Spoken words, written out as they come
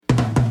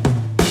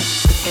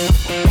Welcome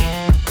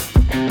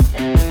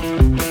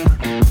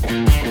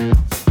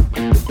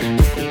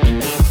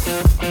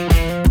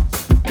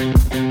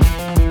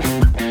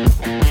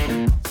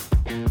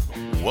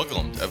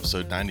to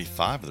episode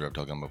 95 of the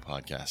Reptile Gumbo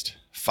podcast.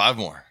 5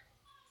 more.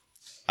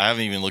 I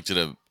haven't even looked at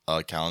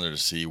a calendar to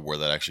see where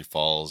that actually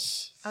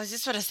falls. I was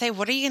just about to say,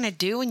 what are you going to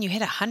do when you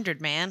hit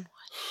 100, man?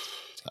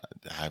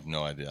 I have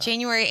no idea.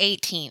 January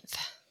 18th.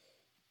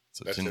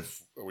 So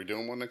are we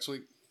doing one next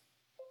week?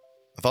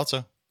 I thought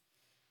so.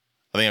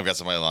 I think I've got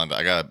somebody lined up.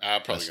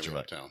 I'm probably going to be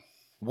out of town.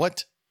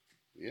 What?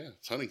 Yeah,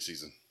 it's hunting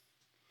season.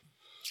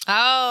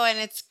 Oh, and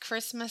it's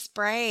Christmas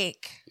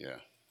break. Yeah.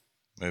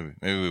 Maybe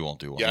we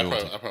won't do one. Yeah, I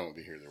probably won't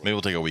be here. Maybe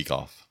we'll take a week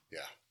off. Yeah.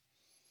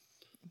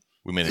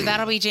 We made So it.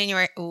 that'll be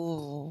January.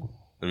 Ooh.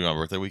 It'll be my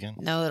birthday weekend?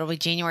 No, it'll be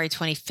January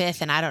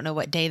 25th, and I don't know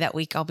what day that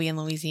week I'll be in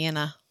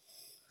Louisiana.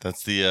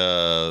 That's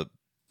the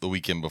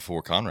weekend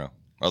before Conroe.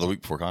 Or the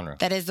week before Conroe.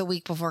 That is the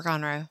week before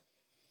Conroe.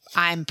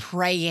 I'm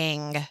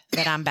praying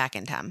that I'm back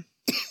in time.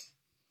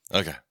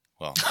 Okay.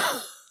 Well,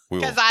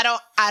 Because I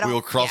don't. We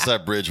will cross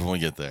that bridge when we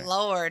get there.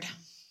 Lord.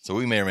 So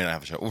we may or may not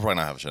have a show. We'll probably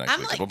not have a show next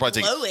I'm week. like We'll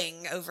probably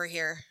glowing over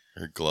here.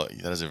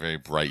 That is a very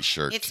bright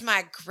shirt. It's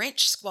my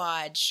Grinch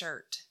Squad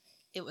shirt.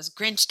 It was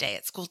Grinch Day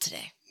at school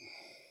today.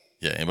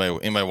 Yeah,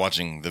 anybody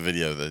watching the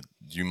video that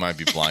you might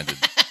be blinded.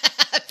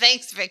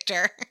 Thanks,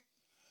 Victor.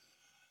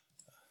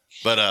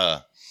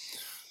 But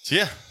so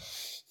yeah,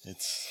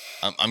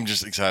 I'm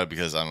just excited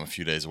because I'm a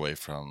few days away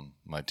from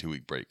my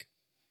 2-week break.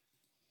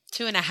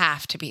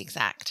 2.5 to be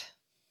exact.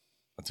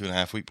 A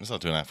 2.5 week? It's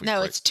not 2.5 weeks. No,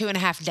 break. it's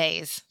 2.5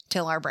 days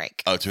till our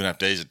break. Oh, 2.5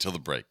 days until the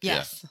break.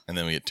 Yes. Yeah. And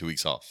then we get 2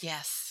 weeks off.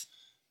 Yes.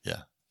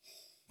 Yeah.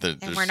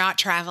 And we're not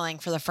traveling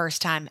for the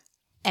first time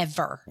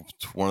ever.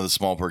 One of the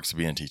small perks of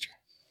being a teacher.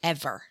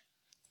 Ever.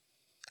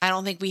 I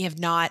don't think we have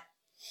not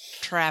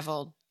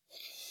traveled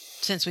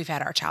since we've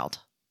had our child.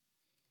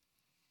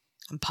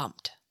 I'm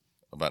pumped.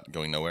 About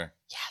going nowhere?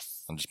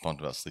 Yes. I'm just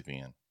pumped about sleeping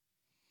in.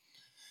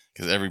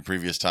 Because every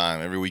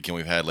weekend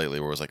we've had lately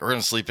where it was like, we're going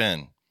to sleep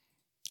in.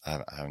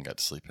 I haven't got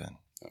to sleep in.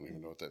 I don't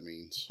even know what that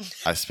means.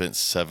 I spent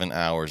 7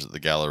 hours at the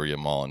Galleria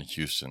Mall in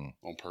Houston.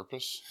 On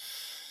purpose?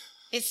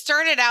 It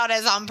started out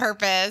as on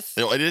purpose.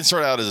 It didn't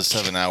start out as a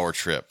 7-hour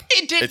trip.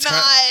 It did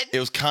not. It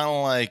was kind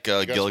of like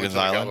Gilligan's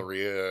Island.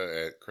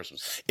 Galleria at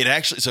Christmas.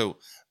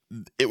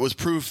 It was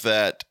proof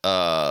that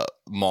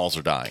malls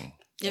are dying.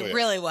 It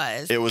really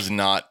was. It was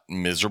not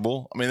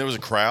miserable. I mean, there was a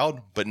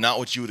crowd, but not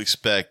what you would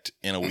expect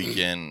in a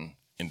weekend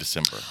in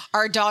December.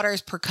 Our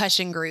daughter's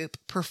percussion group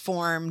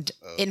performed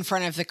in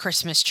front of the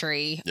Christmas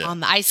tree on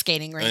the ice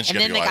skating rink. And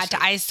then they got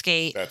to ice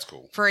skate. That's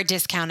cool. For a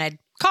discounted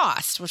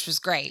cost, which was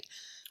great.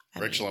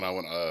 Rachel and I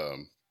went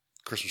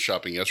Christmas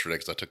shopping yesterday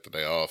because I took the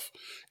day off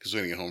because we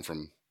didn't get home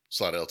from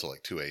Slidell till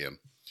like 2 a.m.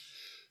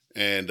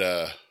 And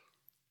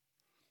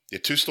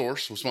 2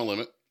 stores was my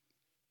limit.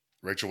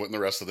 Rachel went in the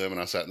rest of them, and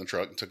I sat in the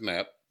truck and took a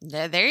nap.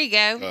 There you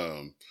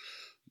go.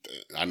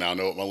 I now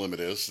know what my limit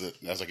is.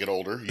 That as I get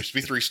older, it used to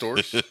be 3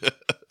 stores.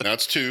 Now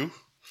it's 2.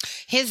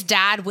 His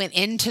dad went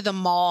into the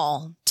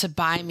mall to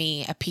buy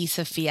me a piece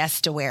of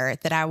Fiesta ware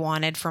that I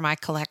wanted for my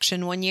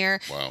collection one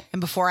year. Wow. And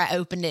before I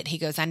opened it, he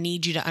goes, I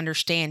need you to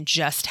understand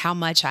just how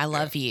much I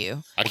love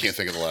you. I can't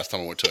think of the last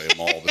time I went to a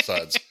mall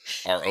besides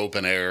our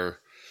open air,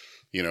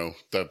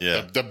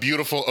 the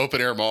beautiful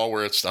open air mall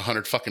where it's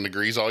 100 fucking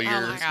degrees all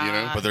year,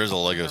 But there's a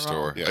Lego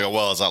store. Yeah.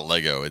 Well, it's not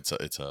Lego. It's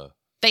a.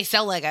 They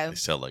sell Lego.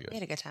 We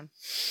had a good time.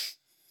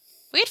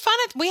 We had fun.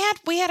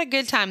 We had a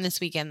good time this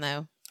weekend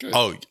though. Good.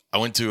 Oh, I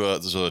went to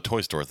there's a toy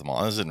store at the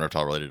mall. This isn't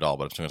reptile related at all,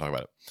 but I'm just going to talk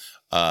about it.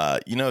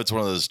 It's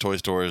one of those toy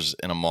stores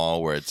in a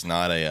mall where it's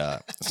not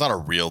a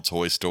real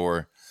toy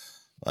store.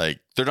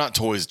 Like they're not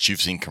toys that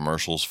you've seen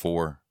commercials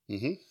for.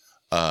 Mm-hmm.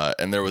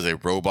 And there was a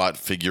robot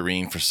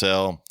figurine for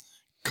sale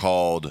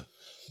called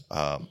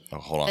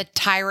hold on, the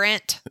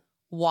Tyrant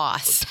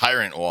Wasp.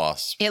 Tyrant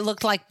Wasp. It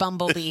looked like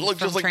Bumblebee. It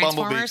looked just like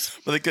Bumblebee,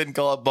 but they couldn't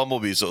call it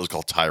Bumblebee, so it was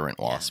called Tyrant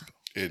Wasp.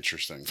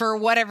 Interesting. For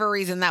whatever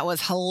reason, that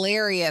was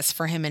hilarious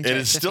for him and Josephine.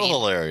 It is still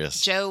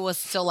hilarious. Joe was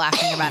still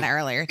laughing about it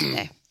earlier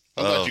today.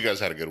 I'm glad you guys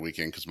had a good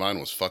weekend because mine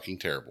was fucking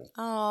terrible.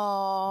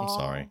 Oh, I'm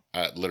sorry.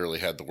 I literally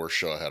had the worst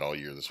show I had all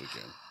year this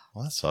weekend.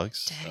 Well, that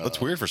sucks.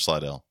 That's weird for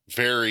Slidell.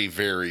 Very,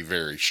 very,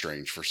 very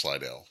strange for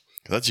Slidell.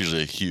 That's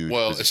usually a huge.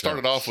 Well, it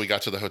started off. We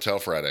got to the hotel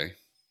Friday.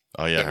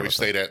 Oh yeah, that we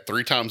stayed at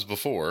 3 times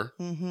before.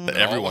 Mm-hmm. That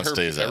everyone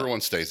stays at.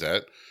 Everyone stays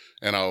at,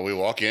 and we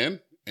walk in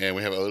and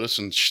we have Otis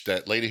and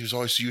that lady who's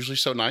always usually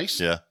so nice.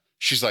 Yeah.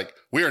 She's like,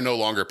 we are no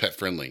longer pet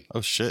friendly.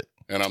 Oh, shit.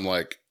 And I'm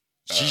like,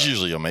 she's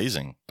usually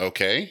amazing.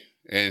 Okay.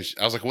 And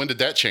I was like, when did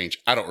that change?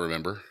 I don't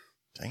remember.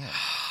 Damn.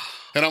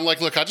 And I'm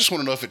like, look, I just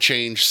want to know if it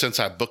changed since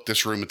I booked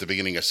this room at the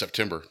beginning of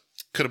September.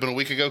 Could have been a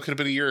week ago. Could have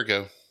been a year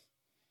ago.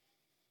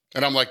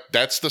 And I'm like,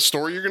 that's the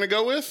story you're going to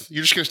go with?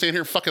 You're just going to stand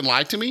here and fucking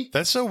lie to me?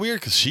 That's so weird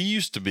because she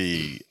used to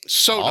be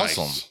so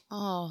awesome. Nice.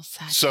 Oh,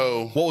 sad.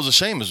 So what was a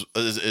shame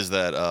is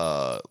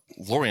that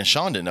Lori and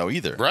Sean didn't know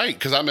either. Right,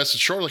 because I messaged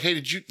Shore like, hey,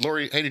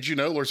 did you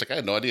know? Lori's like, I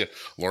had no idea.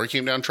 Lori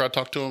came down, tried to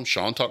talk to him.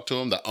 Sean talked to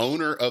him. The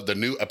owner of the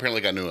new, apparently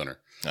got a new owner.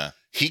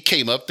 He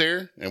came up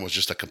there and was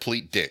just a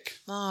complete dick.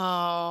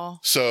 Oh.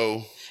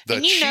 So the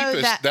And you know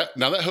cheapest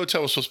that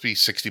hotel was supposed to be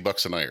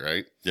 $60 a night,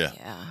 right? Yeah.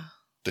 Yeah.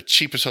 The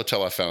cheapest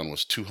hotel I found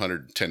was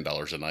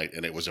 $210 a night,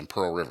 and it was in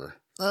Pearl River.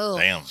 Oh.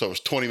 Damn. So it was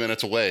 20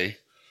 minutes away,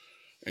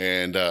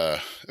 and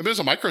it was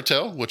a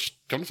microtel, which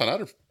come to find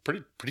out are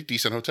pretty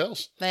decent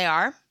hotels. They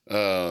are.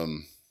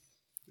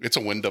 It's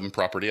a Wyndham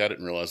property. I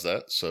didn't realize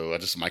that. So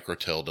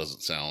microtel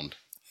doesn't sound.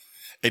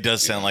 It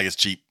does sound like it's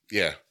cheap.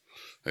 Yeah,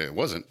 it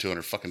wasn't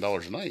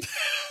 $200 a night,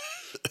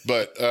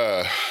 but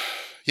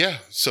yeah.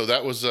 So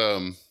that was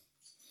The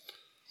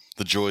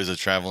joys of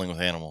traveling with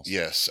animals.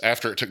 yes.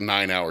 After it took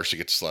 9 hours to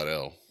get to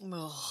Slidell,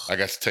 I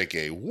got to take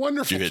a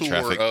wonderful You hit tour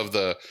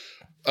traffic?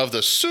 of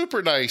the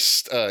super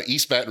nice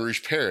East Baton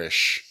Rouge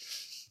Parish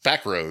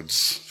back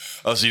roads.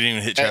 Oh, so you didn't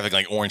even hit traffic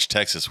like Orange,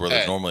 Texas, where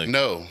there's normally.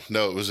 No,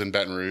 it was in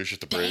Baton Rouge at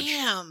the bridge,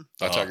 Damn.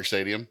 Tiger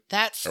Stadium,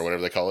 That's. or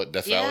whatever they call it,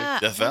 Death Yeah. Valley.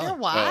 Death I wonder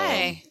Valley.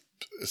 why.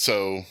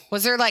 So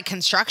Was there like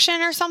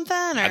construction or something?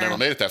 Or? I never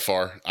made it that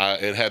far.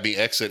 It had me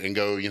exit and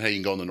go. You know how you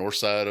can go on the north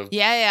side of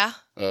Yeah.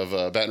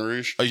 Baton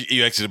Rouge. Oh,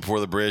 you exited before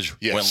the bridge,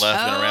 Yes. went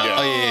left and around. Oh,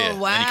 Oh, yeah.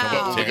 wow. And you come But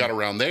up when to we got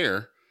around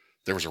there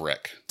was a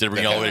wreck. Did it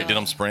bring you all the way to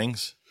Denham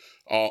Springs?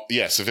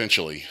 Yes,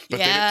 eventually. But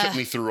then Yeah. it took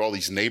me through all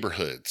these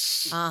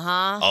neighborhoods.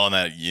 Uh-huh. Oh,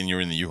 and you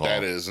were in the U-Haul.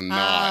 That is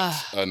not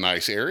a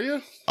nice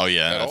area Oh,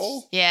 yeah. at that's-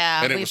 all.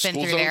 Yeah. And it we've was been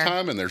school through zone there.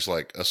 time, and there's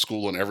like a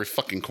school in every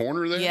fucking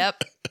corner there.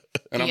 Yep.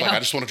 And I'm Yep. like, I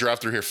just want to drive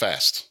through here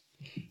fast.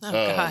 Oh,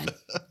 God.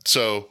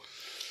 So,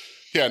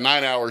 yeah,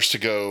 9 hours to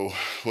go.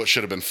 What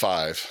should have been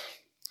 5.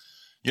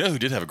 You know who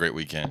did have a great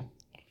weekend?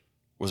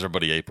 Was our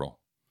buddy April.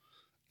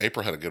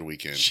 April had a good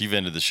weekend. She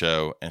vended the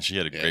show, and she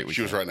had a Yeah, great weekend.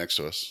 she was right next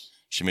to us.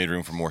 She made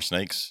room for more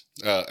snakes.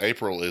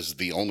 April is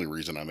the only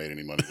reason I made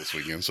any money this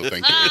weekend. So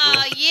thank you,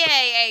 Oh, April.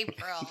 yay,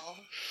 April.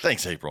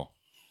 Thanks, April.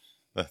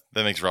 That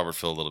makes Robert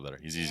feel a little better.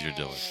 He's easier to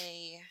deal with.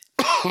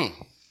 Yay.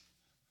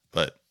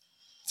 But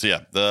so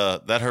yeah,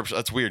 that herb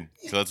that's weird.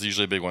 So that's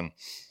usually a big one.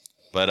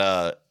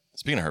 But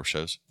speaking of herb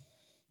shows,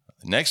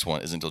 the next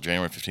one isn't until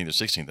January 15th or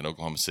 16th in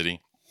Oklahoma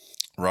City.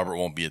 Robert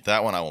won't be at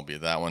that one. I won't be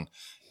at that one.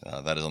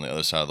 That is on the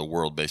other side of the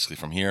world, basically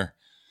from here.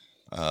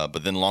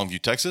 But then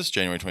Longview, Texas,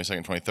 January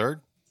 22nd,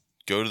 23rd.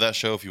 Go to that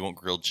show if you want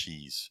grilled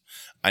cheese.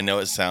 I know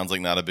it sounds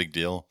like not a big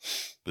deal,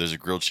 but there's a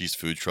grilled cheese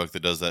food truck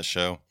that does that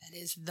show. That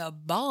is the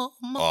bomb.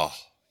 Oh,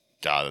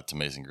 God, that's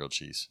amazing grilled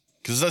cheese.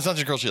 Because that's not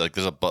just grilled cheese. Like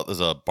there's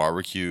a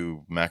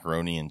barbecue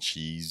macaroni and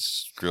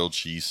cheese grilled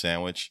cheese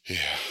sandwich. Yeah.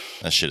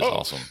 That shit is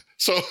awesome.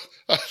 So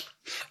I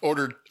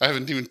ordered, I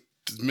haven't even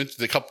mentioned,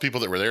 the couple people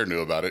that were there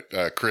knew about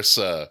it. Chris,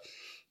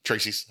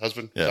 Tracy's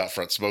husband, was out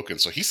front smoking.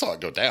 So he saw it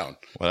go down.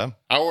 What?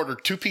 I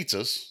ordered 2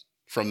 pizzas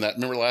from that.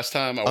 Remember last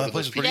time I that ordered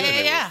place those was pretty pizzas?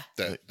 good.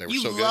 Yeah. They were You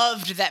so good.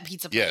 loved that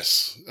pizza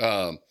place.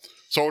 Yes.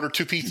 So I ordered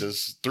 2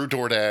 pizzas through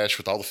DoorDash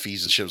with all the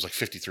fees and shit. It was like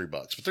 $53,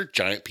 but they're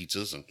giant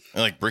pizzas and I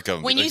like brick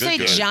oven. When you say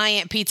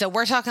giant pizza,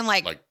 we're talking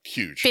like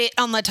huge. fit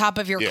on the top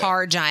of your Yeah.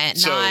 car giant,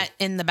 So, not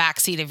in the back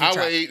seat of your I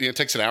truck. wait, and it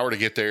takes an hour to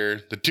get there.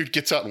 The dude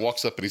gets out and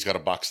walks up, and he's got a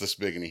box this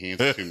big, and he hands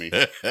it to me.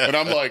 And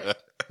I'm like,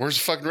 "Where's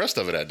the fucking rest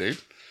of it at, dude?"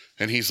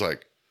 And he's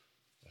like,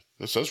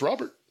 "This says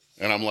Robert."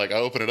 And I'm like, I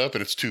open it up,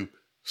 and it's 2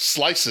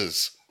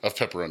 slices of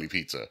pepperoni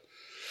pizza.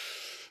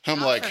 I'm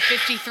like, For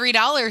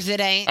 $53, it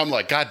ain't. I'm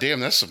like, God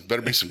damn,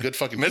 better be some good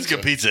fucking That's pizza.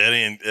 good pizza. It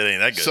ain't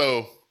that good.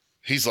 So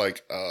he's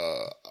like,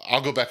 I'll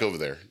go back over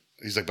there.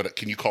 He's like, but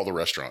can you call the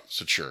restaurant? I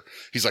said, sure.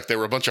 He's like, there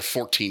were a bunch of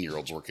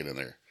 14-year-olds working in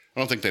there. I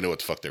don't think they know what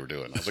the fuck they were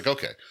doing. I was like,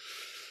 okay.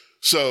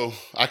 So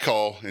I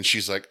call, and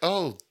she's like,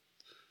 oh,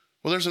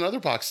 well, there's another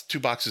 2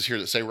 boxes here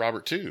that say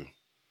Robert too.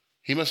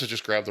 He must have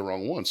just grabbed the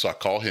wrong one. So I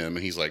call him,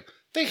 and he's like,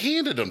 they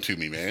handed them to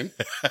me, man.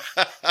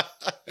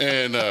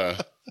 And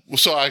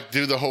so I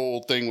do the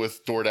whole thing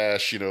with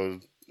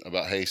DoorDash,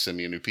 about, hey, send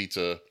me a new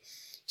pizza.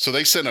 So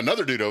they send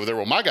another dude over there.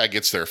 Well, my guy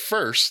gets there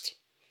first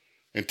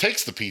and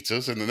takes the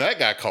pizzas. And then that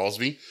guy calls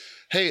me.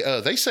 Hey,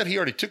 they said he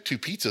already took 2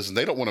 pizzas and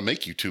they don't want to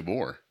make you 2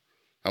 more.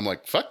 I'm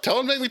like, fuck, tell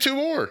him to make me 2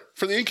 more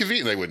for the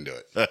inconvenience. They wouldn't do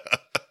it.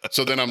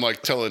 So then I'm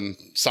like telling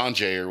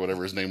Sanjay or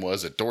whatever his name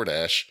was at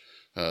DoorDash,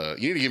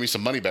 you need to give me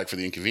some money back for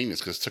the inconvenience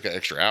because it took an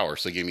extra hour.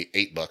 So they gave me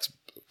 $8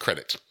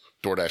 credit,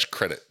 DoorDash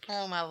credit.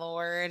 Oh, my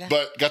Lord.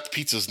 But got the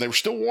pizzas and they were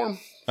still warm.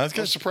 That's I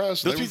good. was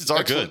surprised. Those They were pizzas are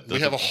excellent. good.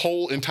 We have a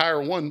whole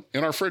entire one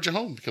in our fridge at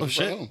home because we're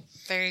shit. at home.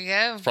 There you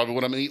go. Probably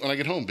what I'm going to eat when I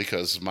get home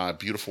because my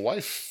beautiful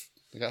wife,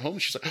 I got home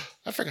and she's like,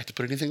 I forgot to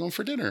put anything on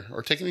for dinner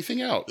or take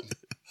anything out.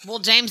 Well,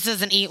 James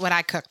doesn't eat what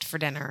I cooked for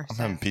dinner. I'm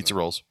having pizza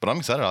rolls, but I'm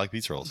excited. I like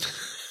pizza rolls.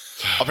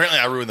 Apparently,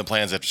 I ruined the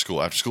plans after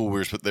school. After school,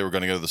 they were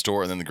going to go to the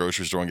store and then the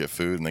grocery store and get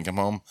food and then come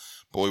home.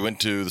 But we went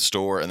to the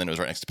store and then it was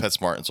right next to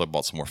PetSmart, and so I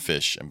bought some more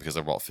fish. And because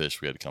I bought fish,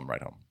 we had to come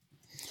right home.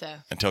 So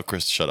And tell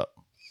Chris to shut up.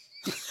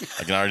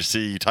 I can already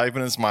see you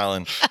typing and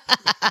smiling.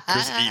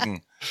 Chris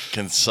Eaton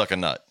can suck a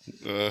nut.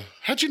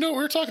 How'd you know what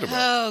we were talking about?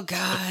 Oh,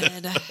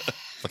 God.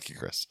 Fuck you,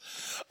 Chris.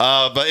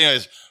 But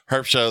anyways,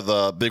 Herb Show,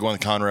 the big one,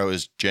 Conroe,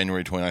 is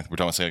January 29th. We're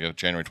talking about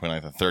January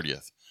 29th and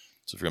 30th.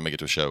 So if you're going to make it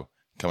to a show,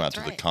 come out That's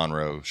to the right.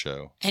 Conroe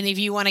show. And if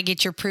you want to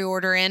get your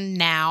pre-order in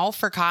now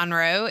for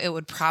Conroe, it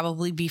would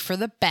probably be for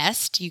the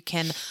best. You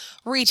can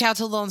reach out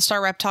to Lone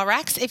Star Reptile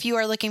Racks. If you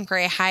are looking for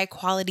a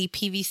high-quality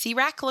PVC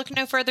rack, look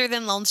no further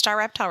than Lone Star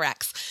Reptile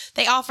Racks.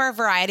 They offer a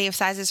variety of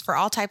sizes for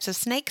all types of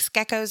snakes,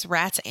 geckos,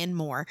 rats, and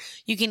more.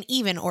 You can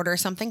even order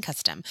something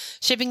custom.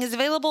 Shipping is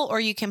available, or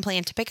you can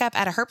plan to pick up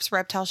at a Herps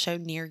Reptile show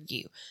near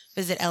you.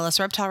 Visit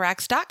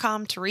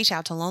lsreptileracks.com to reach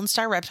out to Lone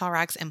Star Reptile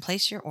Racks and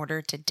place your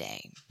order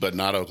today. But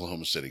not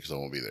Oklahoma City because I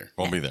won't be there.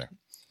 Won't be there.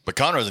 But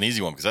Conroe's an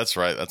easy one because that's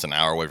right. That's an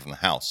hour away from the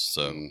house.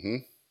 So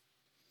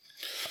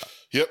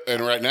Yep.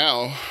 And right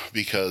now,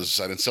 because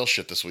I didn't sell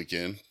shit this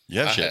weekend,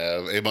 Yeah, I shit.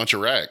 have a bunch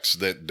of racks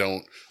that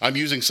don't. I'm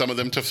using some of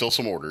them to fill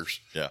some orders.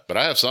 Yeah. But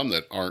I have some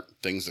that aren't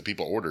things that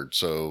people ordered.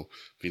 So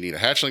if you need a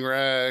hatchling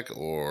rack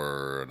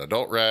or an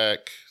adult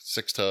rack,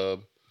 6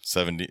 tub,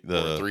 70 or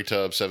a 3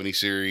 tub 70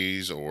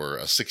 series, or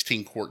a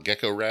 16 quart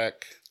gecko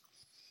rack.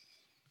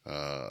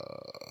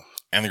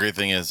 And the great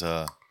thing is,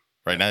 right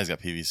now he's got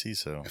PVC.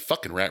 So And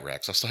fucking rat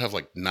racks. I still have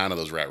like 9 of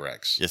those rat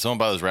racks. yeah, someone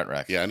buy those rat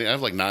racks. Yeah, I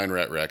have like 9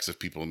 rat racks if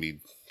people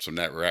need some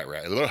rat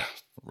racks.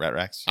 Rat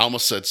racks. I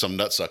almost said some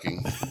nut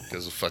sucking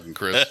because of fucking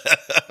Chris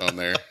on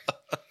there.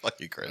 Fuck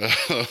you, Chris.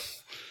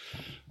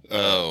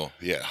 Oh,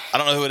 Yeah. I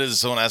don't know who it is.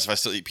 Someone asked if I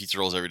still eat pizza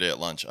rolls every day at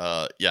lunch.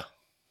 Yeah.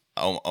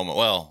 Well,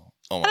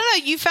 I don't know.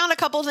 You found a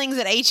couple things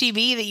at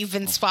HEB that you've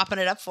been swapping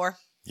it up for.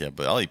 yeah,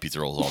 but I'll eat pizza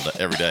rolls all day,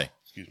 every day.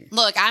 Excuse me.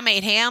 Look, I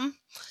made ham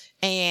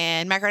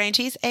and macaroni and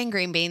cheese and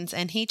green beans,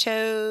 and he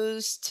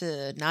chose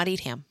to not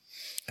eat ham.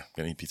 I'm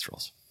gonna eat pizza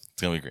rolls.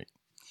 It's gonna be great.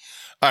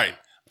 All right.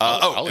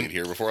 I'll eat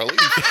here before I leave.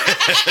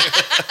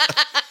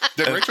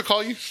 Did Rachel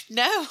call you?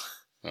 No.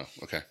 Oh,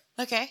 okay.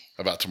 Okay.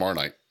 About tomorrow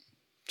night.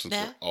 Since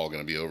No. we're all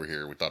going to be over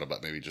here, we thought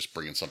about maybe just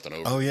bringing something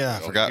over. Oh yeah, I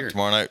over forgot here.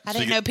 tomorrow night. I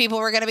didn't know people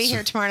were going to be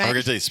here tomorrow I'm gonna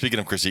night. tell you. Speaking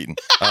of Chris Eaton,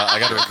 I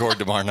got to record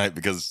tomorrow night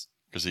because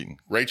Chris Eaton.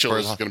 Rachel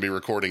is First- going to be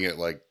recording it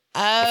like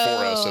Oh.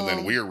 before us, and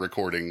then we're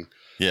recording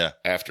Yeah,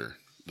 after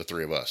the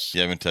 3 of us.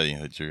 yeah. I'm gonna tell you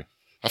that you.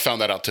 I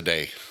found that out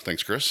today.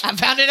 Thanks, Chris. I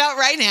found it out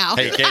right now.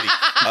 Hey, Katie.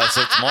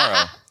 So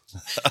tomorrow.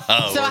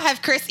 So I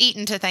have Chris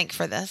Eaton to thank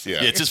for this.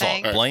 Yeah. Yeah, it's his fault.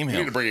 saying? All right, Blame we him.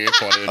 need to bring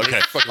Antoine in. Okay.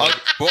 Fucking-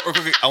 Well, real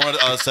quick, I want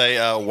to say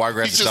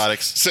Wiregrass He's just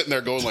Exotics. sitting there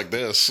going like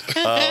this.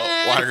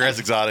 Wiregrass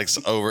Exotics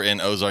over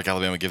in Ozark,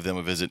 Alabama. Give them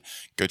a visit.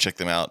 Go check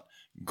them out.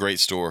 Great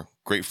store.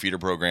 Great feeder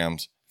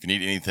programs. If you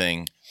need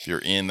anything, if you're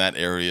in that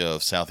area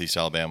of Southeast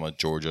Alabama,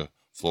 Georgia,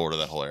 Florida,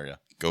 that whole area,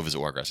 go visit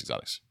Wiregrass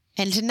Exotics.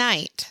 And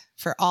tonight,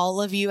 for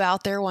all of you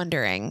out there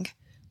wondering,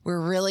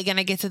 we're really going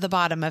to get to the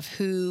bottom of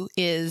who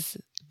is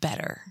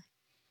better,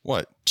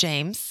 What?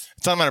 James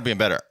It's not a matter of being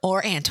better.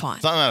 or Antoine.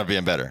 It's not a matter of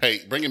being better. Hey,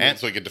 bring him in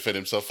so he can defend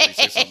himself when he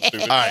says something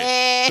stupid. All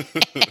right.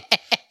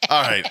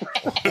 All right.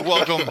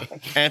 Welcome,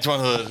 Antoine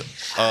Hood of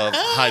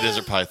High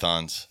Desert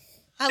Pythons.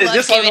 I Is love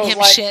this one of giving those, him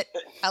like- shit.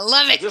 I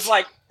love it. Is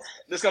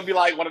this gonna be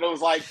like one of those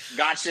like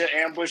gotcha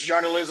ambush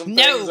journalism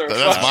No. things? Or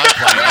That's my We're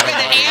plan.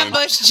 going to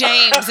ambush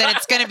James, and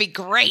it's going to be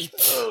great.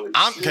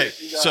 I'm okay.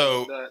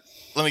 So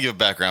let me give a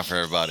background for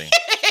everybody.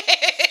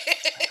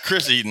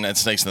 Chris Eaton at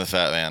Snakes and the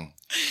Fat Man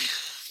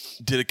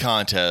did a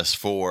contest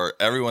for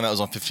everyone that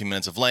was on 15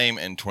 Minutes of Lame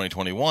in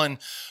 2021.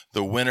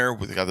 The winner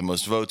that got the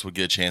most votes would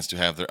get a chance to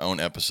have their own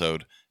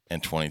episode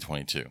in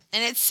 2022.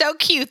 And it's so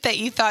cute that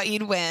you thought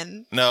you'd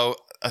win. No,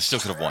 I still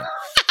could have won.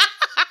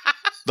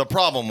 The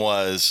problem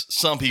was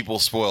some people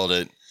spoiled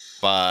it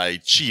by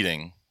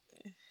cheating.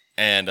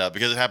 And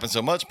because it happened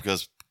so much,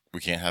 because we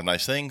can't have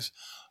nice things,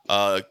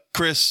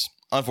 Chris,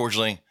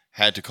 unfortunately,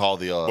 had to call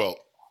the... Well,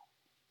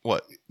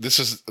 what? this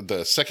is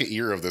the second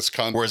year of this,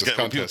 Where it's this got-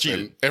 where people contest, cheated.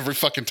 and every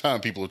fucking time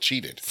people have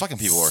cheated. Fucking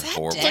people are Sad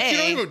horrible.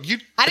 day. Like, I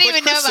didn't like even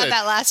know Chris about said,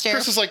 that last year.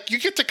 Chris is like, you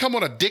get to come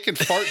on a dick and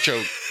fart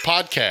joke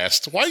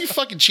podcast. Why are you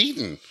fucking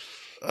cheating?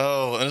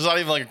 Oh, and it's not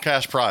even like a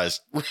cash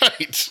prize.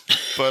 Right.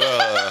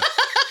 But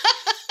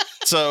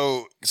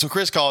so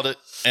Chris called it,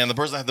 and the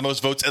person that had the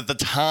most votes at the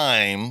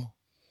time,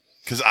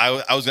 because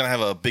I was gonna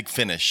have a big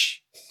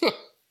finish.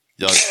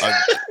 Yeah,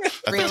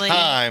 at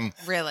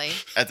Really?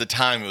 the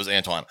time it was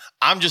Antoine.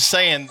 I'm just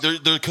saying there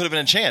could have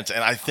been a chance,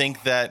 and I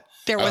think that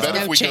There I was bet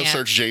no if we chance. go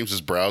search James's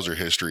browser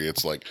history,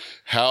 it's like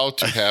how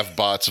to have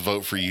bots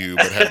vote for you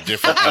but have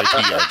different IP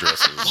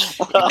addresses.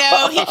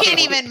 No, he can't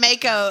even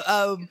make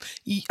a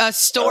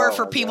store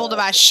for people to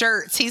buy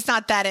shirts. He's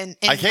not that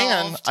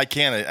involved. I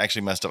can. It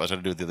actually messed up. I tried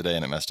to do it the other day,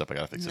 and it messed up. I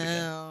gotta fix it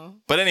again. No,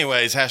 But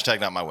anyways, hashtag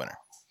not my winner.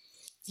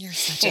 you're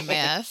such a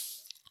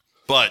mess.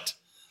 But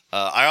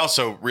I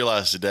also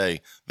realized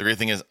today, the great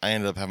thing is I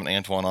ended up having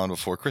Antoine on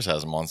before Chris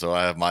has him on. So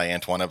I have my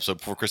Antoine episode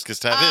before Chris gets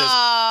to have his.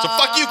 So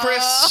fuck you,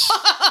 Chris.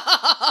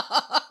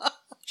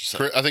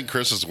 I think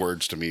Chris's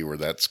words to me were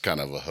that's kind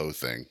of a hoe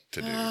thing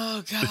to do.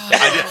 Oh God!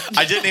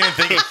 I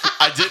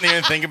didn't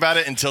even think about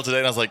it until today.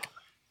 And I was like,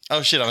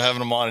 oh shit, I'm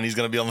having him on and he's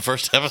going to be on the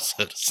first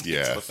episode.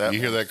 Yeah, What that you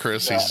hear means. that,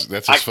 Chris?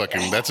 That's his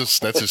fucking. That's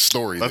his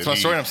story. That's my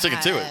story and I'm sticking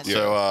to it. Yeah.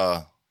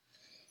 So,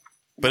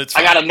 but it's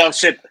I fine. got enough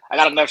shit. I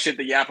got enough shit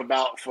to yap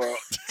about for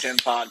 10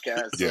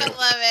 podcasts. Yeah. I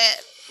love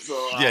it.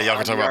 So Yeah, y'all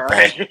can talk about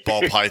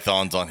ball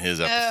pythons on his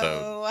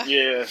episode. Oh,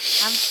 Yeah. I'm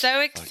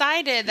so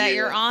excited that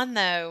you're on,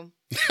 though.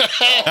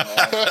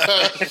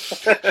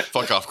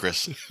 Fuck off,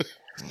 Chris.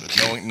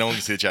 No one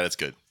can see the chat. It's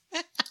good.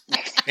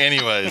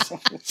 Anyways,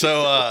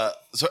 so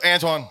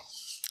Antoine,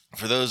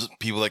 for those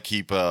people that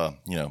keep like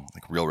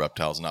real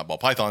reptiles and not ball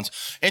pythons,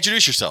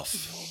 introduce yourself.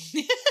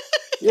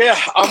 Yeah,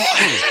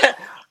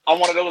 I'm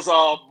one of those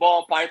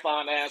ball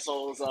python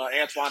assholes.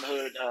 Antoine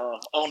Hood,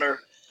 owner of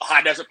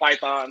High Desert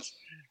Pythons.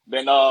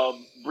 Been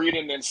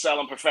breeding and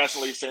selling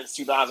professionally since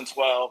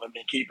 2012, and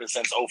been keeping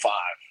since '05.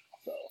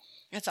 So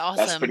That's awesome.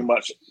 that's pretty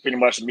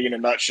much me in a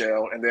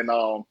nutshell. And then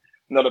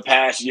the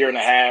past year and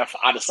a half,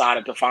 I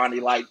decided to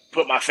finally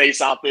put my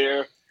face out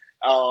there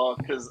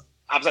because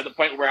I was at the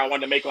point where I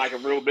wanted to make a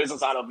real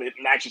business out of it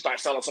and actually start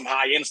selling some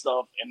high end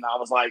stuff. And I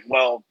was like,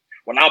 well,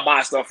 when I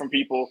buy stuff from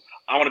people,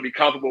 I want to be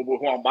comfortable with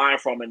who I'm buying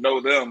from and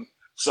know them.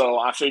 So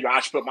I figured I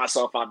should put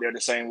myself out there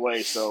the same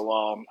way. So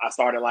I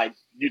started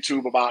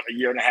YouTube about a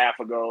year and a half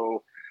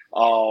ago,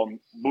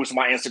 boosting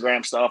my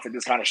Instagram stuff and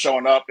just kind of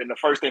showing up. And the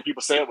first thing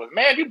people said was,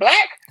 "Man, you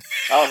black?"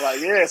 I was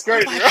like, "Yeah, it's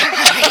crazy."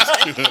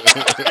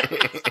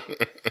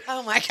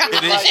 Oh my God.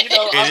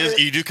 It is.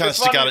 You do kind of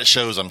stick out at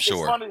shows, I'm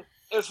sure.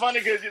 It's funny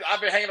because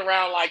I've been hanging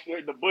around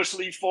the Bush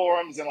League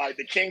forums and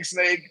the King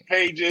Snake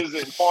pages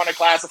and foreign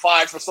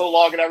classifieds for so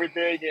long and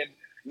everything. And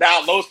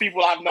now those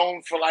people I've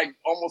known for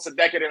almost a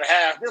decade and a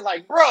half, they're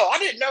like, "Bro, I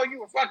didn't know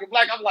you were fucking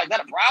black." I'm like, "That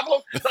a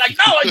problem?" They're like,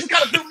 "No, it just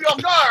kind of threw me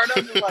off guard."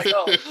 I'm just like,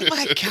 "Oh,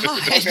 my God."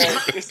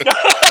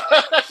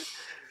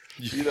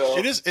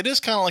 Okay. It is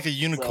kind of like a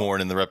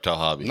unicorn in the reptile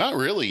hobby. Not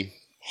really.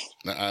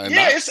 Not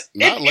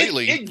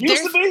lately. It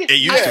used to be. It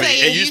used to be.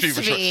 It It used to be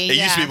for sure. It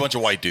used to be a bunch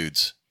of white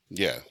dudes.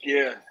 Yeah.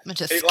 Yeah.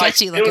 Bunch of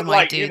sketchy looking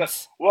white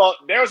dudes. Well,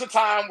 there was a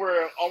time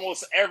where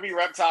almost every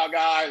reptile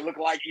guy looked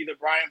like either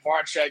Brian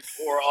Barczyk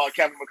or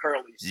Kevin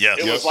McCurley. Yes.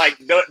 It was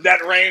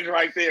that range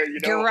right there,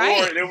 You're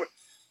right.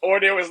 Or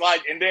there was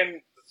and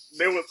then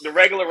there was the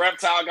regular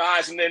reptile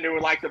guys, and then there were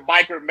the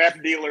biker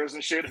meth dealers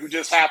and shit who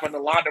just happened to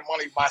launder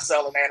money by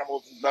selling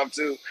animals and stuff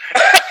too.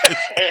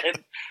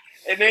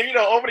 And then,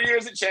 over the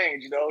years it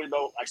changed,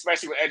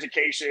 especially with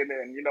education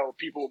and,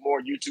 people with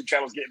more YouTube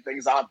channels getting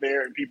things out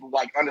there and people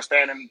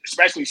understanding,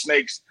 especially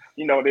snakes,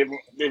 they've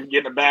been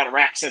getting a bad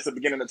rap since the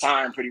beginning of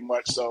time pretty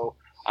much. So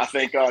I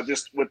think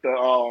just with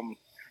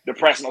the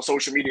press on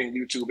social media and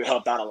YouTube, it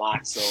helped out a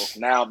lot. So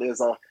now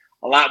there's a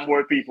lot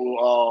more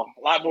people,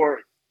 a lot more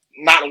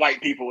not white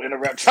people in the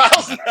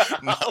reptiles.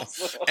 No.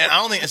 And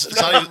I don't think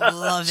it's not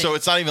even, so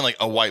it's not even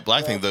a white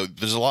black thing though.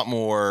 There's a lot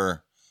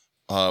more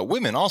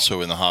women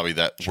also in the hobby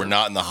that were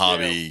not in the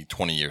hobby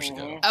 20 years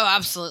ago. Oh,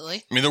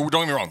 absolutely. I mean, don't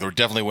get me wrong. There were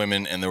definitely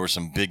women, and there were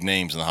some big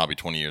names in the hobby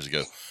 20 years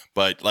ago.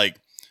 But I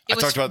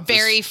talked about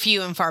very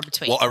few and far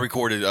between. Well, I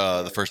recorded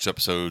the first 2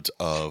 episodes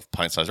of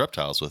Pint-Sized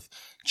Reptiles with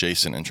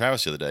Jason and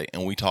Travis the other day,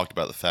 and we talked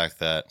about the fact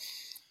that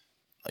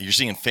you're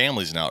seeing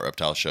families now at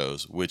reptile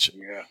shows, which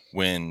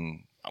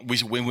when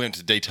we went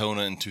to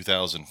Daytona in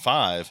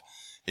 2005,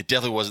 it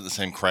definitely wasn't the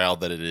same crowd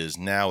that it is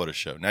now at a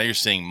show. Now you're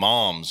seeing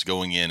moms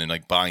going in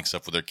and buying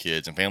stuff with their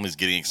kids, and families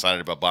getting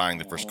excited about buying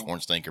the first corn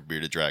snake or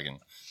bearded dragon.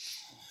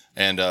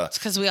 And it's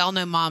because we all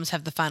know moms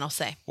have the final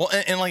say. Well,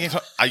 and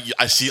I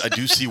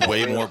do see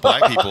way more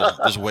black people.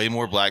 There's way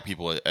more black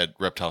people at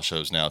reptile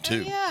shows now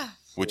too. Yeah.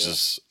 Which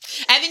is.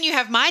 And then you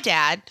have my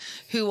dad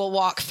who will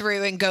walk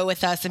through and go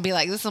with us and be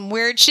like, "This is some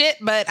weird shit,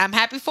 but I'm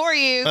happy for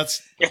you."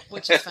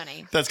 Which is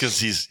funny. That's because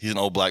he's an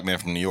old black man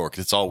from New York.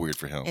 It's all weird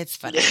for him. It's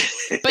funny.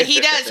 But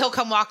he does. He'll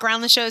come walk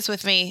around the shows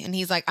with me, and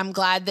he's like, "I'm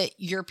glad that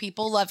your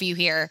people love you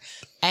here."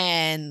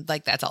 And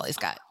that's all he's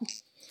got.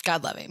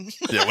 God love him.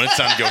 Yeah, when it's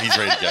time to go, he's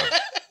ready to go.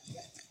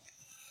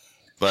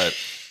 But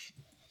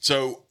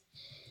so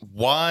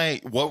why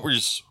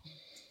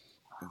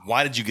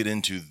did you get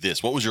into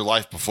this? What was your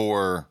life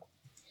before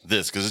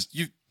this? Because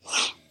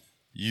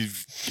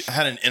you've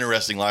had an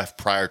interesting life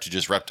prior to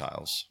just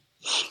reptiles.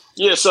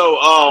 Yeah, so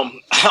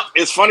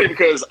it's funny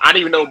because I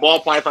didn't even know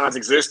ball pythons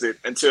existed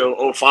until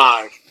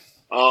 '05.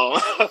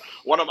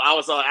 I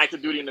was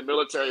active duty in the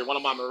military. One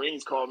of my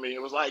Marines called me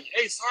and was like,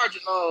 "Hey,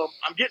 Sergeant,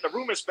 I'm getting a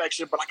room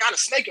inspection, but I got a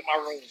snake in my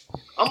room."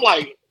 I'm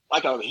like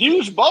a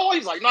huge boa?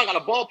 He's like, "No, I got a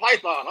ball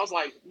python." I was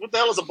like, "What the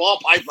hell is a ball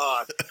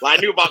python?" I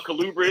knew about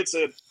colubrids,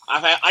 and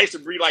I used to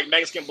breed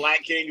Mexican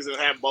black kings and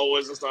have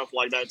boas and stuff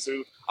like that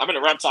too. I've been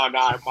a reptile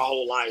guy my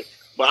whole life.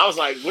 But I was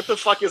like, "What the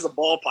fuck is a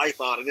ball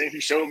python?" And then he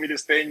showed me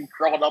this thing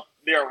crawled up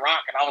near a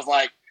rock, and I was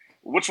like,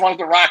 "Which one's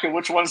the rock and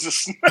which one's the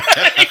snake?"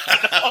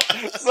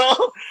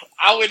 So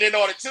I went in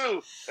on it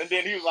too. And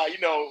then he was like,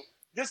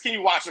 "Just can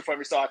you watch it for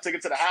me?" So I took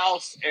it to the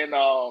house, and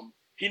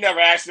he never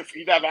asked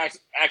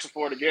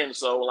for it again.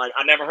 So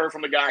I never heard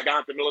from the guy. I got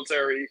out the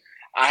military.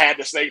 I had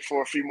the snake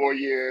for a few more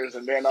years,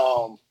 and then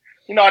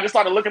I just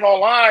started looking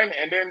online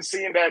and then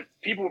seeing that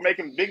people were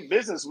making big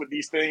business with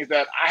these things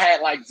that I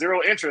had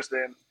zero interest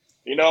in.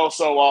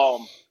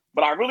 So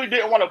but I really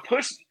didn't want to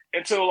push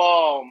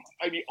until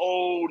maybe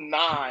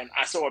 '09.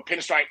 I saw a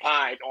pinstripe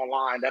pied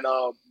online that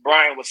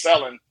Brian was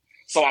selling.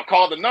 So I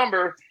called the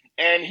number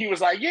And he was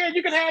like, "Yeah,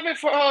 you can have it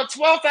for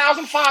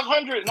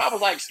 $12,500." And I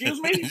was like,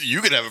 "Excuse me."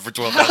 You could have it for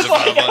I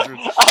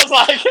was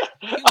like,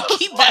 $12,500.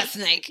 Keep that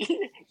snake.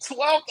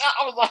 12.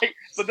 I was like,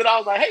 so then I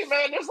was like, "Hey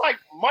man, there's like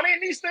money in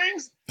these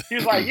things." He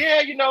was like,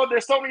 "Yeah,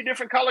 there's so many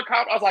different color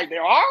copies." I was like,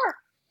 "There are."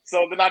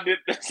 So then I did.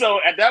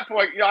 So at that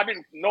point, I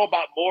didn't know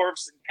about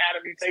morphs and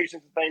cat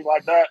mutations and things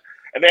like that.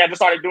 And then I just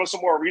started doing some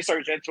more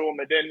research into them.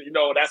 And then,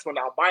 that's when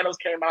albinos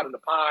came out, and the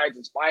pies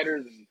and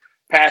spiders and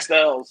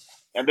pastels.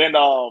 And then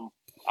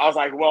I was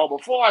like, well,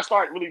 before I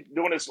start really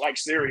doing this like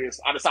serious,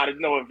 I decided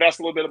to invest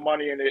a little bit of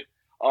money in it,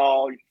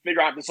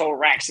 figure out this whole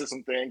rack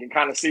system thing, and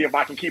kind of see if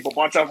I can keep a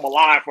bunch of them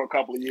alive for a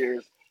couple of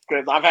years.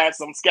 Because I've had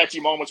some sketchy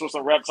moments with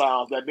some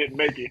reptiles that didn't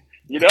make it,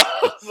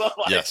 So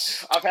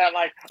Yes. I've had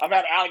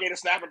alligator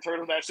snapper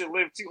turtles that should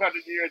live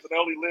 200 years and they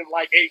only live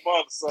like 8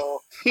 months.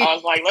 So I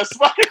was like, let's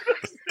fucking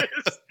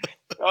this.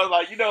 I was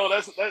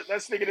like,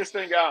 let's figure this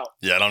thing out.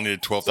 Yeah, I don't need a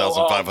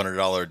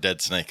 $12,500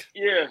 dead snake.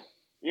 Yeah.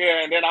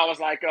 Yeah, and then I was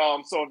like,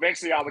 so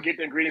eventually I would get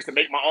the ingredients to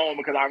make my own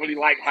because I really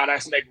liked how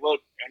that snake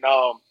looked. And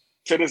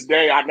to this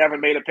day, I never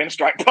made a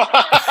pinstripe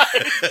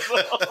pie.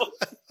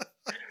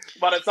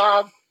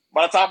 So,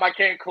 by the time I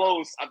came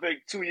close, I think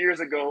 2 years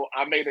ago,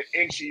 I made an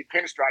inchy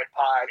pinstripe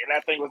pie, and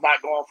that thing was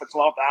not going for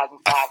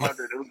 $12,500.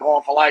 It was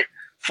going for like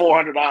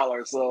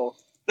 $400. So,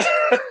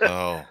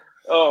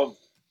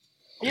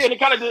 yeah, and it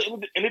kind of did,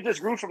 and it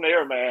just grew from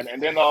there, man.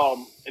 And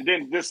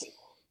then just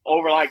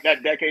over like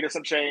that decade or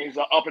some change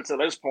up until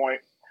this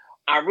point,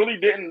 I really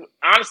didn't.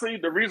 Honestly,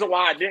 the reason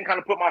why I didn't kind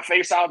of put my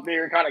face out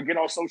there and kind of get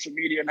on social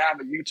media and have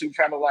a YouTube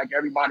channel like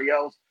everybody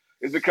else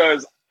is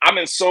because I'm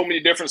in so many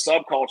different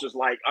subcultures.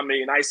 Like, I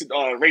used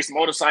to race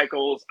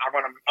motorcycles. I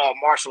run a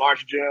martial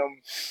arts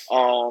gym.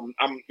 I'm,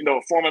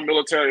 former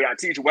military. I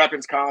teach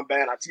weapons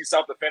combat. I teach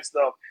self-defense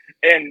stuff.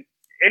 And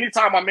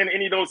anytime I'm in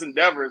any of those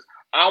endeavors,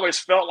 I always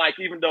felt like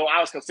even though I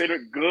was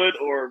considered good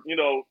or,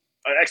 an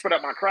expert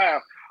at my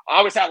craft, I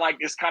always had like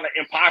this kind of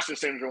imposter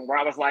syndrome where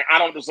I was like, I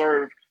don't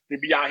deserve to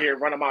be out here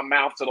running my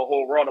mouth to the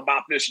whole world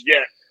about this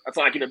yet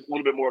until I get a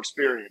little bit more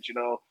experience,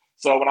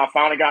 So when I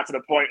finally got to the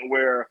point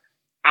where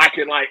I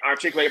can like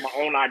articulate my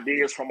own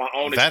ideas from my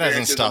own that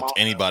hasn't stopped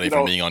anybody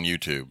from being on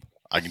YouTube.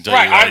 I can tell you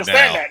right I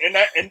understand now.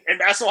 that. And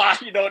that's why,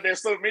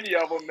 there's so many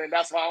of them, and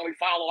that's why I only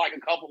follow like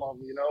a couple of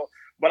them,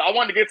 But I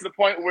wanted to get to the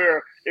point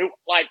where it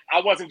like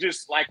I wasn't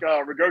just like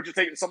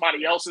regurgitating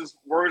somebody else's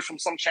words from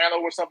some channel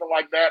or something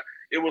like that.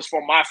 It was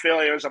for my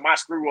failures and my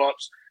screw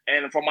ups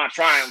and for my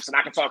triumphs, and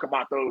I can talk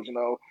about those,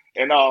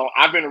 And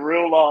I've been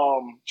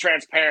real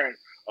transparent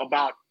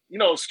about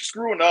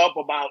screwing up,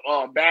 about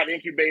bad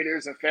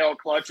incubators and failed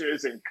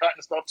clutches and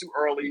cutting stuff too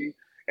early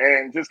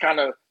and just kind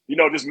of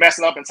just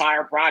messing up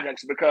entire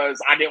projects because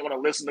I didn't want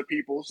to listen to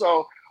people.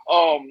 So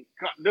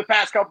the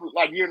past couple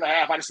year and a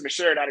half, I just been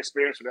sharing that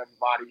experience with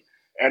everybody.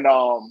 And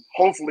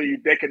hopefully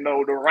they can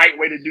know the right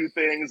way to do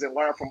things and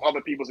learn from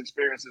other people's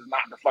experiences, not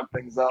to fuck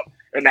things up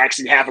and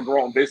actually have a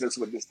growing business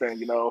with this thing,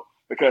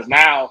 because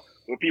now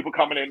with people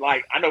coming in,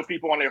 like I know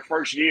people on their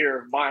first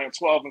year buying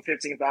 $12,000 and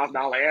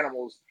 $15,000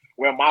 animals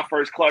where my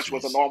first clutch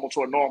was a normal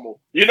to a normal,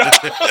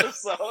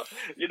 so,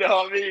 you know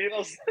what I mean?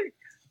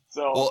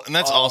 So, well, and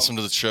that's awesome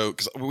to the show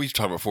because we've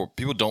talked before.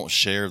 People don't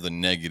share the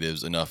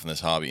negatives enough in this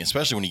hobby,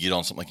 especially when you get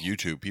on something like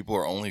YouTube. People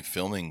are only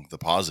filming the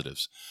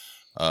positives.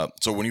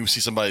 So when you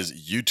see somebody's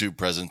YouTube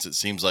presence, it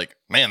seems like,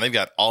 man, they've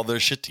got all their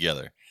shit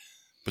together.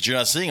 But you're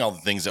not seeing all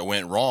the things that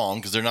went wrong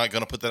because they're not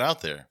going to put that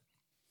out there.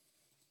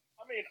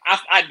 I mean,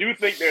 I do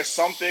think there's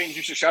some things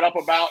you should shut up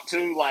about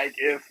too. Like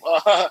if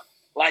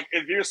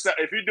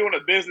you're doing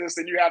a business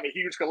and you have a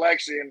huge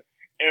collection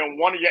and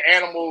one of your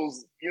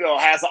animals,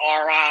 has an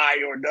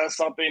RI or does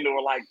something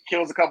or like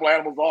kills a couple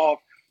animals off,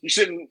 you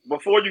shouldn't,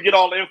 before you get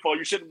all the info,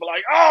 you shouldn't be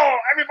like, oh,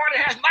 everybody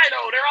has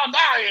Nido, they're all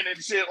dying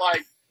and shit.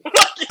 Like,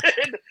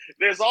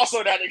 there's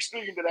also that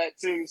extreme to that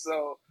too.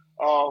 So,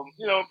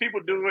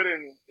 people do it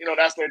and,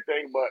 that's their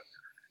thing. But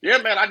yeah,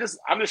 man,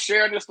 I'm just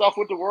sharing this stuff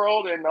with the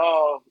world and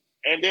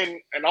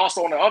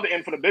also on the other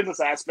end for the business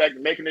aspect,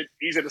 making it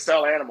easier to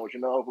sell animals,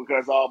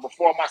 because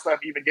before my stuff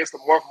even gets to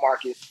the morph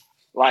market,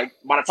 like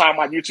by the time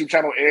my YouTube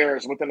channel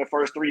airs within the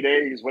first 3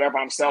 days, whatever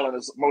I'm selling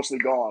is mostly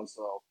gone.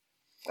 So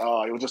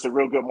it was just a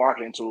real good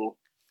marketing tool.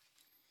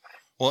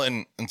 Well,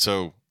 and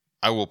so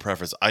I will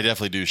preface, I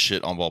definitely do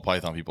shit on ball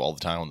python people all the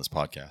time on this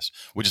podcast,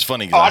 which is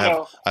funny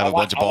because I have a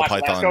bunch of ball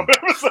python. Well,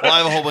 I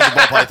have a whole bunch of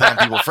ball python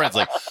people friends.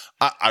 Like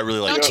I really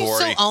like Don't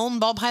Corey. you still own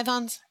ball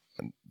pythons?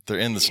 They're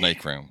in the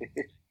snake room.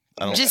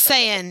 Just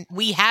saying,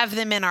 we have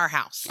them in our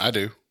house. I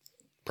do.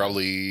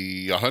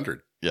 Probably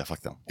 100. Yeah,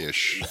 fuck them.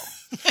 Ish.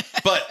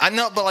 But I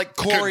know, but like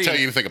Corey, I couldn't tell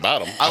you anything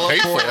about them. I love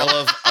Corey.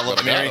 I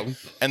love Mary. Them.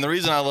 And the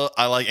reason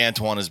I like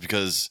Antoine is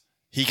because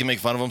he can make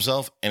fun of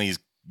himself and he's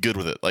good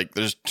with it. Like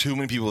there's too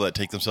many people that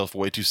take themselves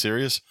way too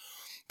serious.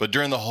 But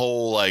during the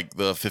whole like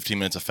the 15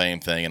 minutes of fame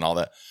thing and all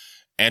that,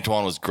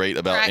 Antoine was great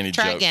about any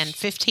try jokes. again.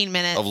 15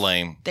 minutes of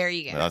lame. There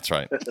you go. That's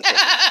right.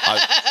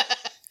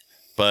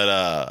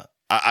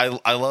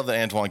 I love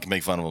that Antoine can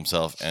make fun of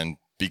himself and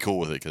be cool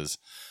with it because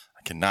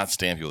I cannot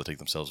stand people that take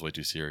themselves way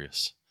too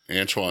serious.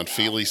 Antoine,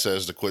 Feely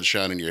says to quit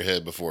shining your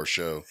head before a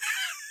show.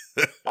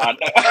 No,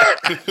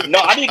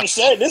 I didn't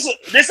say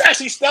this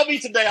actually stumped me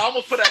today. I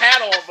almost put a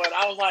hat on, but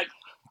I was like,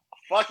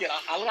 fuck it.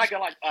 I look like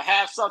a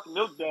half-sucked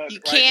milk dud. You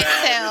right can't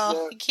now.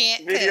 tell. You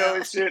can't Video tell.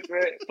 and shit,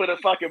 man. Put a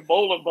fucking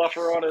bowling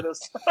buffer on it or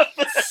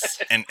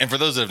something. And for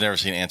those that have never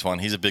seen Antoine,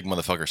 he's a big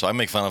motherfucker, so I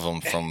make fun of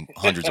him from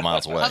hundreds of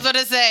miles away. I was going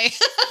to say.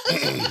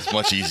 It's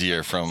much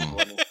easier from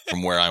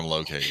where I'm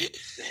located.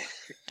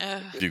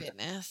 Oh,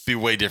 goodness. Be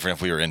way different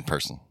if we were in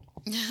person.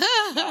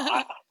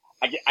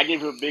 I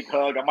give you a big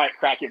hug. I might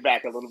crack it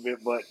back a little bit,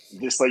 but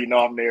just so you know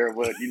I'm there.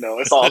 But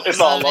it's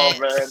all love,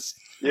 man.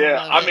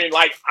 Yeah, I mean,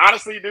 like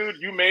honestly, dude,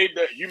 you made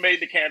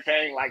the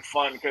campaign like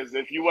fun because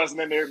if you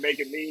wasn't in there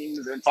making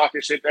memes and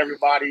talking shit to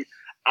everybody,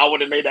 I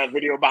would have made that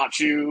video about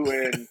you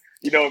and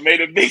made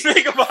a big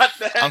thing about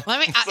that.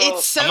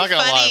 It's so I'm not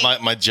gonna funny. lie,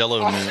 my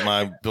Jello meme,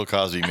 my Bill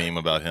Cosby meme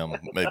about him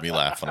made me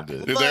laugh when I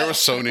did. Dude, there were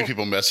so many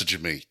people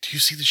messaging me. Do you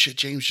see the shit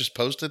James just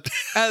posted?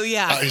 Oh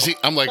yeah.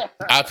 I'm like,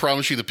 I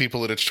promise you, the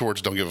people that it's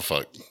towards don't give a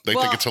fuck. They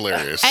think it's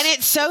hilarious. And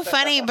it's so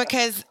funny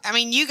because I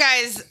mean, you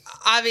guys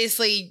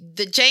obviously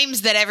the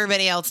James that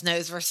everybody else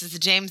knows versus the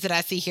James that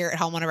I see here at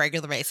home on a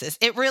regular basis.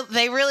 They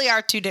really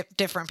are two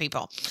different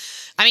people.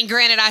 I mean,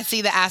 granted, I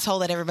see the asshole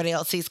that everybody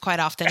else sees quite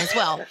often as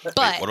well.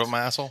 But What about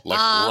my asshole? Like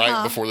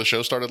right before the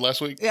show started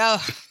last week.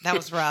 Oh, that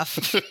was rough.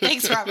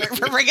 Thanks, Robert,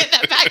 for bringing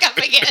that back up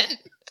again.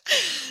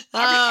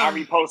 I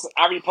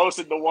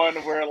reposted the one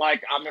where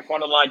like I'm in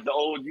front of like the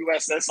old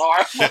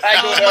USSR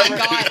flag or whatever, my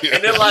God.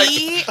 and then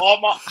like all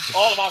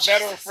of my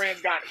veteran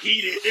friends got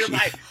heated. They're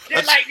like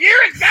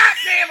you're a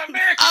goddamn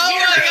American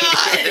hero.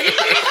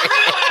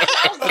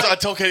 Oh my God. I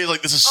told Katie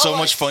like this is so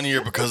much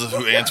funnier because of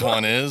who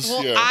Antoine is.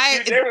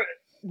 Well,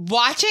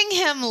 watching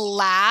him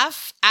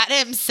laugh at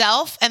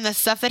himself and the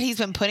stuff that he's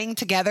been putting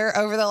together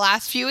over the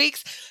last few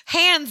weeks,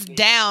 hands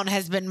down,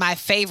 has been my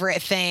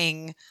favorite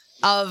thing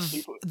of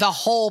the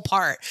whole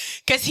part.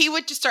 Because he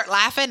would just start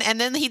laughing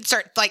and then he'd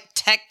start like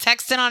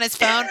texting on his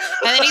phone and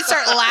then he'd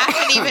start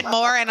laughing even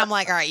more. And I'm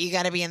like, all right, you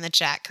got to be in the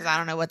chat because I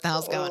don't know what the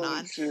hell's going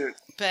on. Shit.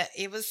 But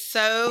it was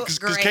so Because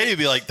great. Katie would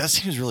be like, that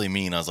seems really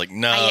mean. I was like,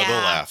 no, go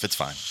laugh. It's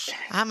fine.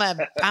 I'm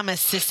a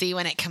sissy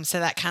when it comes to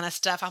that kind of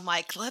stuff. I'm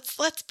like, let's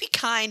be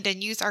kind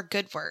and use our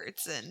good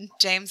words. And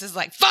James is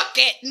like, fuck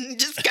it, and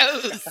just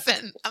goes.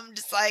 And I'm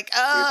just like,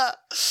 I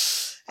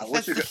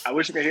wish you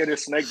could hear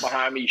this snake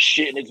behind me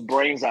shitting its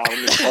brains out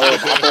in this tub.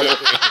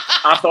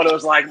 I thought it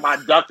was like my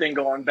ducting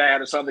going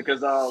bad or something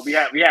because we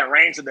had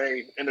rain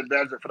today in the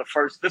desert for the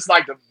first. This is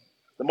like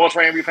the most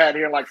rain we've had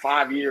here in like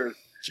 5 years.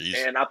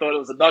 Jeez. And I thought it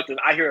was a ducting.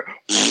 I hear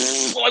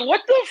like,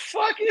 what the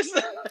fuck is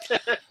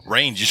that?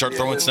 Rain. Did you start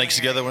throwing snakes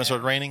together when it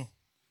started raining?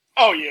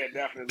 Oh yeah,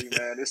 definitely,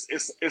 man.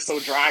 It's so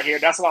dry here.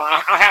 That's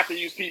why I have to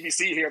use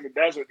PVC here in the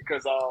desert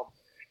because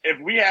if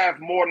we have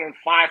more than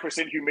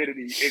 5%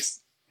 humidity,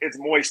 it's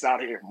moist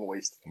out here.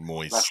 Moist.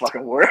 That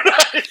fucking word.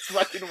 It's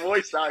fucking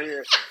moist out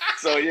here.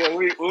 So yeah,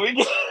 we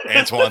get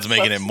Antoine's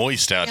making it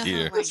moist out Oh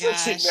here. my it's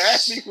such a gosh.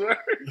 nasty word.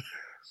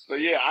 So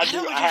yeah, I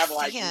have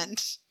like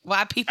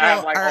why people I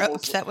have, like, are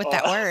almost, upset with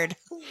that word.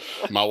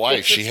 My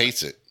wife, she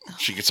hates it.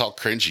 She gets all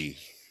cringy.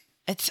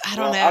 I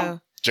don't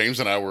know. James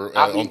and I were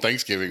on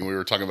Thanksgiving. We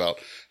were talking about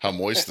how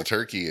moist the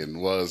turkey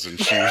was, and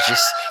she was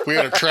just. We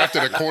had her trapped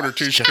in a corner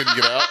too. She couldn't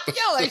get out.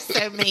 Y'all are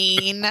so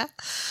mean.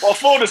 Well,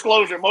 full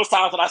disclosure, most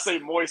times when I say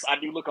moist, I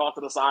do look off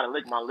to the side and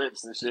lick my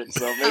lips and shit.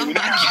 So maybe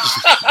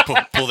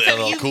Pull the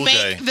LL You Cool make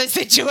J. the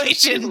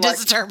situation Like-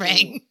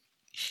 disturbing.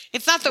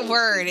 It's not the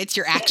word; it's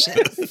your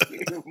actions.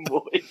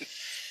 moist.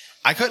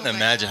 I couldn't Oh my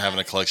imagine God. having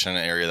a collection in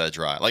an area that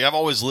dry. Like I've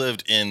always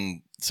lived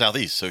in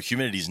Southeast, so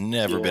humidity's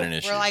never been an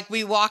issue. We're like,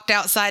 we walked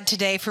outside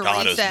today for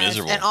God, it was recess,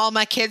 miserable. and all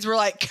my kids were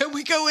like, "Can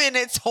we go in?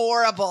 It's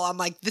horrible." I'm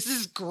like, "This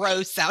is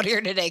gross out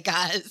here today,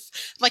 guys."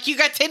 I'm like, you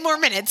got 10 more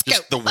minutes. Go.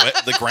 Just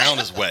the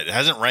ground is wet. It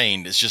hasn't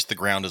rained. It's just the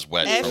ground is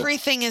wet.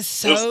 Everything is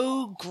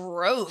so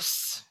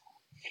gross.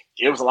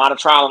 It was a lot of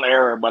trial and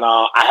error, but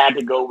I had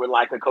to go with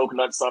like a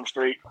coconut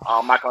substrate.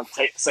 I'm not gonna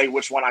say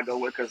which one I go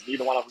with because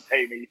neither one of them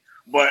pay me.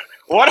 But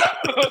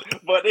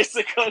but it's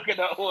a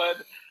coconut one,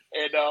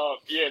 and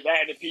that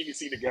and the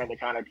PVC together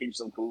kind of keeps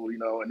them cool,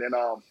 And then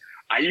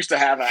I used to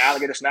have an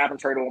alligator snapping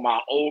turtle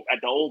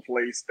at the old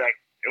place that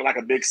it was like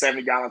a big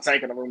 70-gallon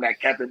tank in the room that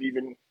kept it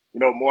even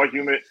more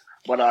humid.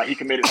 But he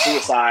committed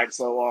suicide,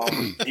 so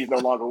he's no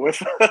longer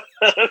with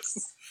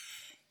us.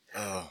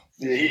 Yeah,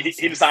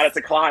 he decided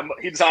to climb.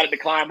 He decided to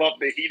climb up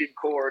the heating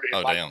cord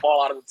and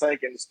fall out of the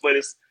tank and split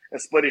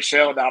his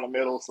shell down the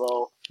middle.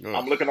 So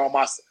I'm looking on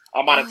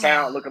I'm out of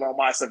town looking on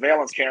my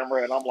surveillance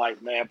camera, and I'm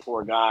like, man,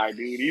 poor guy,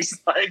 dude. He's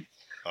like,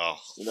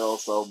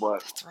 So,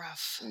 but It's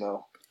rough.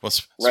 Well,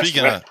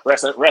 speaking of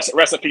rest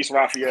in peace,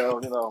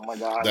 Raphael. My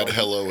God. That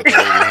hello with the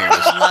waving hands.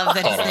 I love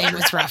that his name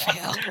was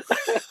Raphael.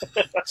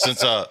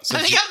 since I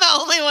think I'm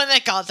the only one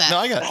that called that. No,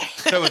 I got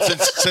it. No, but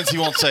since he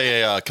won't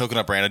say a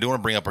coconut brand, I do want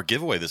to bring up our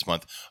giveaway this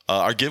month.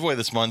 Our giveaway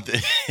this month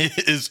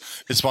is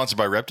sponsored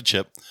by Rep to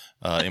Chip.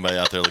 Anybody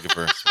out there looking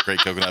for some great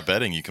coconut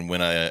bedding, you can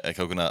win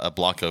a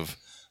block of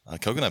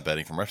coconut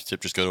betting from Ref's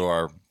Tip, just go to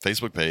our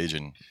Facebook page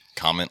and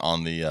comment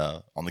on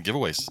the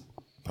giveaways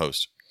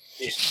post.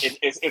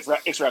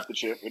 It's Rep the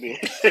Chip. It is.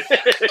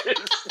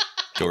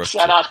 Go Ref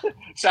shout out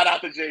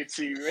to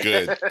JT. Man.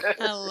 Good.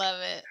 I love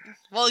it.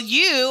 Well,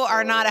 you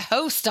are not a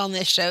host on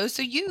this show,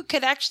 so you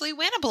could actually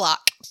win a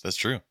block. That's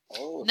true.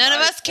 Oh, None of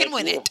nice. us can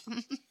win it.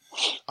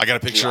 I got a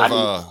picture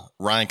of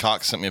Ryan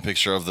Cox sent me a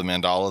picture of the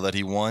mandala that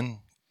he won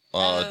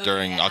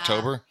during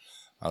October.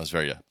 I was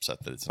very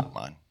upset that it's not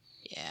mine.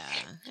 Yeah,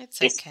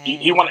 it's okay.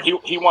 He won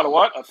a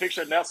what? A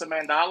picture of Nelson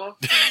Mandela?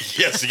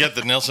 Yes, you get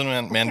the Nelson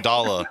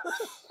Mandela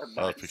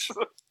picture.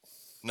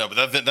 No,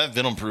 but that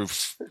Venom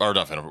Proof, or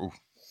not Venom Proof,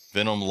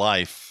 Venom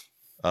Life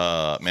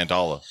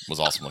mandala was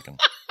awesome looking.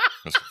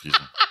 It was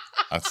confusing.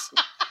 That's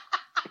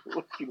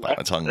my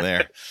tongue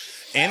there.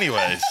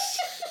 Anyways.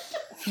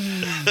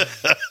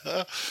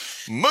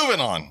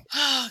 Moving on.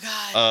 Oh,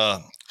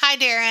 God. Hi,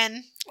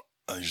 Darren.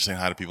 You're saying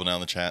hi to people now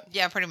in the chat?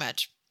 Yeah, pretty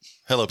much.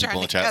 Hello, people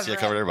in the chat. Yeah,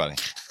 covered everybody.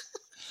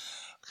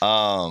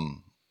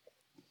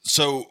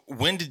 So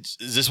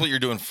is this what you're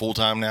doing full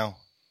time now?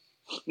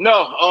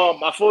 No,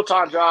 my full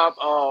time job.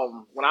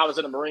 When I was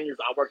in the Marines,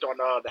 I worked on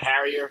the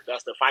Harrier.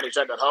 That's the fighter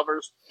jet that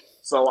hovers.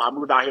 So I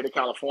moved out here to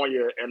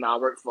California, and I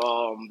worked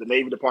for the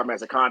Navy Department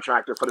as a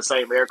contractor for the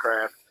same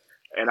aircraft.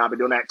 And I've been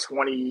doing that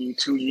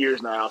 22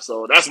 years now.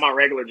 So that's my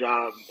regular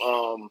job.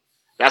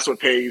 That's what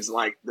pays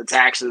like the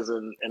taxes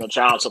and the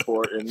child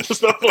support and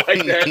stuff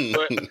like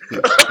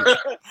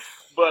that.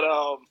 But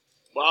I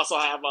also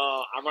have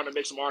I run a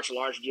mixed martial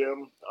arts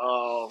gym.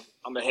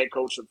 I'm the head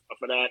coach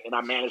for that, and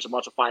I manage a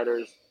bunch of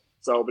fighters.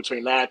 So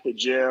between that, the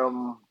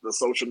gym, the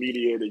social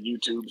media, the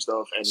YouTube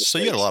stuff, and so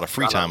you got a lot of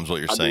free time, is what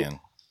you're saying.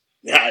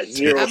 Yeah,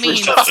 zero free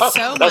time.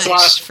 So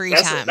much free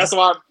time. That's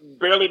why I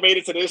barely made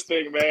it to this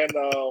thing, man.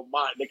 The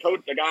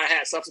guy I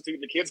had substitute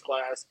in the kids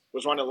class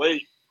was running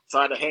late, so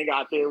I had to hang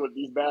out there with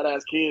these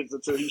badass kids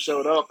until he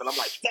showed up, and I'm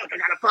like, fuck, I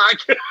got a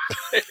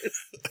podcast.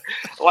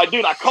 Like,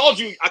 dude, I called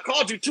you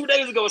 2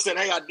 days ago and said,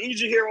 hey, I need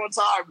you here on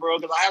time, bro,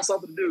 because I have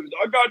something to do.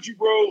 I got you,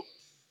 bro.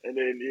 And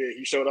then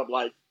he showed up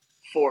like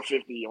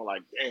 4:50. I'm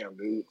like, damn,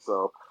 dude.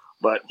 So,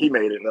 but he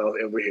made it though,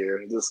 and we're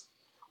here. Just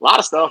a lot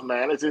of stuff,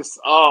 man. It's just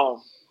I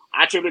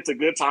attribute it to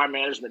good time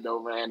management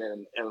though, man,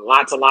 and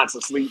lots and lots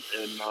of sleep,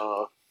 and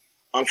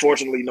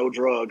unfortunately no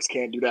drugs.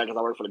 Can't do that because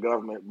I work for the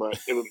government, but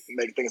it would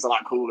make things a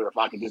lot cooler if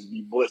I could just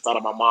be blitzed out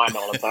of my mind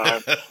all the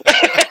time.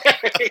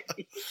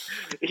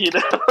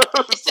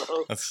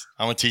 So,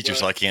 I'm a teacher,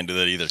 so I can't do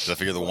that either, because I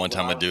figure the one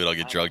time I do it, I'll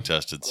get drug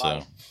tested.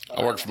 So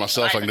I work for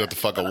myself. I can do what the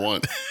fuck I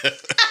want.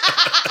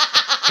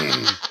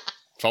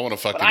 If I want to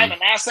fucking, but I'm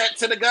an asset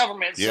to the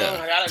government, so Yeah.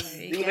 I gotta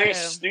do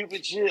this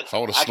stupid shit. if I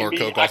want to snort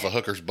coke off a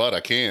hooker's butt, I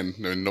can,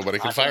 and nobody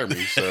can fire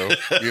me. So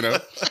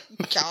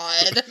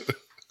God.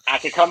 I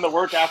could come to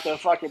work after a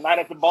fucking night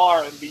at the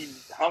bar and be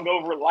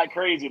hungover like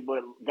crazy,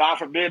 but God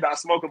forbid I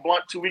smoke a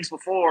blunt 2 weeks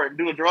before and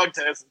do a drug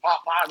test and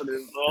pop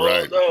positive. Oh,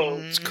 Right. no.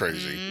 It's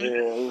crazy.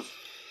 Yeah,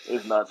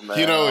 it's nuts, man.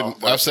 And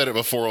I've said it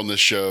before on this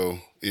show.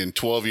 In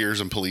 12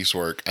 years in police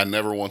work, I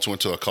never once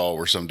went to a call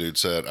where some dude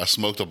said, I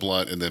smoked a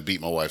blunt and then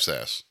beat my wife's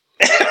ass.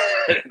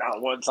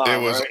 Not one time.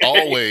 It was right?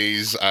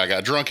 always, I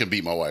got drunk and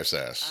beat my wife's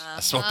ass. I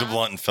smoked a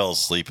blunt and fell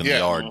asleep in the Yeah.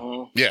 yard.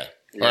 Yeah.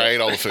 Or I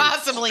ate all the food.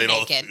 Possibly Ate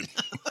all the naked.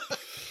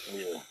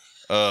 Yeah.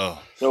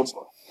 Oh, So,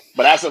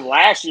 but as of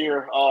last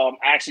year, I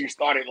actually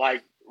started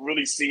like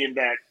really seeing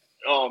that.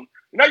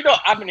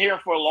 I've been here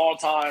for a long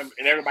time,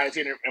 and everybody's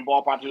here in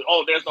ball pythons.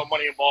 Oh, there's no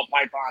money in ball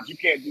pythons. You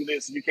can't do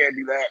this. You can't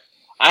do that.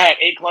 I had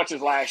 8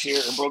 clutches last year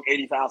and broke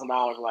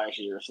 $80,000 last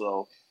year.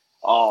 So,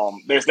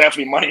 there's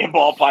definitely money in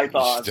ball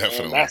pythons.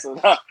 Definitely.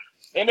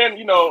 And then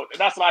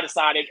that's when I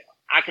decided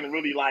I can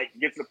really like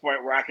get to the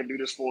point where I can do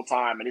this full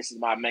time, and this is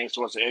my main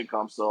source of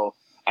income. So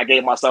I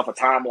gave myself a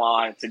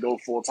timeline to go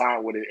full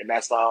time with it, and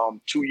that's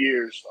 2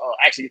 years.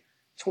 Actually,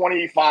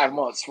 25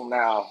 months from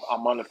now,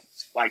 I'm gonna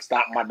like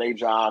stop my day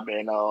job,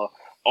 and all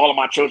of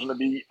my children will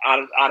be out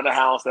of the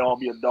house. They'll all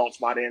be adults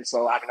by then,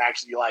 so I can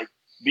actually like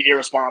be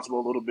irresponsible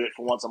a little bit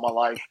for once in my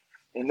life.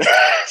 And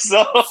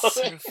so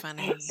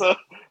funny. So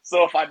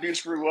if I do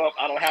screw up,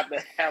 I don't have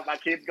to have my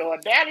kids going,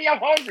 Daddy, I'm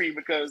hungry,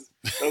 because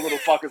those little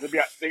fuckers will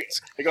be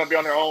they're gonna be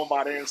on their own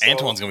by then. So.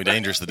 Antoine's gonna be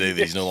dangerous the day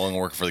that he's no longer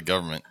working for the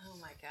government. Oh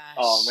my gosh.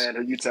 Oh man,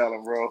 who you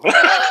telling, bro?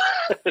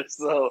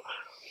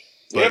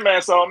 Yeah,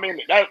 man. So I mean,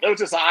 that was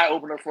just an eye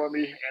opener for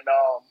me,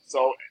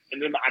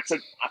 and then I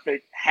took I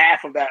think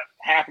half of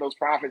those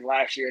profits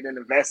last year, and then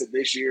invested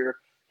this year,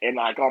 and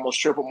like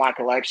almost tripled my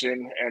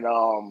collection,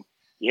 and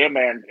yeah,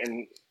 man,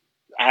 and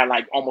I had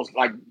like almost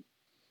like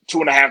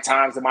 2.5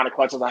 times the amount of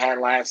clutches I had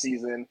last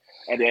season,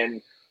 and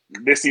then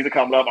this season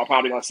coming up, I'm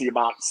probably gonna see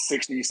about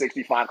 60,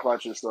 65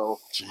 clutches. So,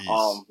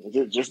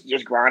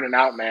 just grinding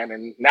out, man.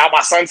 And now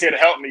my son's here to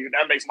help me.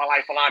 That makes my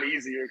life a lot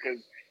easier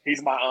because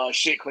he's my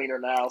shit cleaner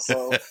now.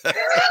 So,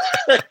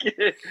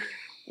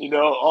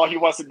 all he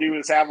wants to do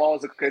is have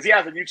because he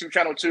has a YouTube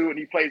channel too, and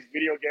he plays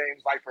video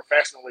games like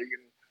professionally.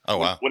 And oh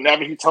wow! When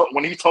he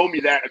told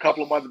me that a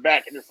couple of months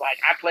back, and it's like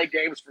I play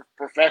games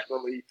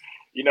professionally.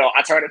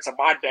 I turned it to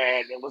my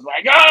dad and was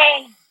like,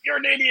 "Oh, you're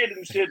an idiot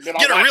and shit." Then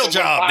Get a real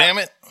job, damn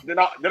it. Then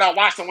I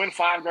watched him win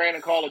 $5,000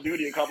 in Call of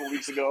Duty a couple of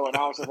weeks ago, and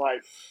I was just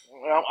like,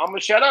 "Well, I'm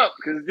gonna shut up,"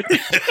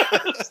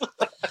 because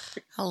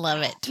I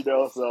love it.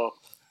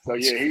 So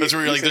yeah, that's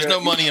where you're like, there's no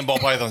money in ball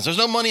pythons. There's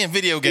no money in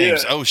video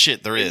games. Yeah. Oh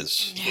shit, there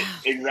is. Yeah.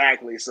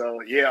 Exactly. So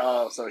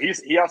yeah, so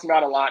he helps me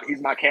out a lot. He's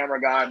my camera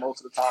guy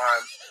most of the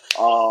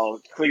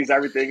time. Cleans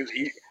everything.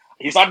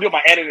 He started doing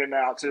my editing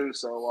now too.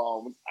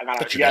 So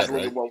he has a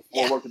little bit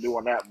more work to do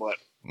on that. But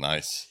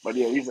nice. But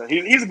yeah, he's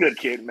a good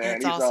kid,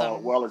 man. That's he's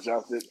awesome. Well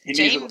adjusted. He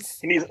James,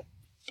 needs.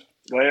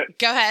 Go ahead.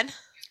 Go ahead.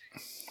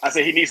 I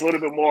said he needs a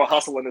little bit more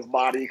hustle in his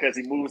body because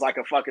he moves like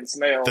a fucking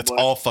snail. That's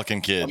all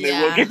fucking kids. I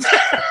mean, we'll get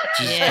that.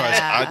 Jesus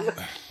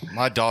Christ.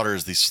 My daughter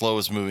is the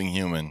slowest moving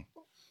human.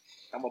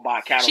 I'm gonna buy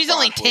a cattle. She's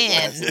only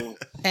farm for her 10,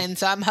 and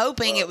so I'm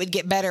hoping it would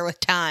get better with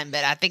time,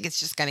 but I think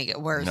it's just going to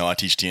get worse. No, I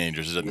teach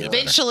teenagers. It doesn't get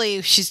better.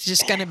 Eventually, she's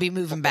just going to be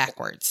moving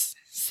backwards.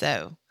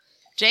 So,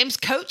 James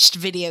coached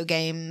video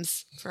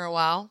games for a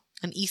while,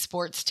 an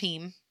esports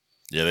team.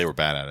 Yeah, they were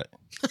bad at it.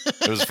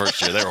 It was the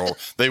first year.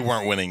 They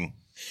weren't winning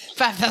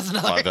 $5,000.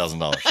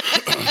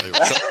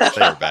 $5,000.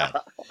 They were bad.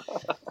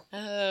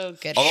 Oh,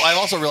 good. Although I've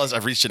also realized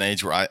I've reached an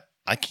age where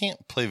I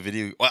can't play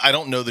video. Well, I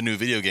don't know the new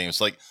video games.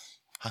 Like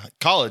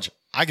college,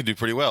 I could do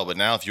pretty well, but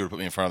now if you were to put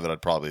me in front of it,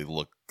 I'd probably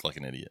look like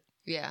an idiot.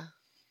 Yeah.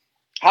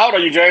 How old are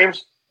you,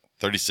 James?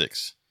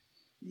 36.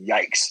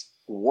 Yikes.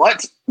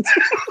 What?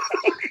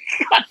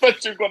 I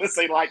thought you were going to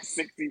say like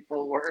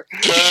 64.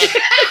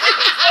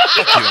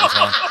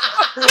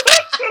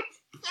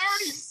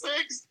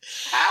 36?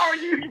 How are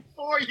you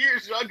 4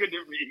 years younger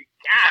than me?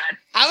 God.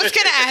 I was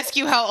going to ask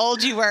you how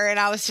old you were, and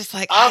I was just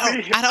like, I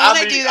don't want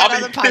to do that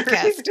on the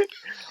podcast.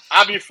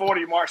 I'll be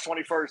 40 March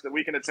 21st, the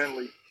weekend of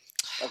Tinley.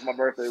 That's my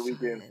birthday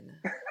weekend.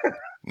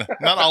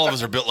 Not all of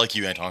us are built like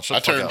you, Antoine. I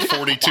turned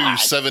 42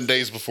 7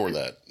 days before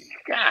that.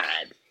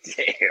 God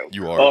damn.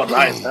 You are. Oh,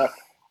 nice.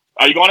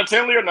 Are you going to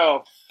Tinley or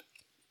no?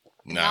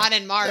 No. Not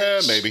in March.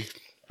 Maybe.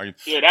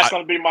 Yeah, that's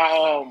gonna be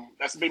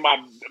my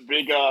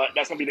big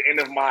that's gonna be the end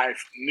of my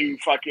new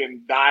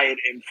fucking diet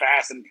and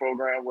fasting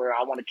program where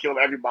I want to kill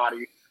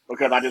everybody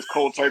because I just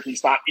cold turkey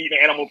stopped eating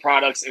animal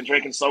products and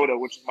drinking soda,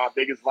 which is my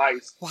biggest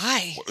vice.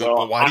 Why?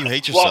 So, why do you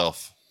hate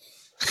yourself?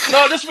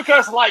 No, just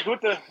because like with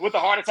the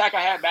heart attack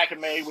I had back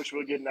in May, which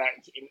we'll get in that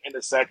in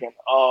a second.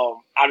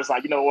 I was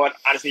like, you know what?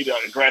 I just need an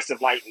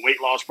aggressive like weight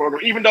loss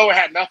program, even though it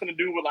had nothing to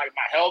do with like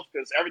my health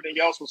because everything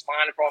else was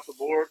fine across the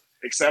board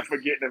except for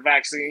getting the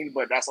vaccine.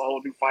 But that's a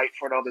whole new fight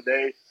for another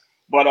day.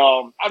 But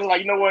I was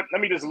like, you know what? Let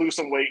me just lose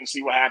some weight and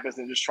see what happens,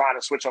 and just try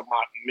to switch up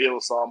my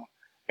meals some.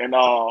 And I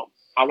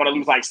want to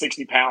lose like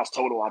 60 pounds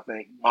total. I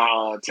think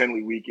my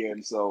Tinley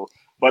weekend. So.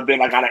 But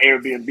then I got an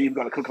Airbnb. We're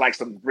going to cook like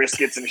some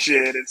briskets and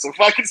shit and some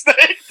fucking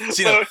steak.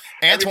 See, no,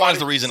 Antoine's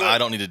the reason I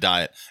don't need to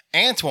diet.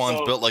 Antoine's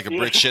built like a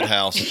brick shit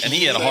house, and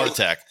he had a heart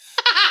attack.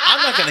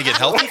 I'm not going to get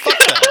healthy. Fuck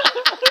that.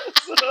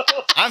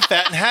 I'm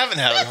fat and haven't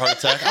had a heart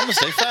attack. I'm going to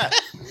stay fat.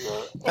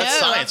 That's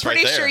science right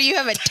there. I'm pretty sure you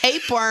have a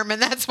tapeworm,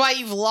 and that's why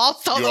you've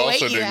lost all the weight you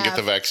have. You also didn't get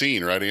the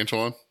vaccine, right,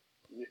 Antoine?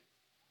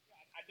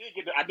 I did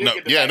get the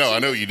vaccine. No, I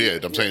know you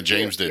did. I'm saying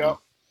James didn't. Yeah.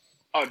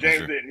 Oh,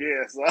 James didn't,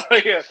 yeah. So,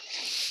 yeah.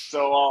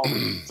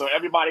 So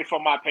everybody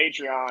from my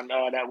Patreon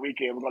that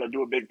weekend, we're gonna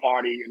do a big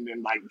party and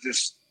then like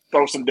just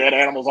throw some dead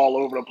animals all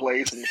over the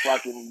place and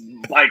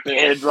fucking bite their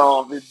heads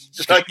off. And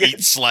just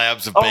eat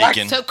slabs of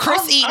bacon. So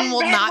Chris Eaton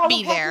will not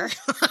be there.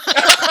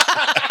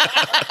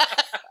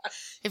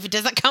 If it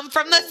doesn't come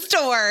from the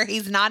store,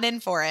 he's not in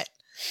for it.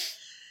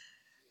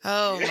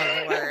 Oh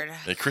my word!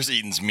 Hey, Chris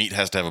Eaton's meat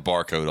has to have a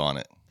barcode on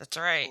it. That's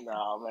right.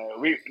 No,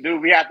 man.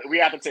 We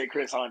have to take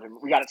Chris hunting.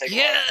 We got to take him.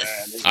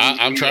 Yes.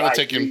 I'm trying to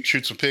take him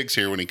shoot some pigs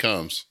here when he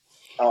comes.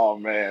 Oh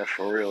man,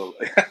 for real.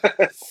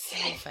 So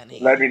funny.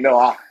 Let me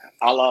know.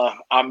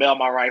 I'll mail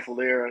my rifle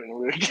there and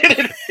we'll get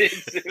it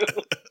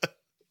into.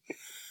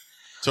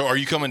 So, are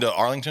you coming to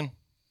Arlington?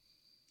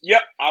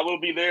 Yep, I will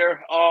be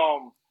there.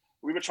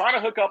 We were trying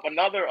to hook up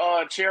another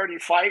charity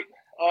fight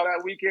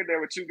that weekend. There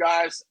were two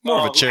guys. More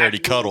of a charity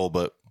cuddle,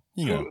 but.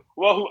 You know.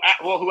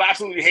 Who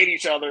absolutely hate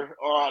each other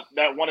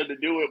that wanted to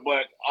do it,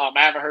 but I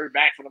haven't heard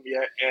back from them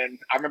yet. And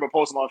I remember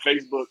posting on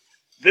Facebook,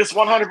 this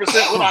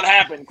 100% will not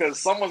happen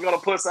because someone's gonna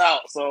puss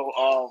out. So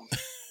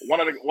one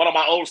of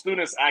my old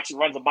students actually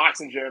runs a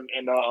boxing gym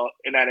in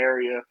that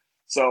area.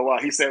 So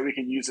he said we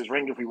could use his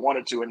ring if we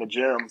wanted to in the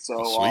gym.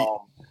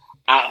 So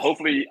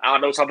hopefully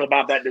I'll know something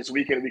about that this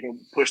weekend. We can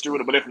push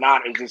through it, but if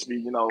not, it'll just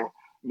be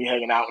me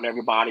hanging out with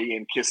everybody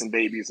and kissing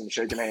babies and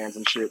shaking hands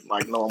and shit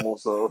like normal.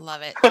 So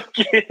love it.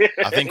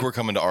 I think we're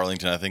coming to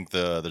Arlington. I think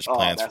there's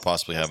plans for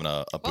possibly having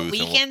a booth. What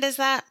weekend is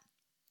that?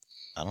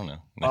 I don't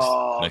know.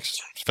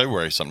 Next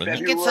February something. I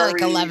think it's like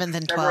 11th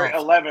and 12th.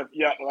 11th,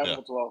 yeah, 11th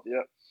and 12th,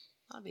 yeah.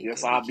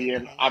 Yes, I'll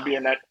be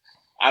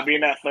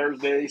in that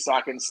Thursday, so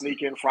I can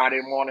sneak in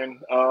Friday morning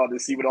to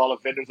see what all the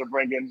vendors are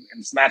bringing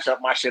and snatch up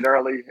my shit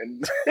early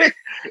and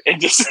and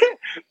just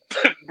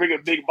bring a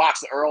big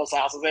box to Earl's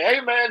house and say,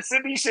 "Hey man,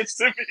 send these shits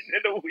to me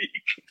in a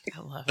week." I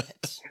love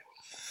it.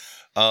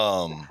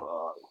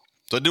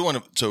 So I do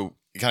want to. So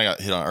you kind of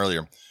got hit on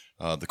earlier.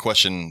 The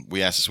question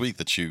we asked this week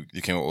that you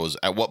came up with was,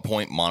 at what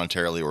point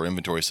monetarily or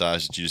inventory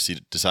size did you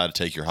decide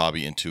to take your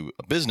hobby into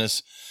a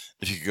business?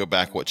 If you could go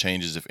back, what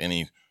changes, if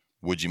any,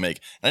 would you make?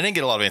 And I didn't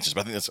get a lot of answers,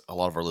 but I think that's a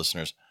lot of our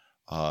listeners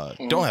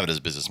don't have it as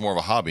a business, more of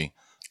a hobby.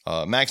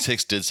 Max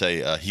Hicks did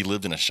say he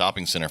lived in a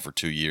shopping center for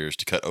 2 years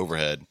to cut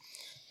overhead,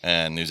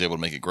 and he was able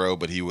to make it grow,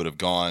 but he would have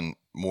gone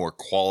more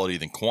quality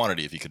than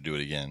quantity if he could do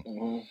it again,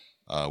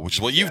 which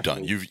is what you've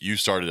done. You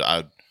started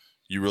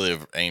you really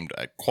have aimed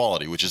at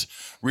quality, which is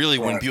really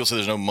when people say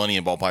there's no money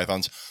in ball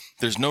pythons,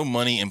 there's no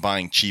money in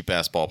buying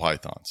cheap-ass ball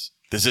pythons.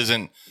 This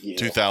isn't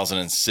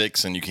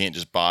 2006 and you can't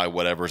just buy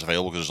whatever's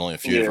available because there's only a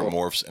few different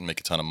morphs and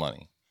make a ton of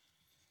money.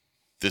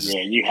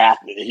 You have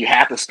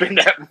to spend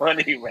that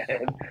money,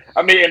 man.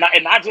 I mean,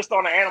 and not just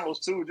on the animals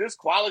too, just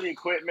quality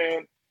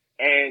equipment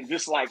and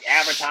just like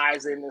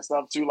advertising and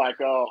stuff too. Like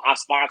I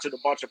sponsored a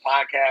bunch of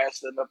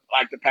podcasts in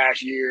the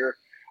past year.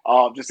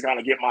 Just to kind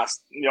of get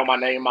my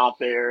name out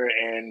there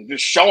and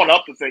just showing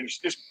up to things,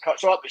 just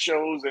show up to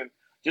shows and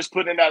just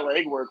putting in that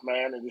legwork,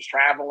 man, and just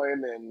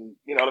traveling and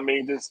you know what I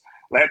mean, just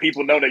let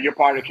people know that you're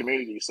part of the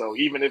community. So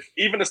even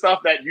the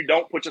stuff that you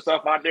don't put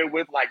yourself out there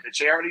with, like the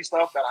charity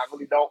stuff that I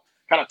really don't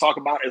kind of talk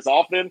about as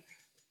often,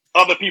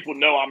 other people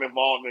know I'm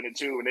involved in it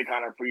too, and they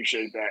kind of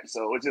appreciate that.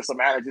 So it's just a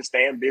matter of just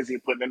staying busy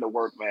and putting in the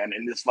work, man,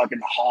 and it's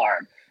fucking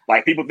hard.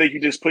 Like people think you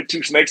just put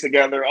two snakes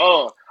together.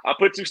 Oh, I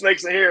put two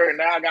snakes in here and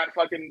now I got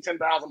fucking $10,000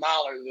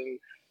 and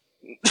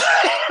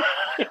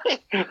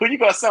who you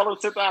gonna sell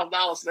those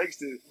 $10,000 snakes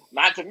to?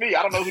 Not to me.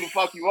 I don't know who the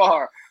fuck you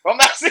are. I'm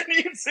not sending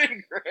you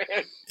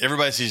 $10,000.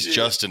 Everybody sees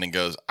Justin and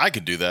goes, "I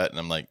could do that," and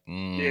I'm like,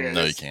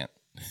 "No, you can't."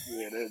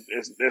 Yeah,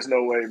 there's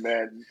no way,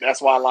 man.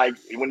 That's why, like,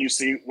 when you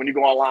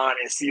go online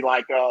and see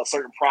like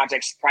certain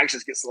projects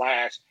prices get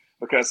slashed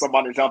because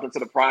somebody jumped into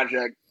the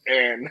project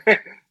and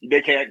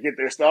they can't get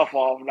their stuff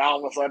off, and all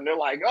of a sudden they're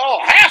like, "Oh,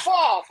 half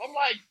off!" I'm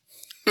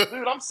like,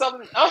 dude, I'm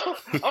selling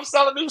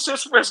these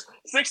shits for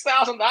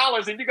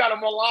 $6,000, and you got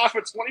them online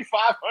for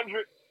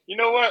 $2,500. You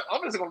know what?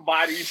 I'm just gonna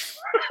buy these.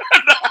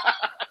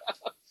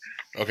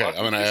 Okay, I'm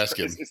gonna ask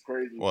him. It's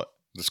crazy. What?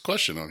 This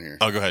question on here.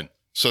 Oh, go ahead.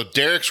 So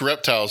Derek's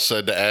Reptiles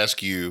said to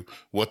ask you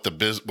what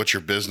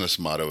your business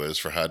motto is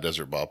for High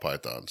Desert Ball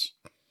Pythons.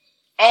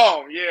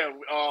 Oh yeah,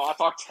 I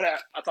talked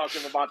to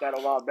him about that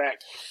a while back.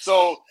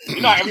 So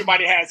you know,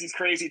 everybody has these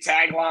crazy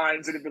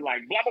taglines, and it'd be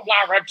like blah blah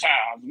blah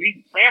reptiles,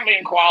 we family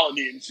and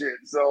quality and shit.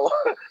 So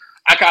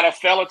I kind of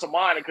fell into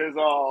mine because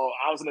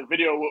I was in a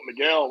video with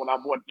Miguel when I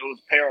bought those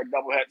pair of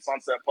double head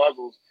sunset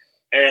puzzles,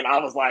 and I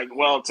was like,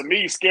 well, to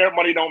me, scared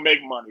money don't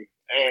make money.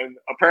 And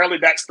apparently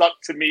that stuck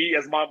to me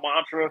as my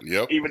mantra,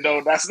 even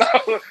though that's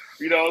not,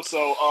 you know,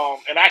 so,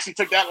 and I actually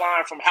took that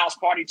line from House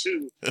Party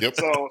 2. Yep.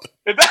 So,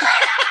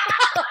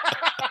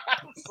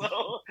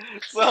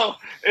 so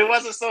it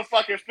wasn't so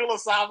fucking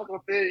philosophical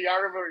thing. I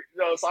remember,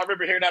 you know, so I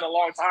remember hearing that a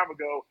long time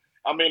ago.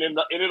 I mean, and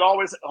it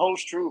always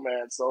holds true,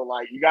 man. So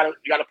like, you gotta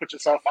put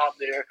yourself out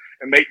there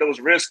and make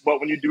those risks. But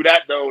when you do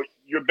that though,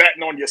 you're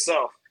betting on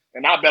yourself,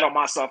 and I bet on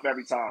myself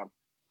every time.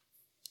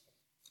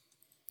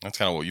 That's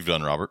kind of what you've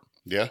done, Robert.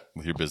 Yeah,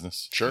 with your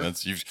business, sure. In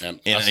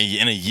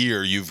a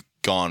year, you've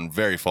gone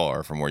very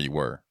far from where you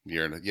were.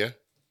 Yeah.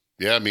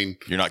 I mean,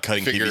 you're not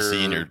cutting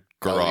PVC in your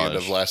garage. By the end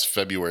of last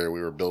February,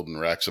 we were building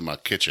racks in my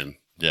kitchen.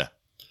 Yeah,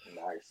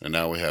 nice. And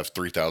now we have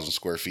 3,000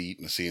 square feet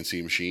and a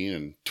CNC machine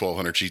and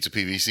 1,200 sheets of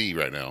PVC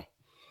right now.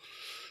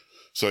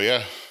 So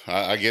yeah,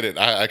 I get it.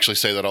 I actually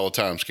say that all the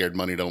time. Scared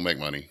money don't make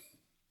money.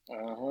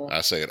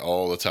 I say it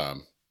all the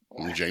time.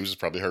 James has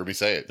probably heard me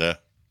say it. Yeah.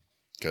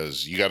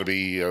 Because you got to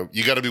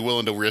be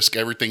willing to risk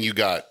everything you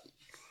got.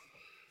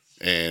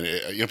 And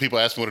you know, people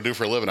ask me what to do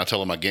for a living. I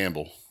tell them I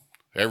gamble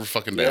every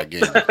fucking day. I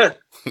gamble.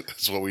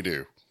 That's what we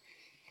do.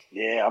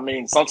 Yeah, I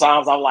mean,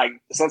 sometimes I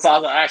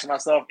ask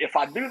myself, if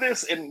I do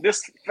this and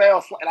this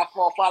fails and I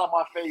fall flat on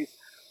my face,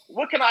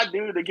 what can I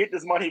do to get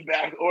this money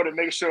back or to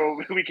make sure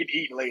we can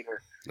eat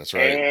later? That's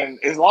right. And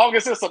as long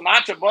as it's a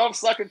notch above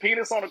sucking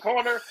penis on the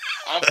corner,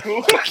 I'm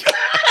cool.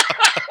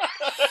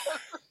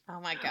 Oh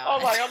my god!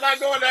 I'm like, I'm not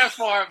going that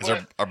far.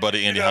 But, our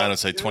buddy Andy Hine would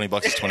say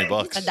 $20 is $20.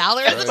 $1 is $1.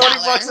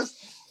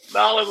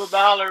 $20 is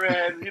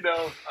 $1, and you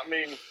know, I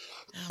mean.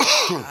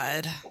 Oh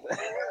my god.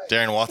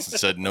 Darren Watson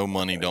said, "No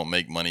money don't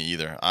make money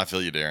either." I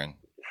feel you, Darren.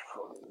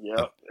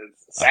 Yep.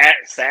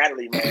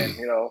 Sadly, man,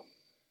 you know.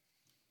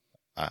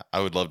 I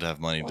would love to have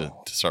money to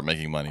start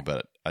making money,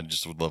 but I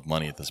just would love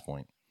money at this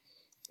point.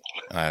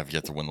 And I have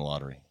yet to win the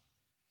lottery.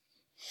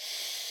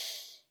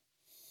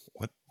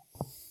 What?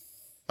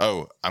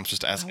 Oh, I'm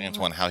supposed to ask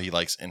Antoine how he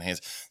likes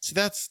enhance. See,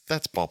 that's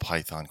ball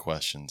python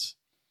questions.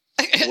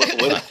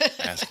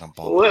 Asking on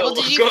ball. Well,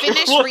 did you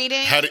finish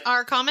reading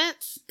our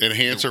comments?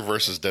 Enhancer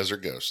versus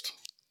Desert Ghost.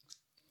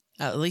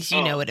 Oh, at least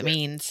you know what it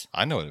means.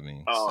 I know what it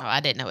means. Oh, I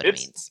didn't know what it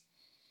means.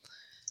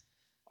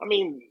 I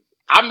mean,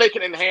 I'm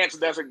making enhanced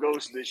Desert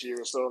Ghost this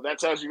year, so if that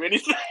tells you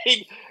anything,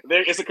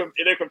 they're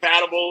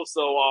compatible.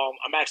 So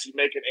I'm actually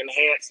making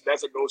enhanced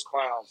Desert Ghost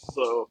Clowns.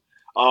 So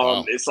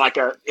it's like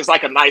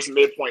a nice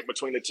midpoint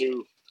between the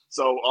two.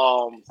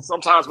 So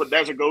sometimes with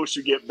Desert Ghost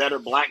you get better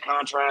black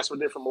contrast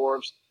with different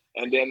morphs,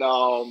 And then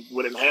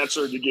with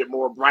enhancer, you get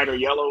more brighter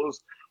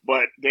yellows.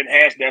 But the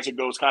enhanced desert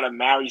ghost kind of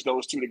marries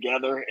those two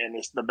together, and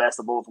it's the best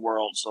of both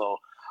worlds. So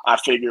I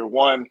figure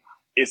one,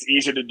 it's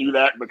easier to do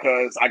that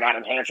because I got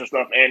enhancer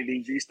stuff and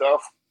DG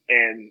stuff,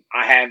 and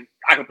I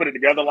can put it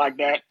together like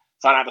that.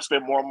 So I don't have to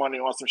spend more money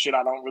on some shit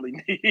I don't really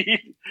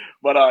need.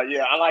 But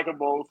yeah, I like them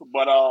both.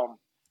 But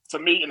to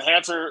me,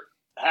 enhancer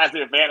has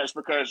the advantage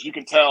because you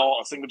can tell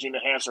a single gene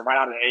enhancer right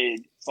out of the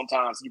egg.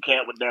 Sometimes you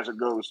can't with Desert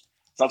Ghost.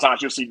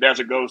 Sometimes you'll see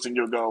Desert Ghost and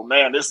you'll go,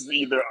 man, this is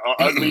either an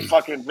ugly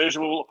fucking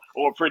visual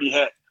or a pretty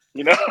head,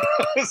 you know?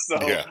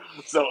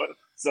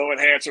 So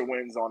enhancer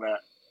wins on that.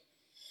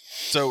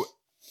 So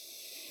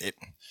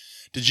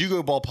did you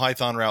go ball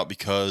python route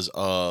because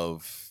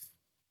of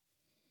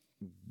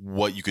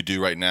what you could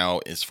do right now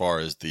as far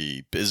as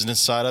the business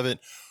side of it?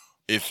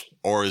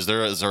 Or is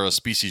there a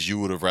species you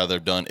would have rather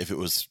done if it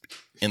was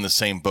in the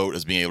same boat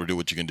as being able to do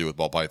what you can do with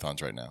ball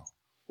pythons right now?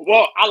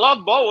 Well, I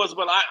love boas,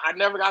 but I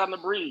never got them to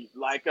breed.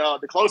 Like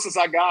the closest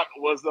I got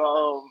was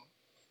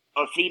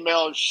a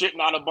female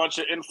shitting out a bunch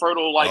of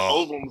infertile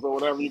ovums or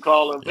whatever you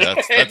call them. Yeah,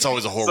 that's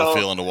always a horrible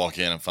feeling to walk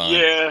in and find.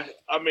 Yeah,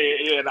 I mean,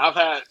 yeah, and I've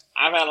had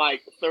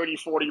like 30,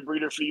 40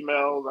 breeder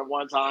females at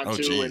one time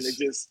too, geez. and it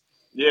just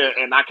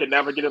and I could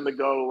never get them to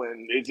go,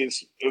 and it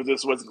just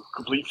was a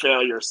complete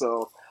failure.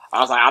 So I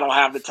was like, I don't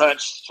have the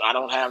touch, I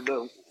don't have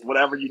the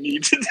whatever you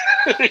need to do.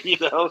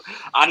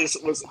 I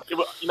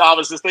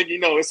was just thinking,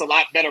 it's a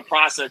lot better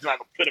process. I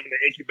can put them in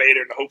the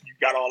incubator and hope you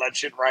got all that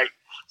shit right.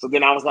 So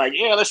then I was like,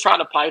 yeah, let's try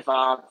the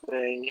python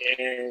thing.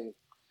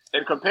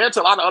 And compared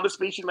to a lot of other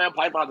species, man,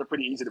 pythons are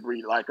pretty easy to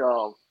breed. Like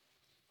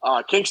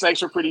king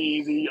snakes are pretty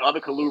easy. Other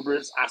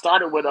colubrids. I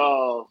started with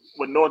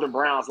northern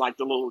browns, like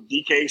the little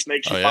DK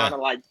snakes you find in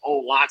like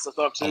old lots of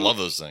stuff too. I love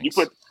those things.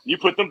 You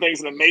put them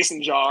things in a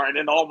mason jar, and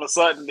then all of a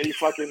sudden they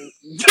fucking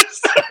you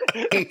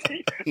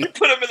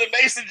put them in the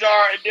mason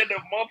jar, and then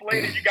a month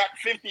later you got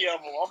 50 of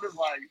them. I'm just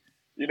like,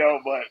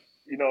 but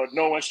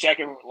no one's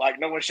checking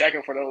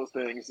for those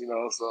things,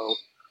 So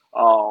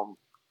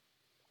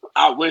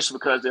I wish,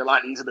 because they're a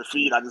lot easier to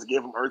feed, I just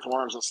give them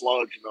earthworms and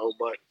slugs,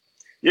 But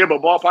yeah,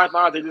 but ball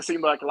pythons, they just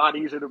seem like a lot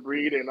easier to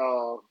breed, and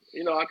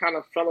I kind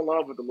of fell in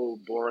love with the little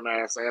boring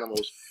ass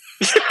animals.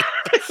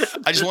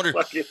 I just wonder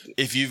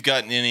if you've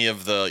gotten any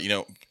of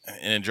the,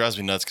 and it drives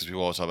me nuts because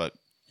people always talk about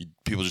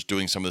people just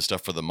doing some of this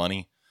stuff for the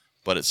money.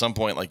 But at some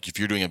point, like if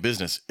you're doing a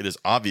business, it is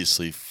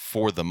obviously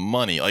for the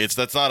money. Like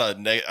that's not I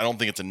don't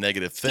think it's a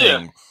negative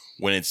thing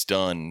when it's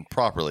done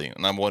properly.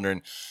 And I'm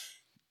wondering,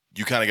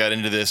 you kind of got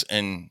into this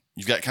and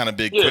you've got kind of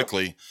big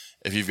quickly.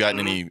 If you've gotten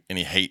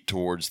any hate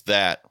towards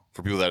that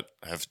for people that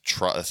have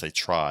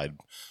tried,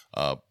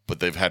 but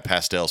they've had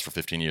pastels for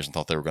 15 years and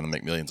thought they were going to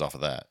make millions off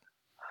of that.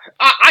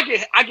 I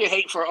get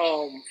hate for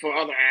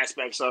other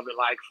aspects of it,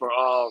 like for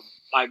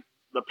like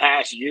the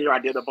past year I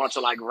did a bunch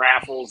of like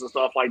raffles and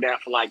stuff like that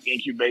for like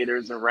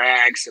incubators and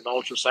rags and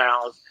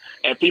ultrasounds,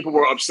 and people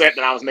were upset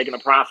that I was making a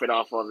profit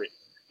off of it.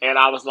 And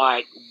I was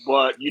like,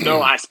 but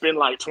I spend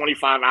like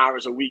 25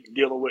 hours a week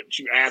dealing with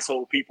you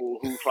asshole people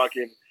who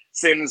fucking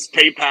sends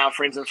PayPal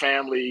friends and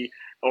family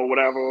or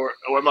whatever,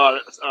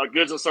 or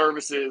goods and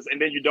services,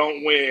 and then you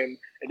don't win,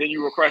 and then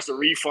you request a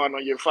refund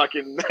on your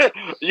fucking.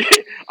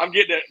 I'm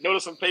getting a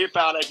notice from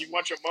PayPal that you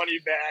want your money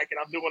back, and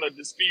I'm doing a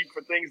dispute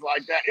for things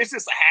like that. It's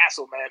just a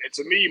hassle, man. And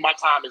to me, my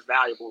time is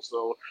valuable.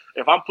 So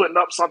if I'm putting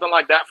up something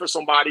like that for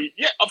somebody,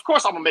 yeah, of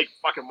course I'm gonna make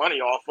fucking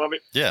money off of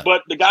it. Yeah.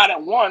 But the guy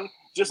that won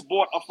just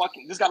got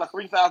a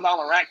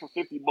 $3,000 rack for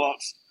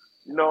 $50.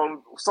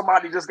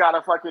 Somebody just got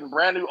a fucking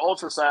brand new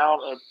ultrasound,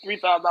 a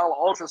 $3,000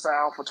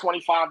 ultrasound for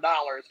 $25.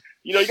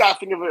 You got to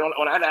think of it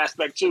on that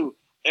aspect too.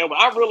 And what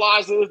I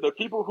realized is the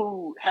people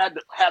who had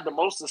the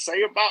most to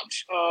say about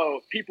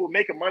people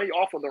making money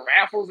off of the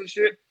raffles and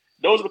shit,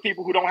 those are the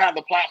people who don't have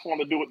the platform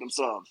to do it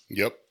themselves.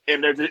 Yep.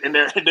 And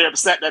they're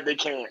upset that they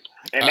can't.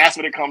 And that's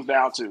what it comes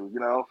down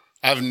to,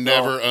 I've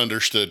never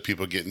understood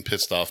people getting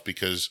pissed off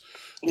because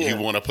you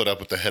want to put up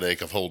with the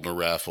headache of holding a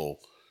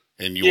raffle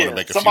and you want to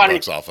make a few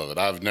bucks off of it.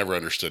 I've never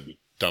understood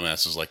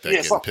dumbasses like that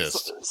getting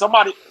pissed.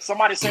 Somebody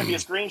sent me a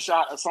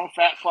screenshot of some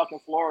fat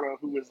fucking Florida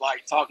who was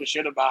like talking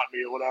shit about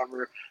me or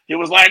whatever. He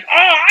was like, "Oh,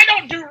 I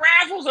don't do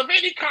raffles of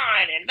any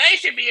kind, and they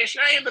should be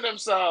ashamed of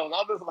themselves."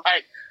 I'm just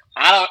like,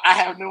 I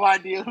have no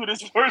idea who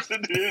this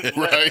person is.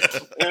 Right.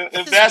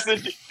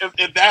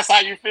 If that's how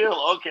you feel,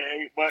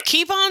 okay. But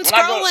keep on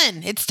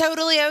scrolling. It's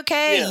totally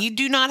okay. Yeah. You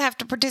do not have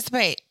to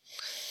participate.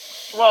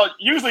 Well,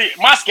 usually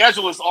my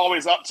schedule is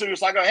always up too.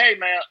 It's like, hey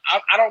man,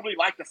 I don't really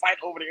like to fight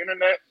over the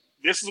internet.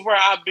 This is where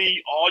I'll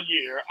be all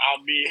year.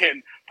 I'll be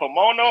in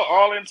Pomona,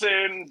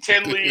 Arlington,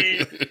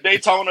 Tinley,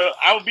 Daytona.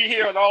 I'll be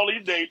here on all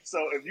these dates.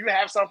 So if you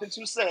have something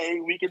to say,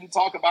 we can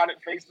talk about it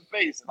face to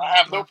face. And I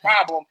have no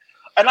problem.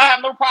 And I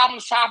have no problem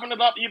chopping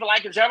it up either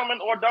like a gentleman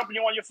or dumping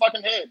you on your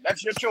fucking head.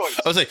 That's your choice.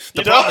 I was like,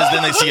 the problem is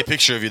then they see a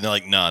picture of you and they're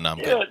like, no, I'm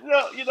good.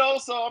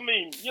 So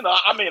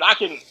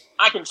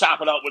I can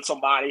chop it up with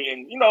somebody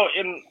and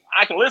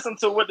I can listen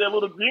to what their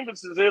little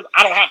grievances is.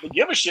 I don't have to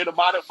give a shit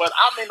about it, but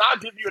I'll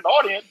give you an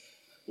audience.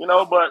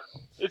 But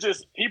it's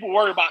just people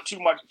worry about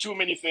too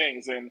many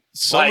things, and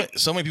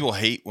so many people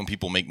hate when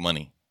people make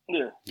money.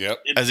 Yeah. Yep.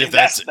 As if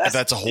that's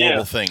a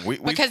horrible thing.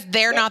 Because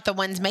they're not the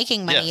ones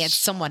making money; Yes. it's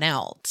someone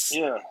else.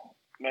 Yeah,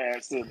 man.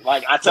 It's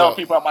like I tell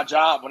people at my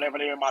job whenever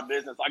they're in my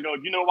business, I go,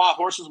 "You know why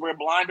horses wear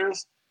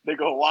blinders?" They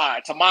go,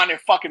 "Why? To mind their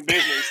fucking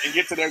business and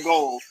get to their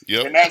goal."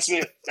 Yep. And that's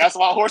it. That's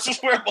why horses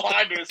wear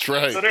blinders. That's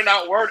right. So they're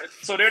not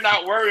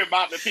worried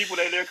about the people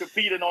that they're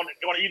competing on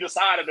either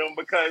side of them,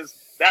 because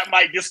that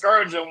might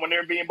discourage them when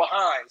they're being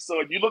behind. So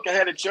if you look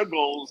ahead at your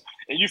goals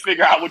and you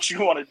figure out what you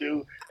want to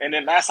do, and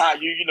then that's how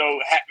you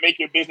make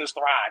your business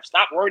thrive.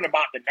 Stop worrying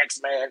about the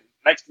next man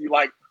next to you.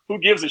 Like, who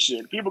gives a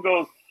shit? People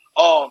go,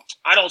 "Oh,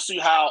 I don't see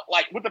how."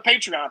 Like with the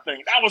Patreon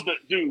thing, that was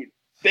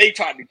they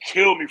tried to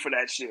kill me for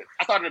that shit.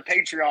 I started a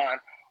Patreon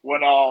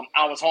when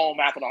I was home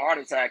after the heart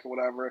attack or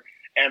whatever,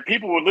 and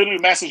people would literally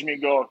message me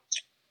and go,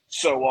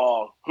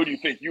 "So who do you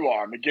think you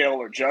are, Miguel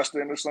or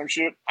Justin or some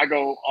shit?" I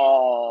go,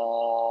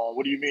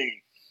 what do you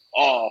mean?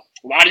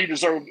 Why do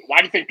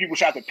you think people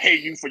should have to pay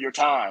you for your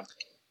time?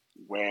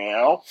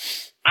 Well,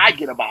 I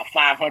get about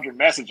 500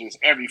 messages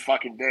every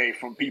fucking day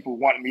from people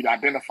wanting me to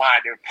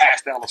identify their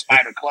pastel or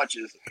spider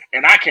clutches,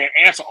 and I can't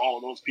answer all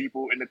of those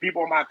people. And the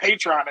people on my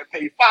Patreon that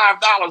pay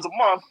 $5 a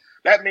month,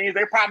 that means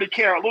they probably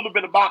care a little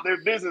bit about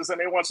their business and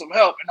they want some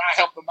help, and I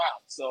help them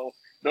out. So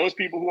those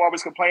people who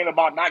always complain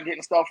about not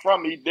getting stuff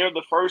from me, they're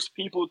the first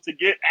people to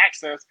get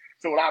access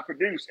to what I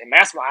produce. And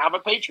that's why I have a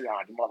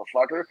Patreon, you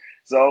motherfucker.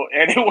 So,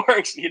 and it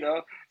works,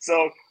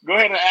 So go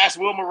ahead and ask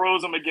Wilma,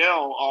 Rose, and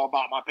Miguel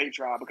about my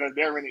Patreon, because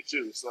they're in it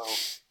too. So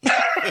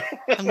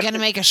I'm going to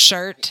make a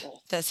shirt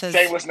that says,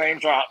 shameless name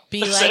drop.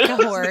 "Be like a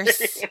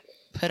horse,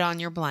 put on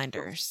your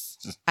blinders."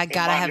 I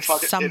got to have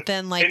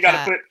something like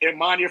that.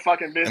 Mind your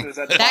fucking business.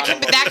 At the That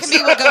can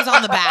be what goes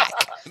on the back.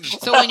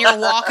 So when you're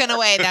walking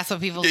away, that's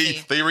what people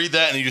see. They read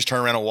that and you just turn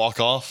around and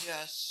walk off.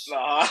 Yes.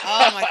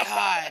 Oh my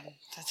God.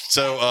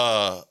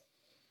 So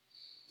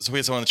we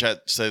had someone in the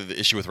chat say the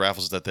issue with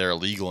raffles is that they're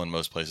illegal in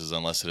most places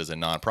unless it is a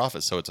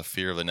nonprofit. So it's a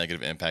fear of the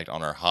negative impact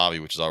on our hobby,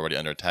 which is already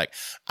under attack.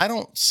 I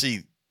don't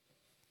see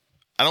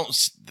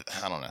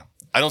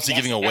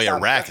giving away a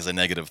rack as a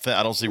negative thing.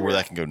 I don't see where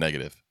that can go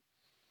negative.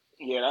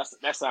 Yeah,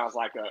 that sounds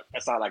like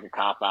a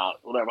cop out.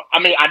 Whatever. I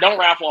mean, I don't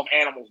raffle off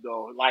animals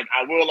though. Like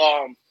I will,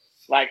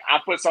 I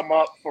put some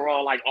up for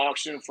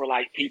auction for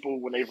people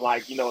when they've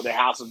their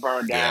house is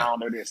burned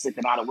down or they're sick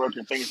and out of work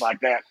and things like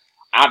that.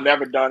 I've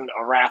never done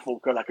a raffle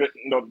because I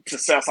couldn't to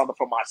sell something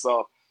for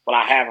myself, but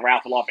I have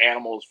raffle off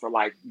animals for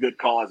good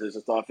causes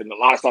and stuff, and a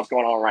lot of stuff's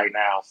going on right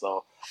now,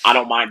 so I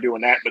don't mind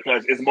doing that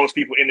because it's most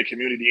people in the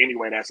community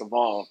anyway that's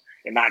involved,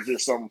 and not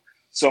just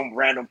some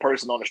random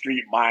person on the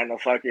street buying a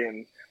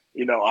fucking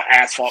an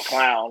asphalt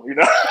clown,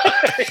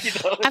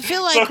 I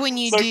feel like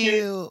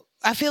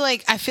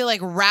I feel like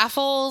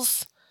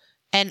raffles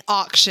and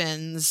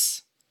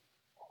auctions,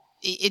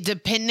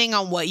 depending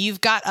on what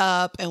you've got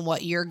up and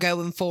what you're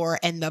going for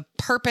and the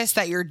purpose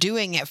that you're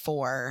doing it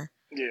for.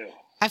 Yeah.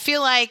 I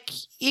feel like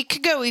it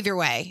could go either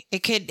way.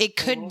 It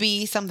could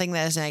be something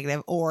that is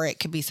negative, or it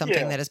could be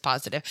something that is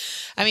positive.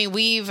 I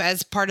mean,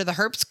 as part of the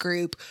Herps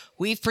group,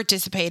 we've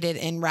participated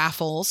in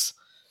raffles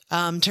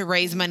to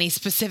raise money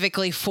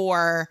specifically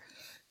for,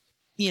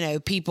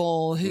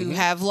 people who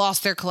have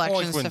lost their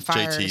collections to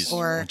fires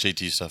or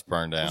JT stuff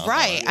burned down.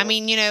 Right. I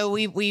mean,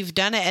 we've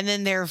done it, and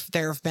then there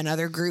have been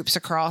other groups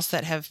across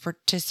that have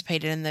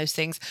participated in those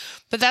things.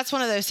 But that's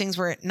one of those things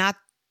where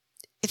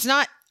it's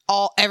not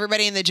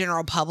everybody in the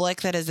general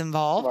public that is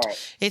involved.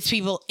 Right. It's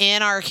people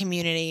in our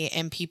community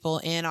and people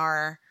in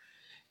our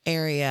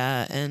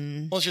area.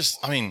 And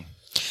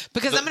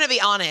because I'm going to be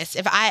honest,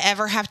 if I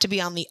ever have to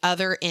be on the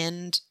other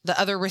end, the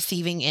other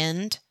receiving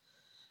end,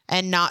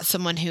 and not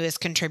someone who is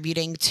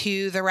contributing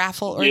to the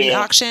raffle or the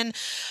auction,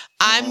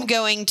 I'm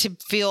going to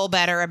feel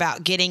better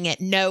about getting it,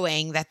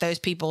 knowing that those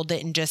people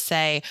didn't just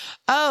say,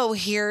 "Oh,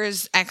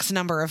 here's X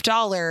number of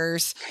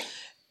dollars."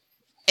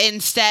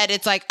 Instead,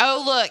 it's like,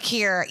 "Oh, look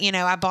here,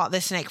 I bought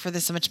this snake for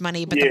this much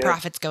money, but the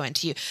profit's going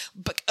to you."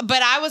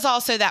 But I was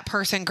also that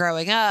person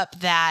growing up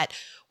that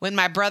when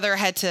my brother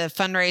had to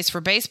fundraise for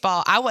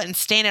baseball, I wasn't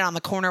standing on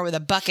the corner with a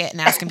bucket and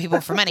asking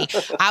people for money.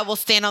 I will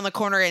stand on the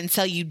corner and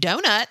sell you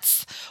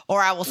donuts, or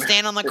I will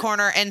stand on the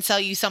corner and sell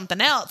you something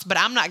else, but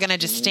I'm not going to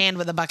just stand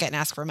with a bucket and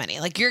ask for money.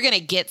 You're going to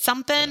get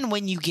something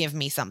when you give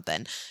me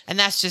something. And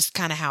that's just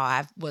kind of how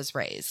I was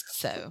raised.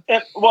 So,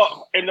 and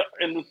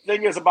the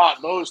thing is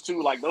about those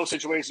two, those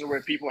situations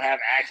where people have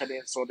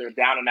accidents or they're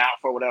down and out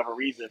for whatever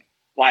reason,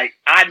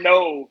 I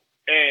know,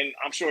 and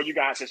I'm sure you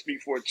guys can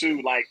speak for it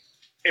too,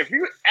 if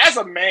you, as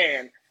a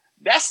man,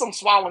 that's some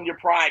swallowing your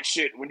pride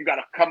shit when you got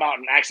to come out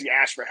and actually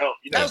ask for help.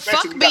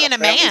 Fuck being a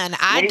man.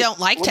 I don't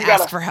like to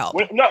ask for help.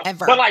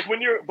 Ever. But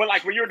when you're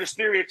the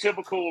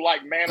stereotypical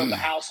man of the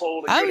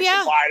household and you're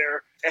the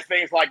provider and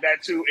things like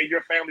that too, and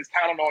your family's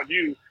counting on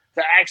you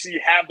to actually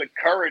have the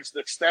courage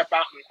to step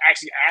out and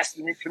actually ask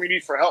the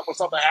community for help when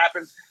something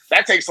happens,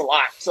 that takes a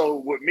lot. So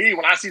with me,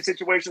 when I see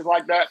situations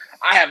like that,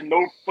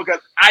 because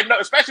I know,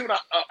 especially when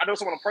I know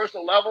someone on a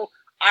personal level,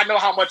 I know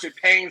how much it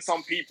pains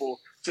some people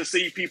to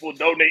see people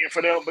donating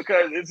for them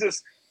because it's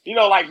just,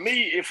 like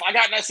me, if I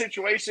got in that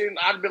situation,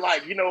 I'd be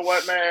like, you know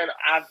what, man,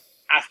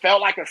 I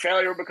felt like a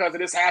failure because of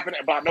this happened,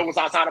 but I know it's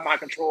outside of my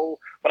control.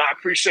 But I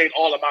appreciate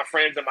all of my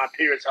friends and my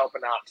peers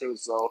helping out too.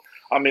 So,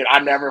 I mean, I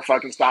never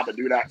fucking stop to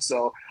do that.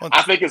 So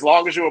I think as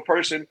long as you're a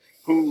person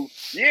who,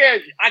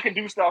 I can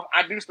do stuff.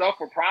 I do stuff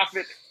for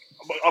profit,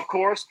 of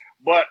course,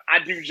 but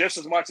I do just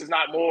as much, as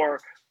not more,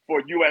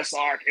 for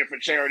USARC and for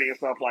charity and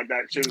stuff like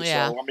that too.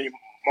 Yeah. So, I mean,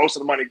 most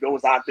of the money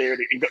goes out there.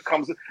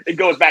 It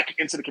goes back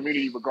into the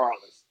community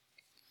regardless.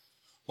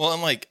 Well,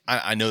 I'm like,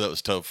 I know that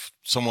was tough.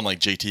 Someone like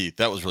JT,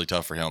 that was really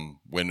tough for him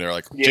when they're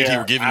like, JT,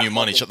 we're giving you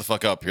money. Shut the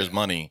fuck up. Here's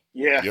money.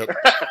 Yeah. Yep.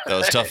 That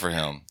was tough for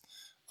him.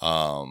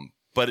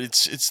 But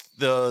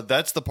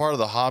that's the part of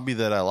the hobby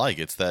that I like.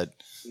 It's that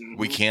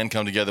we can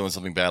come together when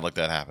something bad like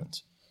that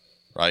happens,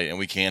 right? And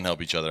we can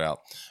help each other out.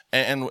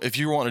 And if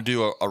you want to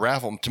do a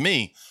raffle, to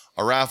me,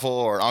 a raffle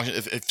or an auction,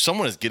 if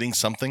someone is getting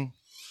something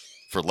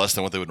for less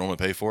than what they would normally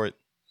pay for it,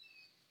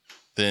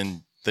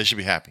 then they should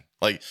be happy.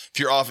 Like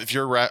if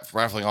you're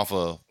raffling off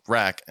a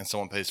rack and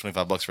someone pays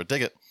 $25 for a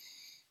ticket,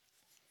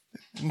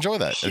 enjoy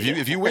that.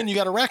 If you win, you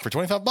got a rack for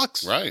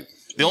 $25. Right.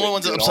 The only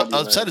ones that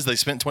upset is they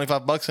spent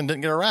 $25 and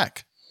didn't get a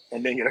rack.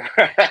 And then get a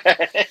rack.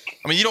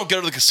 I mean, you don't go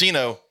to the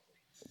casino,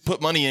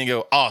 put money in and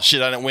go, oh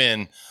shit, I didn't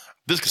win.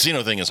 This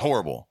casino thing is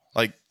horrible.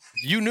 Like,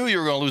 you knew you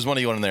were going to lose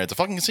money going in there. It's a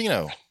fucking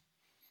casino.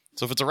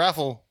 So if it's a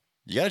raffle,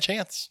 you got a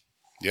chance.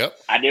 Yep.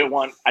 I did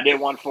one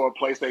for a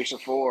PlayStation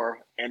 4,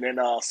 and then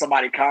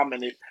somebody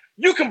commented,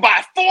 "You can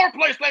buy 4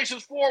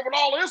 PlayStation 4 with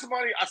all this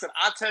money." I said,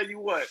 "I'll tell you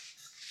what.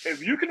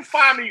 If you can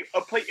find me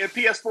a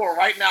PS4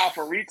 right now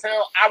for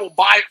retail, I will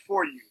buy it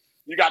for you.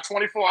 You got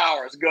 24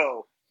 hours.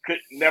 Go."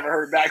 Never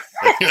heard back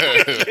from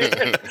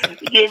him.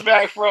 Get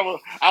back from him.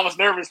 I was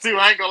nervous too.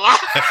 I ain't gonna lie.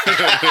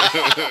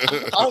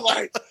 I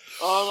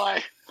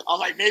was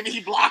like, maybe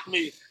he blocked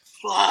me.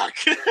 Fuck.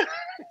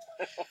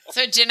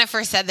 So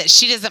Jennifer said that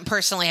she doesn't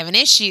personally have an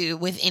issue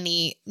with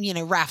any,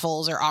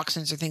 raffles or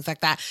auctions or things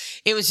like that.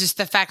 It was just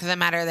the fact of the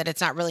matter that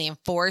it's not really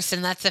enforced.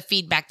 And that's the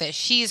feedback that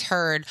she's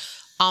heard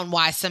on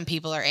why some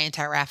people are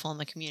anti-raffle in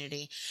the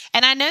community.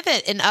 And I know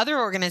that in other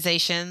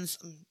organizations,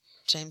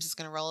 James is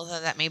going to roll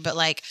at me, but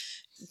like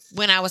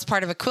when I was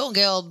part of a quilt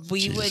guild,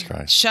 we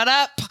shut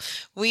up.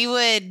 We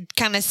would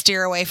kind of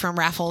steer away from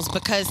raffles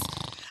because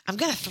I'm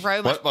going to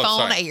throw my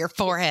phone at your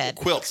forehead.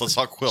 Quilts. Let's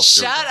talk quilts.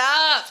 Shut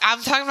up.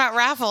 I'm talking about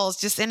raffles,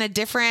 just in a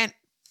different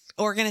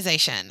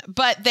organization.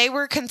 But they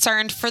were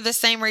concerned for the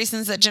same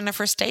reasons that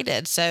Jennifer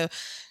stated. So,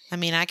 I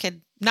mean, I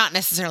could, not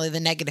necessarily the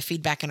negative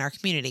feedback in our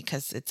community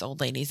because it's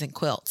old ladies and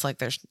quilts. Like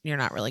you're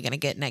not really going to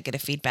get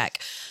negative feedback.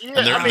 Yeah,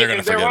 and they're going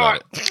to forget about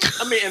it.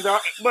 I mean,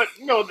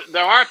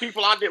 there are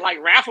people out there,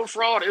 like raffle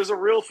fraud is a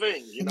real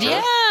thing.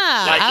 Yeah,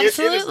 like,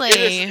 absolutely.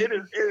 It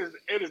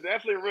is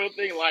definitely a real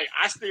thing. Like,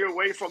 I steer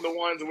away from the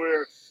ones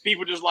where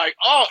people just like,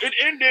 oh, it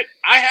ended.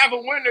 I have a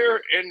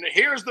winner, and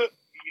here's the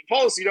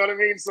post. You know what I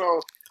mean?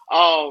 So,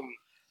 I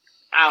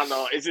don't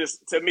know. It's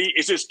just, to me,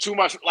 it's just too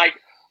much. Like,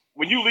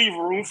 when you leave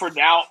room for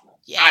doubt,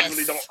 yes. I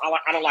really don't.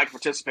 I don't like to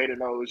participate in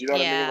those. You know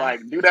what I mean?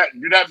 Like, do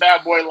that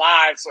bad boy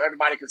live so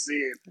everybody can see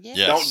it.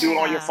 Yes. Don't do it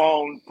on your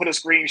phone. Put a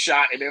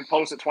screenshot and then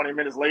post it 20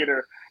 minutes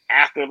later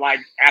after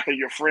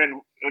your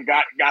friend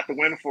got the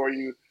win for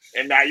you,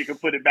 and now you can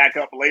put it back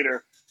up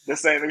later. The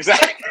same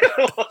exact.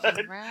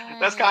 Right.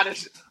 That's kind of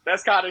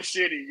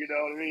shitty. You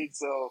know what I mean?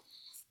 So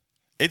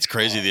it's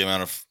crazy the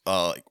amount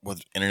of what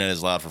internet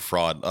is allowed for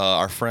fraud.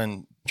 Our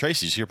friend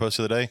Tracy, you see her post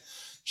the other day?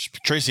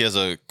 Tracy has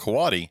a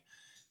Kawadi,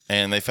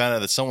 and they found out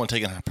that someone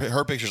taken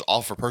her pictures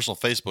off her personal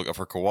Facebook of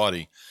her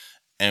Kawadi,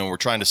 and we're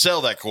trying to sell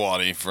that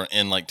Kawadi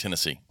in like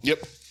Tennessee. Yep.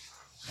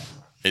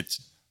 Did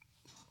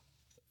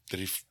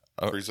he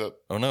freeze up?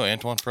 Oh no,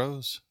 Antoine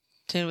froze.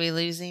 Did we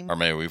lose him? Or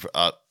maybe we've.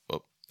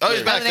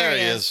 He's back there.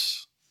 He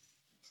is.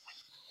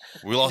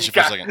 We lost you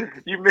for a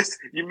second. You missed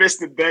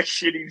the best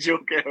shitty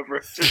joke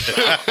ever.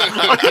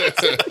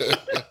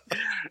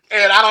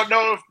 And I don't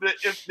know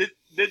if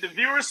did the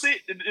viewers see?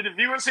 Did the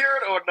viewers hear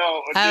it or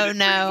no? Or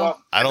no.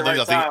 I don't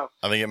think. I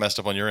think it messed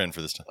up on your end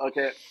for this time.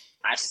 Okay.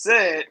 I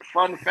said,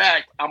 fun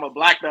fact, I'm a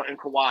black belt in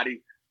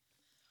Kawadi.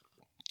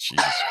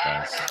 Jesus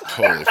Christ!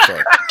 Holy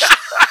fuck!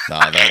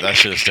 Nah, that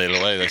should have stayed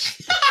away.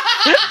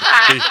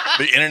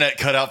 The internet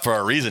cut out for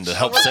a reason to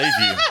help save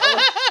you.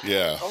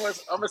 Yeah. I'm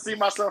gonna see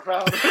myself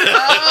out.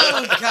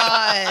 Oh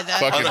God!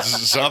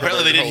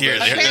 Apparently they didn't hear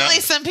it. Apparently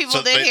some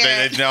people did hear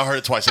it. They've now heard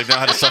it twice. They've now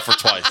had to suffer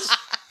twice.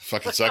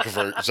 Fucking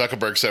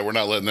Zuckerberg said we're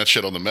not letting that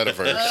shit on the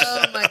metaverse.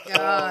 Oh my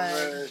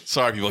God!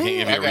 Sorry, people can't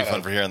give you a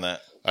refund for hearing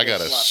that. I got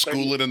to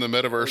school it in the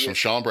metaverse from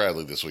Sean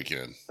Bradley this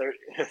weekend.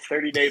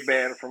 30-day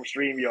ban from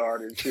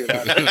StreamYard and shit.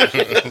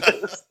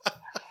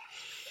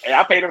 Hey,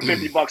 I paid them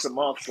 $50 a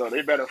month, so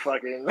they better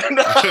fucking.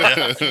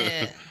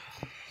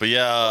 But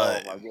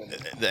yeah,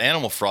 the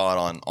animal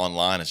fraud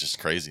online is just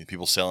crazy.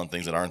 People selling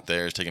things that aren't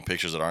theirs, taking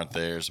pictures that aren't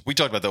theirs. We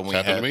talked about that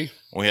when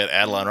we had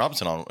Adeline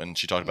Robinson on, and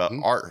she talked about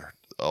art.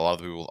 A lot of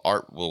the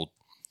people,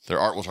 their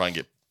art will try and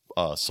get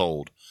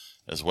sold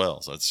as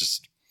well. So it's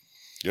just,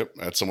 Yep,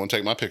 I had someone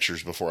take my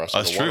pictures before I saw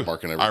That's the true.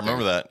 watermark and everything. I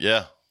remember that.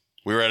 Yeah.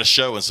 We were at a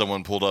show and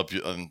someone pulled up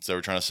and they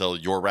were trying to sell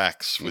your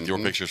racks with your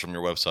pictures from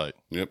your website.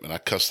 Yep, and I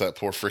cussed that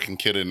poor freaking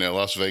kid in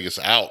Las Vegas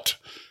out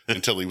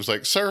until he was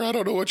like, "Sir, I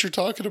don't know what you're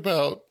talking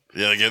about."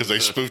 Yeah, because they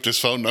spoofed his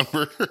phone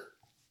number.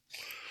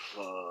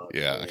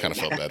 Yeah, I kind of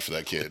felt bad for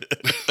that kid.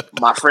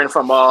 My friend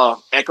from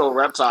Echo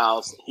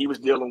Reptiles, he was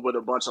dealing with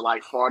a bunch of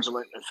like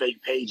fraudulent and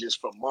fake pages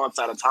for months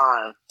at a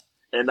time.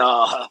 And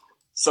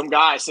some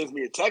guy sends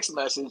me a text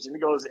message and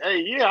he goes,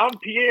 "Hey, yeah, I'm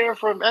Pierre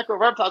from Echo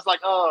Reptiles. Like,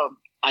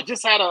 I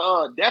just had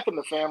a death in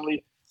the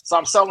family, so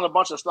I'm selling a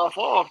bunch of stuff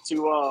off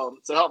to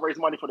help raise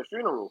money for the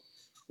funeral,"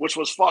 which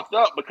was fucked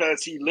up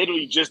because he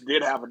literally just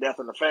did have a death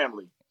in the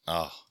family.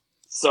 Oh,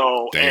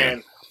 damn.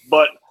 And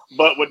but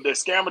what the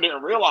scammer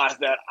didn't realize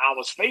that I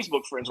was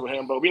Facebook friends with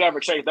him, but we never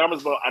changed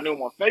numbers. But I knew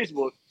him on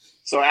Facebook,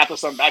 so after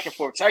some back and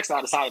forth text, I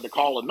decided to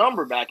call a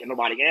number back, and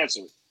nobody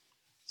answered.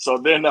 So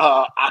then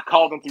I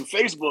called him through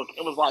Facebook.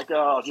 It was like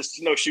just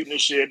shooting the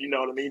shit. You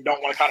know what I mean?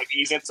 Don't want to kind of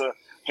ease into,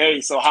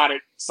 hey, so how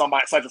did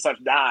somebody such and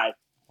such die?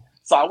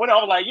 So I went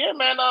over like, yeah,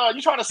 man,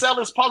 you trying to sell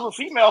this puzzle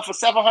female for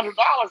 $700?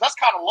 That's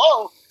kind of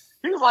low.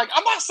 He was like,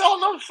 I'm not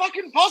selling no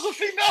fucking puzzle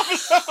female for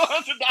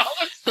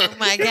 $700. Oh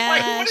my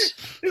gosh.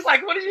 He's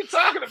like, what are you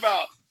talking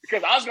about?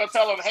 Because I was going to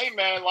tell him, hey,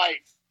 man,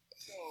 like,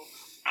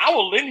 I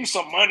will lend you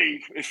some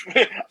money.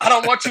 I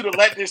don't want you to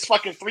let this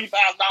fucking $3,000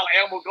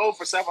 animal go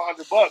for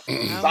 $700. So I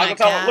was going to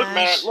tell him, look,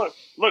 man,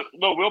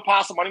 look, we'll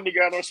pile some money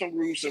together in some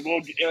groups and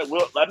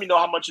we'll let me know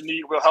how much you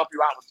need. We'll help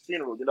you out with the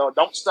funeral.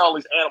 Don't sell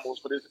these animals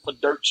for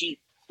dirt cheap.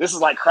 This is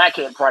like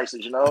crackhead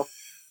prices,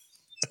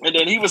 And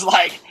then he was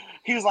like,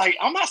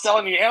 I'm not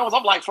selling any animals.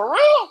 I'm like, for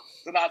real?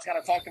 So I was kind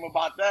of talking to him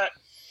about that.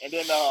 And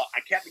then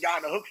I kept the guy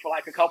on the hook for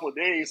like a couple of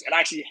days and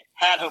actually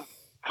had him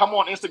come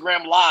on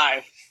Instagram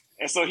Live.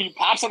 And so he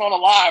pops it on a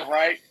live,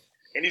 right?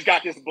 And he's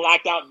got this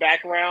blacked out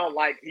background,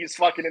 like he's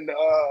fucking in the,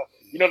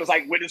 those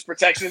like witness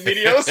protection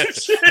videos and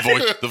shit.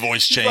 The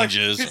voice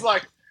changes. He's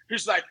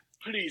like,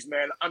 please,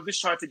 man, I'm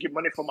just trying to get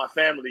money for my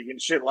family and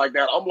shit like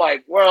that. I'm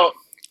like, well,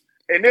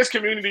 in this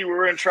community,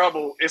 we're in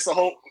trouble. It's a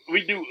whole,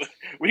 we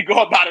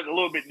go about it a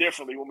little bit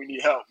differently when we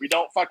need help. We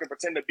don't fucking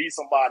pretend to be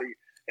somebody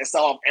and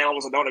sell off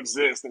animals that don't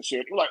exist and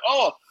shit. We're like,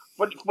 oh,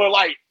 for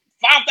like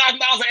 $5,000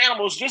 of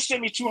animals, just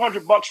send me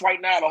 $200 right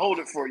now to hold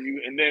it for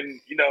you. And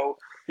then,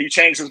 he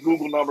changed his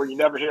Google number. You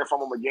never hear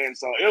from him again.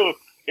 So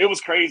it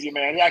was crazy,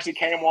 man. He actually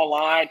came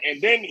online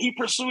and then he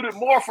pursued it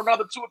more for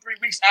another 2 or 3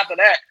 weeks after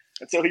that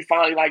until he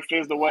finally like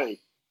fizzed away.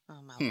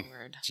 Oh my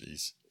Lord.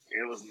 Jeez.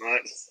 It was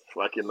nuts.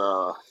 Fucking,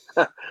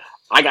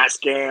 I got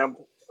scammed.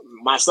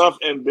 Myself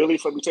and Billy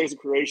from Mutation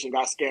Creation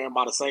got scammed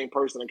by the same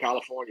person in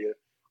California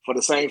for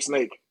the same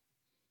snake.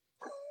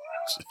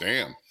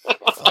 Damn.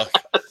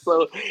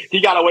 So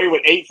he got away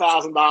with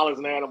 $8,000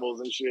 in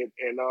animals and shit,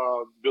 and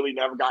Billy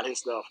never got his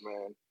stuff,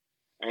 man.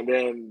 And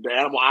then the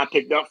animal I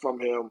picked up from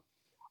him,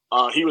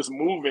 he was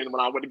moving when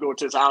I went to go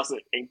to his house,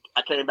 and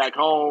I came back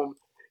home.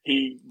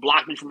 He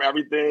blocked me from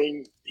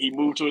everything. He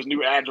moved to his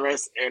new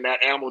address, and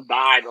that animal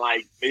died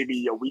like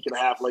maybe a week and a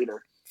half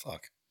later.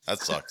 Fuck, that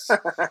sucks.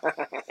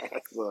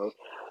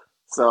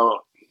 So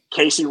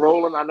Casey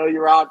Rowland, I know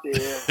you're out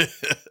there.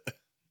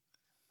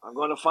 I'm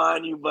going to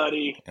find you,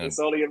 buddy. It's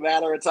only a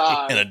matter of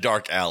time. In a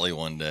dark alley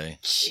one day.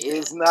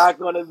 It's not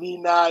going to be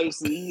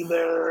nice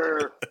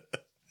either.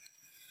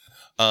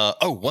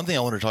 One thing I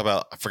wanted to talk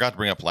about, I forgot to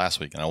bring up last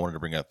week, and I wanted to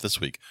bring up this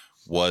week,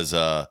 was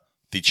the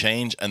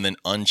change and then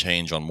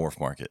unchange on Morph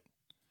Market.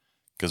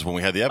 Because when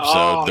we had the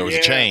episode, there was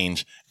a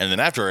change, and then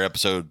after our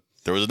episode,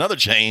 there was another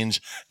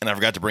change, and I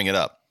forgot to bring it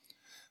up.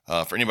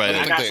 For anybody I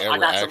that don't think they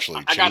ever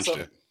actually changed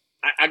it.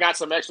 I got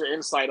some extra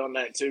insight on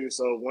that too.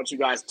 So once you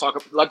guys talk,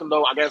 let them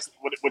know, I guess,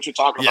 what you're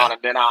talking about, and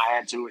then I'll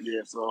add to it.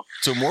 Yeah. So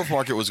Morph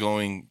Market was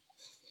going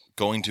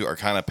to or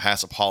kind of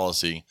pass a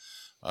policy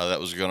that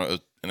was going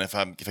to, and if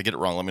I get it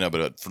wrong, let me know.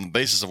 But from the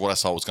basis of what I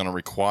saw, was going to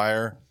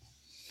require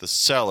the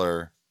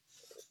seller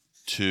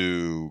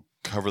to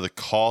cover the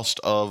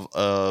cost of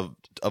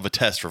a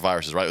test for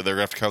viruses. Right? They're going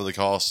to have to cover the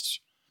costs.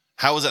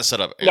 How was that set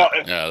up? It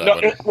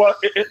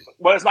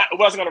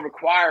wasn't going to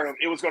require them.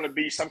 It was going to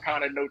be some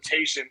kind of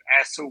notation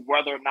as to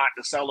whether or not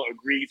the seller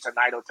agreed to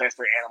NITO test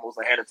their animals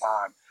ahead of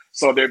time.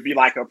 So there'd be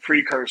like a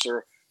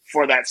precursor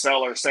for that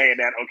seller saying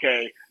that,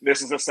 okay,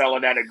 this is a seller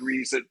that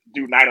agrees to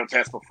do NITO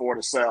test before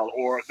the sell,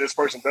 or this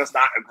person does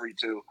not agree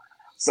to.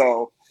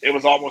 So it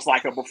was almost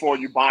like a before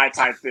you buy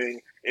type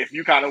thing. If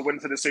you kind of went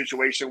into the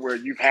situation where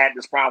you've had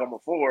this problem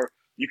before,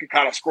 you can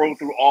kind of scroll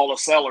through all the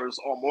sellers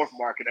on Morph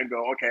Market and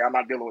go, okay, I'm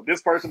not dealing with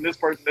this person, and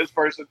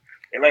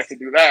let's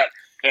do that.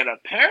 And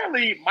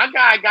apparently, my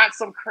guy got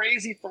some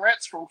crazy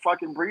threats from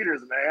fucking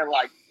breeders, man.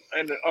 Like,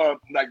 and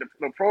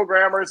the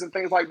programmers and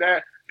things like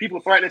that.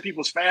 People threatening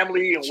people's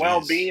family and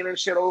well-being and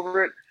shit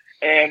over it.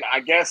 And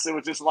I guess it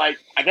was just like,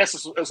 it was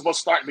supposed to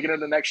start at the beginning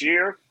of the next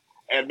year.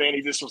 And then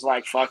he just was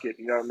like, fuck it.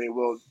 You know what I mean?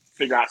 We'll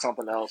figure out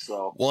something else.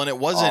 So, well, and it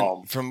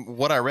wasn't, from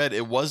what I read,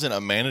 it wasn't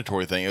a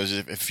mandatory thing. It was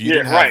if you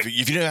didn't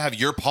have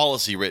your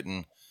policy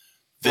written,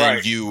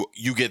 then you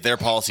get their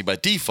policy by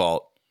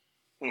default,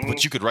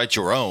 but you could write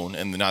your own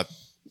and not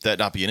that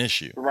not be an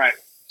issue. Right.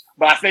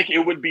 But I think it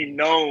would be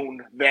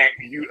known that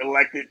you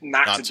elected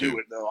not to do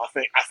it, though. I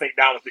think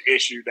that was the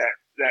issue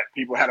that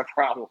people had a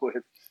problem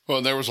with. Well,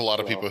 and there was a lot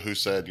of people who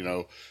said,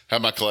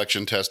 had my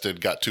collection tested,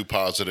 got 2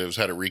 positives,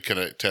 had it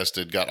reconnect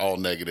tested, got all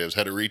negatives,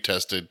 had it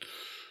retested,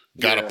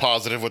 got a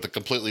positive with a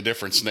completely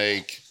different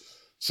snake.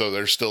 So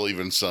there's still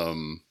even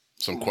some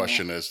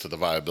question as to the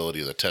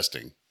viability of the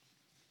testing.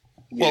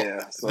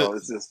 Yeah,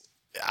 it's just...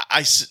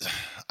 I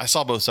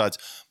saw both sides.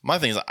 My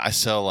thing is I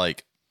sell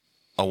like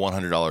a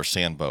 $100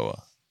 sand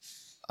boa.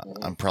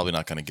 I'm probably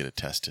not going to get it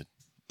tested.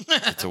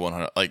 It's a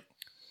 100, like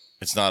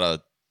it's not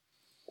a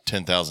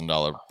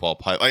 $10,000 ball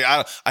pipe. Like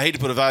I hate to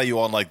put a value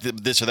on like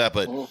this or that,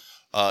 but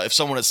if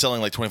someone is selling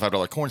like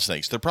 $25 corn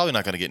snakes, they're probably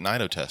not going to get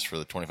Nido test for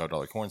the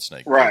 $25 corn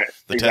snake. Right.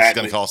 The test is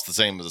going to cost the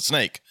same as a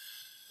snake.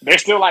 They're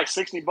still like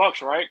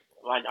 $60, right?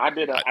 Like I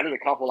did a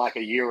couple like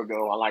a year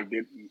ago. I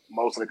did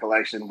most of the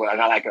collection, but I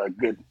got like a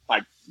good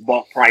like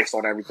bulk price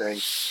on everything.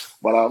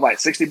 But like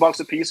 $60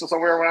 a piece or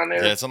somewhere around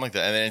there. Yeah, something like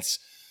that.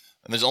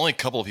 And there's only a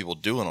couple of people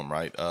doing them,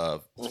 right?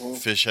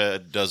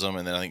 Fishhead does them,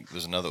 and then I think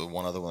there's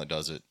one other one that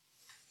does it.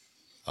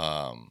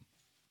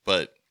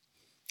 But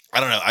I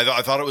don't know.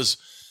 I thought it was.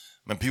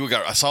 Man,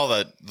 I saw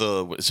that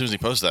as soon as he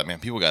posted that, man,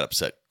 people got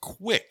upset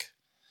quick.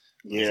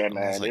 Yeah,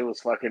 man, it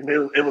was fucking.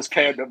 It was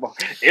pandemonium.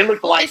 It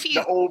looked like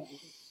the old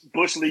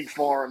Bush League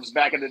forums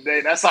back in the day.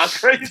 That sounds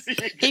crazy.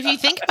 If you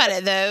think about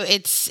it, though,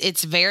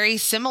 it's very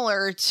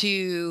similar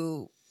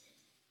to.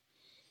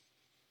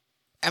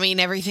 I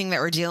mean, everything that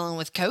we're dealing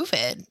with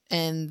COVID,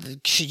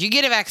 and should you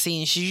get a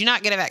vaccine? Should you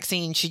not get a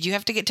vaccine? Should you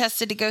have to get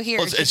tested to go here?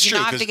 Well, should you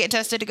not have to get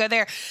tested to go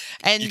there?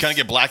 And you kind of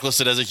get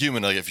blacklisted as a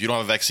human. Like if you don't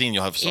have a vaccine,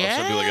 you'll have some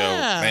people that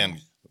go,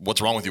 man,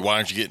 what's wrong with you? Why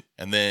aren't you getting?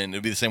 And then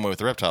it'd be the same way with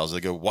the reptiles. They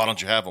go, why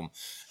don't you have them?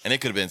 And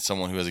it could have been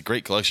someone who has a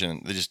great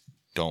collection. They just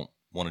don't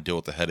want to deal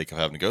with the headache of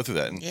having to go through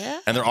that.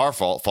 And there are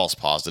false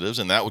positives,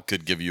 and that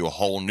could give you a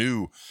whole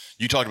new.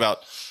 You talked about.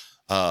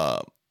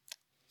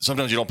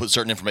 Sometimes you don't put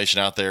certain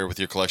information out there with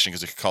your collection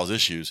because it could cause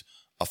issues.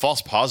 A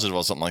false positive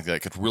or something like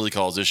that could really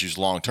cause issues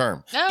long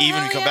term. Oh,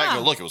 even if you come back and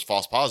go, look, it was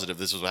false positive.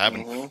 This is what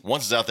happened.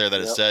 Once it's out there that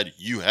it said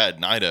you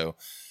had Nido,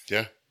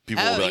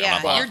 people will be like, I'm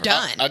not buying you're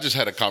done. I just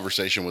had a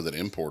conversation with an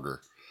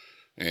importer,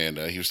 and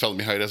he was telling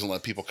me how he doesn't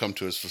let people come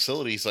to his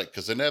facility. He's like,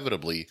 because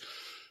inevitably,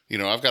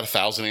 I've got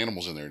 1,000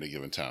 animals in there at a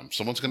given time.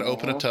 Someone's going to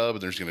open a tub,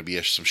 and there's going to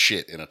be some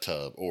shit in a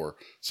tub, or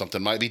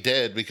something might be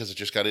dead because it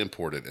just got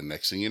imported. And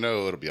next thing you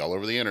know, it'll be all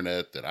over the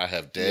internet that I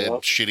have dead,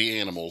 shitty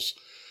animals.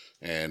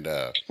 And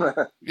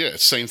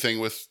same thing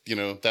with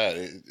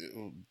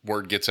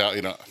word gets out.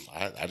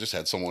 I just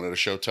had someone at a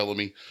show telling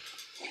me,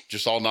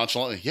 just all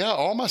nonchalantly,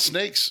 all my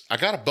snakes. I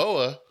got a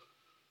boa,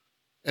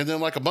 and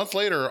then like a month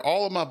later,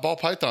 all of my ball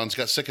pythons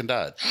got sick and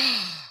died.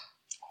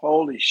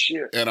 Holy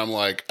shit. And I'm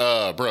like,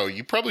 bro,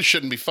 you probably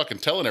shouldn't be fucking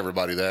telling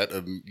everybody that.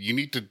 You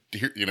need to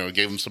hear,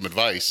 gave them some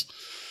advice.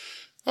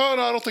 Oh,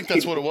 no, I don't think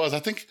that's what it was. I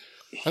think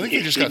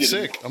they just got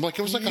sick. I'm like,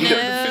 it was like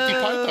 150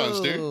 pythons,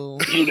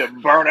 dude. You need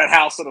to burn that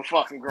house to the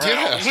fucking ground.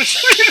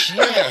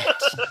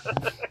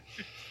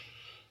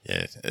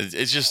 Yeah.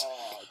 It's just,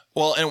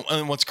 well,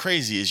 and what's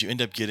crazy is you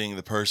end up getting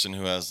the person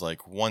who has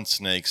like one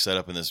snake set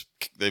up in this,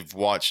 they've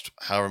watched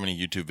however many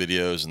YouTube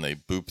videos and they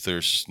boop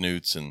their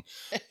snoots, and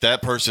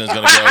that person is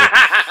going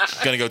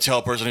to go tell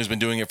a person who's been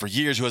doing it for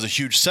years who has a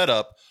huge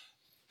setup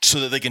so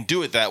that they can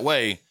do it that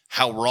way,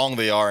 how wrong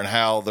they are and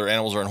how their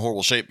animals are in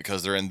horrible shape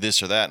because they're in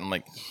this or that. And I'm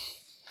like,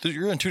 dude,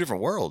 you're in two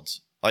different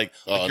worlds. Like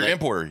your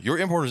importer. Your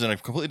importer's in a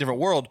completely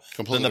different world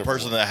than the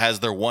person that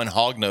has their one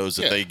hog nose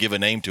that they give a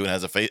name to and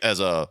has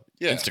a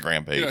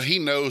Instagram page. He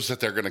knows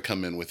that they're going to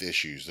come in with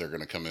issues. They're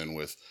going to come in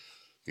with,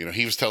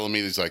 he was telling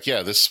me, he's like,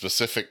 this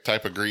specific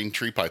type of green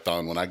tree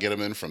python, when I get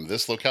them in from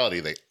this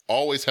locality, they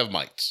always have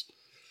mites.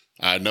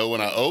 I know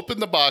when I open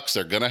the box,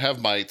 they're going to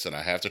have mites and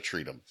I have to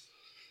treat them.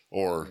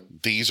 Or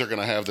these are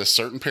going to have this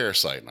certain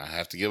parasite and I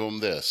have to give them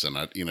this. And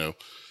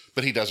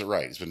but he does it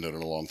right. He's been doing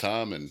it a long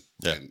time, and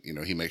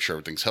he makes sure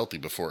everything's healthy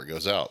before it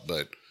goes out.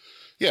 But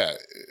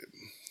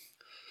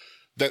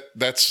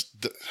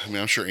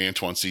I'm sure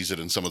Antoine sees it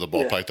in some of the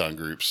ball python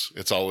groups.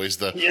 It's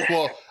always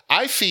well,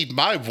 I feed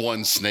my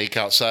one snake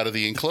outside of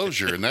the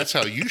enclosure, and that's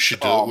how you should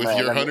do it with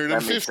your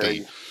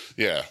 150.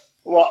 Yeah.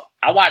 Well,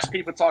 I watch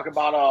people talk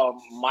about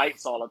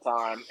mites all the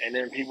time, and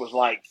then people's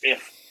like,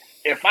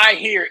 if I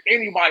hear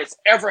anybody's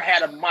ever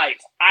had a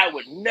mite, I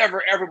would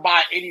never ever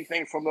buy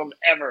anything from them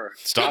ever.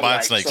 Stop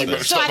buying snakes.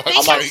 So I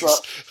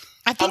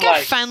think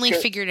I finally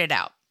figured it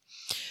out.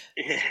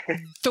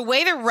 The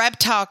way the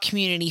reptile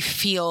community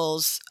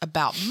feels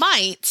about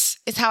mites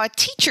is how a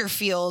teacher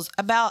feels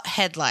about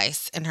head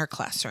lice in her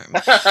classroom.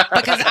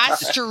 Because I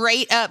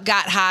straight up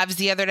got hives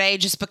the other day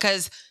just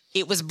because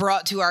it was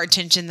brought to our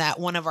attention that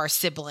one of our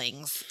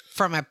siblings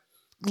from a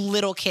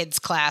little kids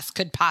class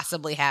could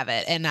possibly have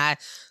it, and I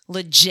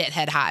legit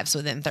had hives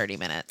within 30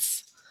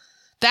 minutes.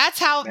 That's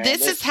how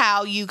this is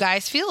how you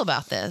guys feel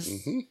about this.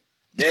 Mm-hmm.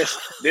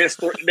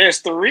 There's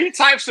three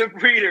types of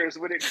breeders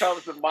when it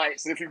comes to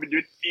mites. If you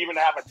even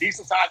have a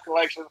decent sized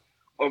collection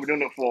or been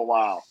doing it for a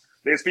while,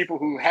 there's people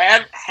who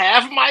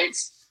have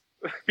mites,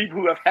 people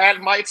who have had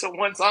mites at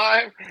one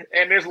time,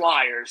 and there's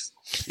liars.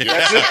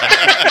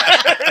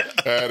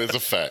 That is a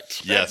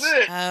fact. Yes.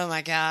 That's it. Oh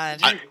my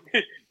God.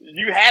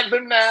 You had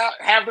them now,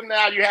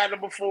 you had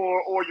them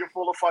before, or you're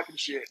full of fucking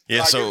shit.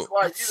 Yeah, so- it's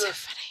like That's so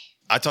funny.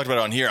 I talked about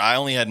it on here. I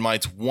only had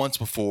mites once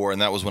before,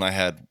 and that was when I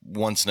had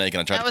one snake,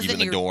 and I tried That to was keep it in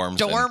the in your dorms.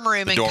 dorm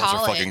room the in dorms were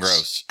college. fucking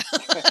gross.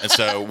 And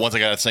so once I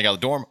got that snake out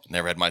of the dorm,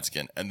 never had mites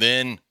again. And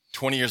then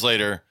 20 years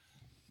later,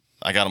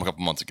 I got them a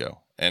couple months ago.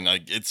 And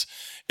it's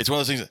one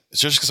of those things. It's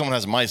just because someone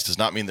has mites does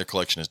not mean their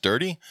collection is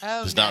dirty.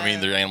 Oh, does not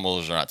mean their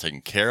animals are not taken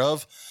care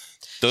of.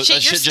 That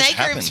Your shit just snake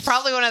room's happens.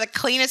 probably one of the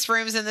cleanest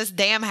rooms in this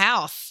damn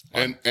house.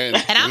 And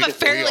I'm a we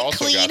fairly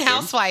also clean got them.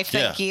 housewife,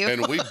 thank you.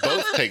 And we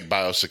both take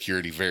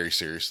biosecurity very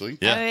seriously.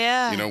 Yeah. Oh,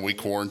 yeah. You know, we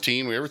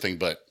quarantine, we everything,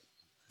 but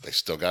they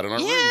still got it in our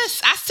rooms.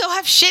 Yes, I still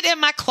have shit in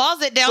my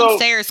closet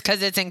downstairs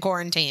because it's in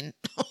quarantine.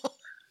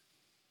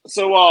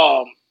 So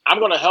I'm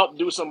gonna help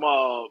do some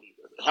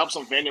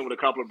vending with a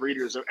couple of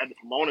breeders at the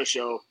Pomona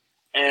show.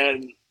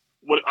 And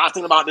what I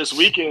think about this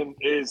weekend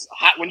is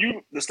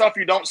when the stuff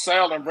you don't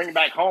sell and bring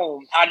back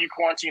home, how do you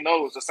quarantine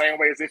those? The same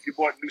way as if you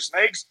bought new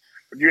snakes?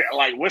 You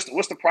like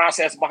what's the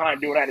process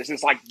behind doing that? Is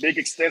this like big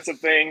extensive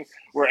thing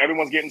where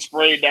everyone's getting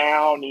sprayed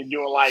down and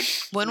you're doing like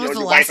When was the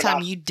you're last wiping time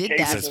out you did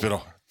cases that? It's been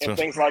and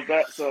things like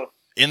that? So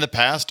in the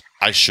past,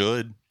 I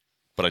should,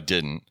 but I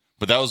didn't.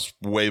 But that was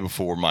way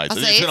before mites.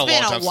 I'll It's say been a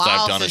long time since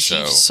I've done a since show.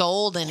 you've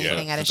sold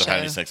anything at a Since show. I've had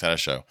any snakes at a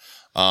show.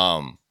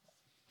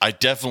 I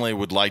definitely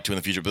would like to in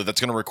the future, but that's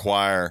going to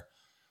require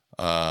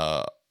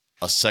a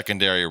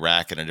secondary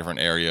rack in a different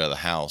area of the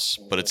house.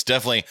 But it's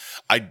definitely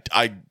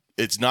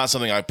it's not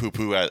something I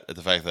poo-poo at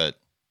the fact that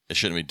it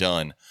shouldn't be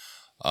done.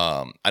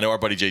 I know our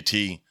buddy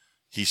JT,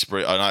 he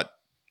spray not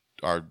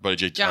our buddy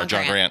JT,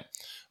 John Grant.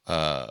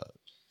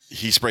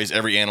 He sprays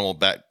every animal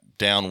back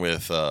down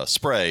with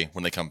spray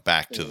when they come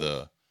back to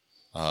the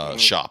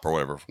shop or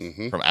whatever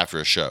from after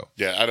a show.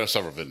 Yeah, I know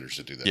several vendors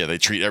that do that. Yeah, they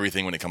treat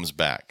everything when it comes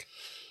back,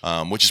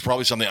 which is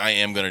probably something I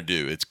am going to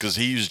do. It's because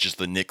he uses just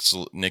the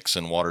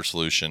Nixon water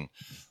solution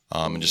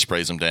and just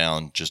sprays them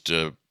down just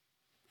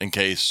in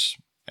case.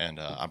 And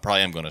I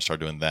probably am going to start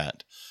doing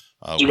that.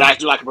 do you guys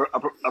do like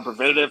a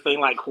preventative thing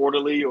like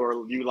quarterly,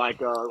 or you like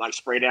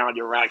spray down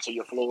your racks or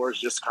your floors?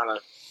 Just kind of.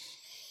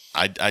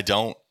 I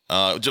don't,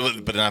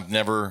 but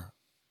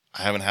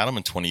I haven't had them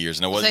in 20 years,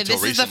 and it wasn't So until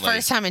this is recently. the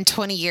first time in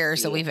 20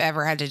 years that we've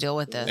ever had to deal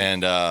with this.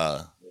 And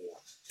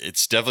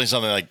it's definitely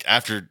something like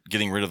after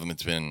getting rid of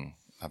them,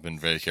 I've been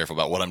very careful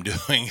about what I'm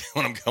doing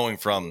when I'm going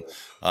from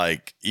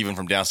like even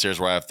from downstairs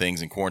where I have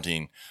things in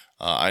quarantine.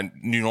 I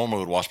normally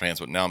would wash my hands,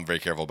 but now I'm very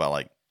careful about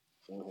like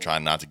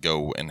trying not to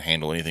go and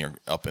handle anything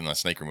up in the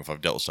snake room if I've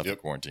dealt with stuff in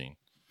quarantine.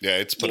 Yeah,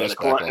 it's put us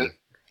back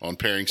on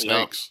pairing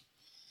snakes.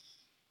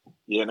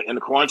 Yeah, in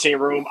the quarantine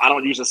room, I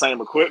don't use the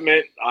same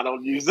equipment. I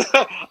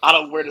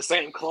don't wear the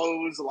same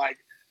clothes. Like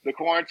the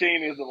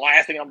quarantine is the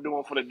last thing I'm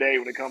doing for the day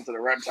when it comes to the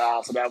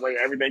reptile. So that way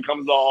everything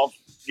comes off,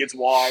 gets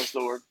washed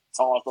or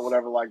tossed or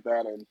whatever like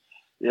that. And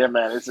yeah,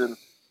 man,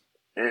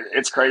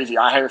 it's crazy.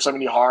 I hear so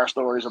many horror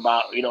stories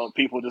about,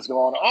 people just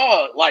going,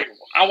 like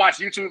I watch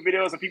YouTube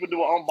videos of people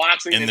doing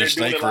unboxing In and their they're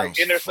doing snake it like rooms.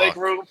 in their snake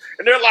Fuck. room.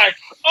 And they're like,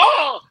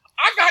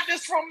 I got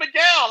this from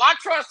Miguel. I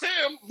trust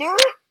him.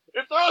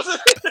 It throws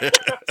it.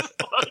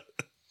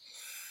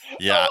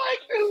 Yeah,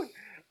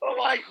 I'm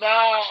like,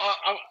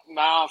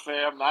 nah,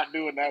 fam, not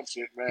doing that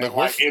shit, man. Look,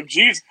 like, if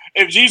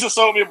Jesus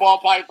sold me a ball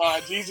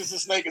python,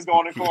 Jesus' snake is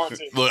going in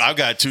quarantine. look, I've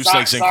got two Sorry-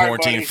 snakes in sorry,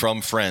 quarantine buddy.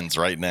 from friends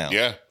right now.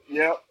 Yeah.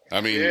 Yep.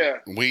 I mean, Yeah.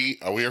 we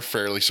are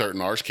fairly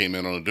certain ours came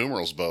in on a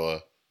Dumerals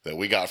boa that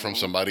we got from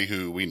somebody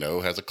who we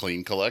know has a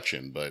clean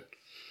collection, but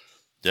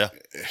Yeah.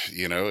 it's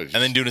And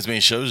then doing as many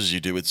shows as you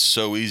do, it's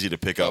so easy to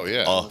pick up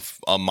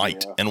a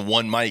mite, and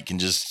one mite can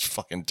just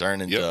fucking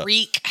turn into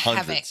Wreak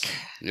hundreds. havoc.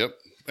 Yep.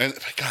 And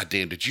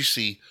goddamn, did you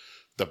see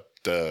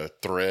the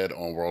thread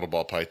on World of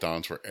Ball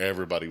Pythons where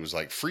everybody was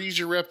like, freeze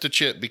your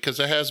reptichip because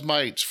it has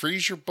mites.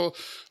 Freeze your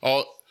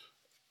I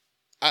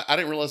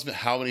didn't realize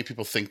how many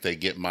people think they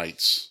get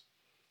mites.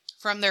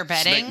 From their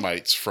bedding? Snake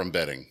mites from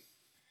bedding.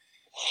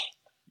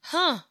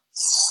 Huh.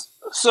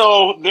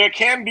 So there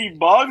can be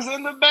bugs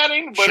in the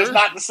bedding, but Sure. it's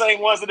not the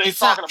same ones that they're It's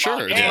talking not- about.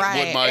 Sure. And- Yeah.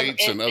 Right. Wood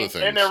mites and other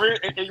things.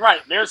 And right,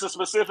 there's a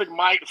specific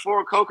mite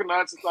for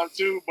coconuts and stuff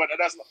too, but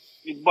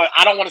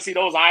I don't want to see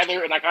those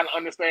either, and I kind of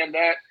understand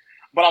that.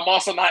 But I'm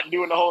also not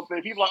doing the whole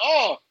thing. People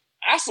are like,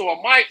 I saw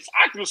a mite.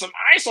 I threw some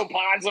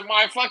isopods in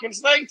my fucking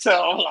snake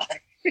tail.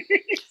 Like,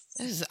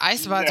 Those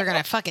isopods are going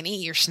to fucking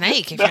eat your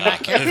snake if you're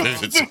not careful.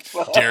 It's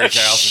dairy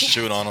cows just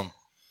chewing on them.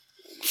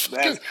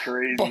 That's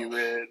crazy,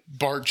 man.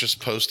 Bart just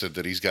posted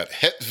that he's got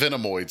het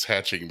venomoids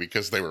hatching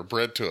because they were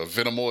bred to a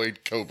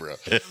venomoid cobra.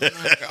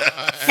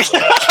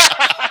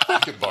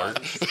 Look at Bart.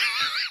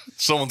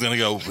 Someone's gonna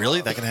go,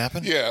 really? That can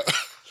happen? Yeah.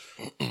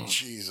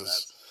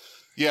 Jesus.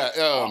 Yeah.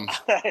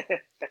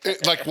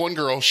 Like one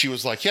girl, she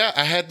was like, yeah,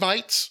 I had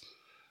mites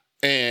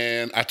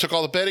and I took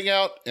all the bedding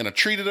out and I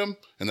treated them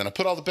and then I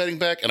put all the bedding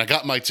back and I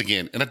got mites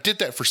again. And I did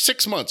that for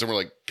 6 months. And we're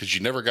like, because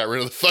you never got rid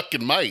of the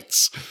fucking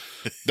mites.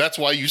 That's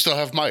why you still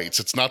have mites.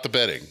 It's not the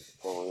bedding.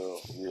 Oh,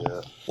 yeah.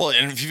 Well,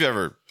 and if you've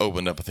ever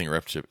opened up a thing of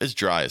Reptile Chip, it's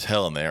dry as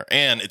hell in there,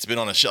 and it's been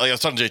on a ship. Like I was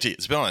talking to JT,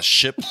 it's been on a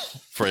ship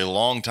for a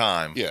long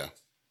time. Yeah.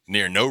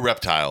 Near no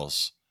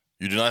reptiles.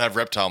 You do not have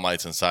reptile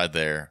mites inside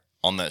there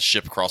on that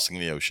ship crossing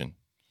the ocean.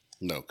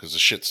 No, because the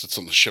shit sits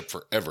on the ship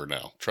forever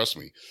now. Trust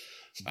me.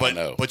 I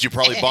know. But you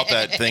probably bought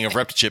that thing of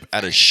Reptile Chip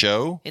at a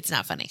show. It's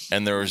not funny.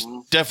 And there's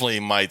definitely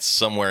mites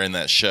somewhere in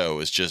that show.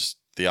 It's just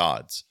the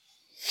odds.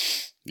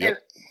 Yep.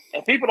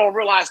 And people don't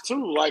realize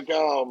too, like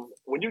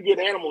when you get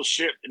animals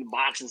shipped in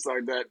boxes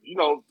like that, you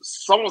know,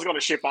 someone's going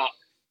to ship out.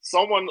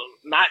 Someone,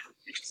 not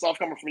stuff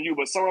coming from you,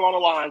 but somewhere along the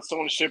line,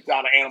 someone shipped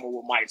out an animal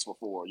with mites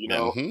before. You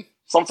know,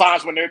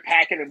 sometimes when they're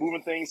packing and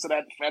moving things to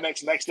that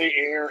FedEx next day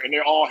air, and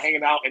they're all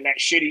hanging out in that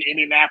shitty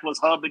Indianapolis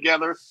hub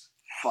together.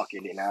 Fuck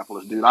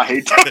Indianapolis, dude! I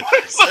hate that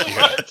place so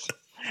much.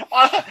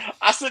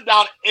 I sent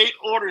down 8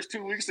 orders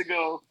 2 weeks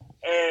ago,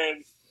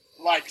 and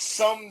like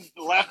some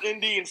left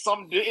Indy and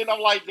some didn't. I'm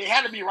like, they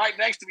had to be right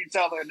next to each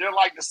other, and they're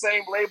like the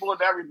same label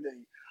and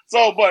everything.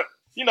 So, but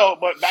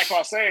back to what I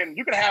was saying,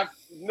 you can have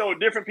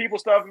different people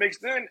stuff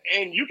mixed in,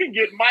 and you can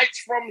get mites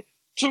from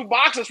 2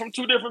 boxes from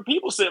 2 different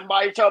people sitting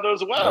by each other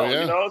as well. Oh,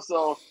 yeah.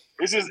 So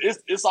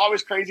it's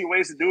always crazy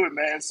ways to do it,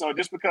 man. So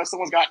just because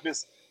someone's got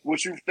this,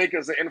 what you think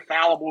is an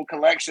infallible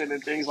collection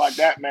and things like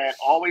that, man,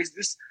 always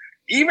just,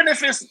 even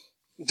if it's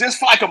just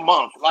for like a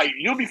month, like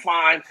you'll be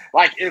fine.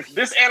 Like if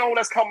this animal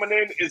that's coming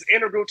in is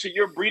integral to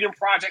your breeding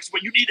projects,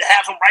 where you need to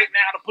have them right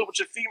now to put with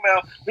your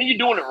female, then you're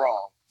doing it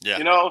wrong. Yeah.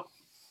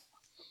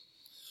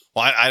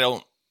 Well, I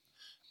don't.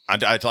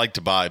 I'd like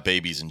to buy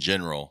babies in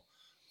general.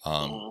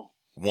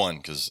 One,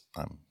 because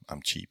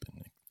I'm cheap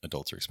and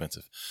adults are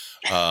expensive.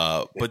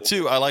 But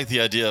 2, I like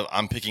the idea of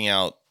I'm picking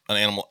out an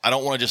animal. I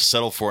don't want to just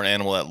settle for an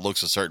animal that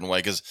looks a certain way,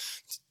 because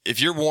if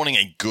you're wanting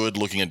a good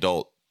looking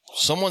adult,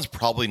 someone's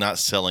probably not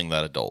selling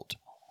that adult.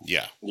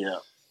 Yeah. Yeah.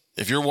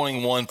 If you're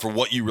wanting one for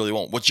what you really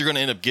want, what you're going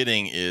to end up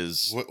getting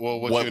is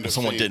what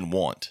someone didn't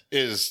want.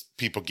 Is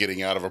people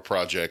getting out of a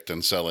project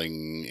and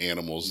selling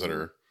animals that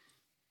are,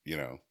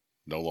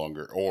 no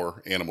longer,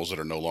 or animals that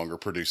are no longer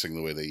producing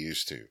the way they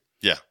used to.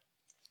 Yeah.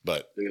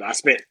 But dude, I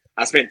spent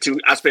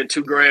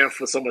 $2,000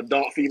 for some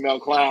adult female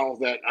clowns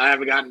that I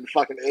haven't gotten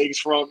fucking eggs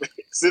from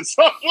since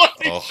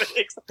someone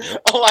fixed.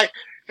 I'm like,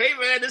 hey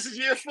man, this is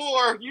year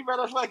 4. You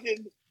better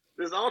fucking,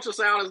 this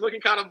ultrasound is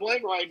looking kind of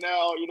blank right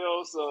now,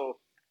 so.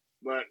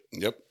 But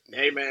yep.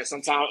 Hey man,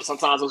 sometimes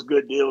those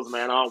good deals,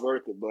 man, aren't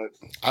worth it. But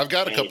I've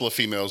got a couple of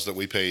females that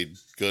we paid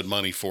good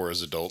money for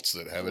as adults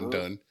that haven't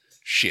done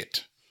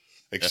shit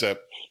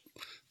except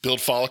build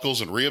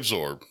follicles and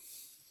reabsorb.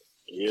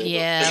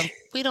 Yeah,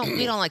 we don't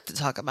like to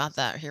talk about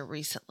that here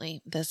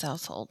recently. This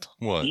household.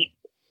 What?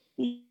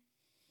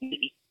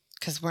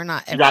 Because we're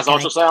not. You guys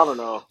ultrasound or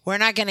no? We're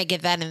not going to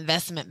get that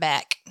investment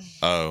back.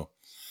 Oh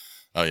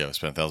yeah, we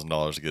spent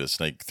 $1,000 to get a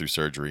snake through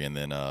surgery, and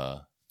then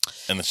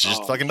she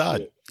just fucking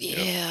died.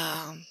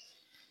 Yeah.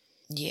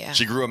 Yeah.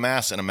 She grew a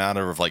mass in a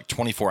matter of like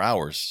 24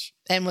 hours.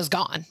 And was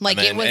gone.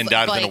 And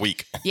died within a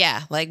week.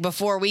 Yeah. Like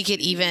before we could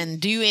even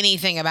do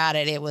anything about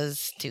it, it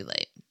was too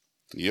late.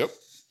 Yep.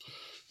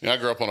 Yeah, I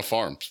grew up on a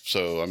farm,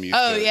 so I'm used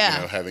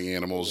to having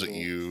animals that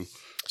you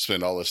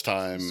spend all this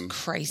time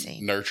crazy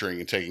nurturing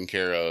and taking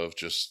care of.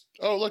 Just,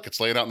 oh, look, it's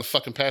laying out in the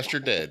fucking pasture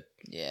dead.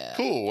 Yeah.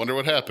 Cool. Wonder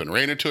what happened.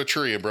 Ran into a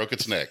tree and broke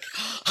its neck.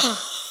 I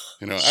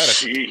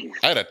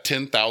had a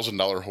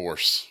 $10,000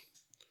 horse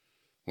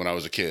when I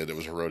was a kid. It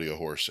was a rodeo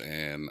horse,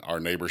 and our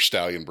neighbor's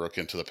stallion broke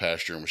into the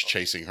pasture and was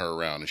chasing her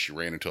around, and she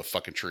ran into a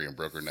fucking tree and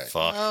broke her neck.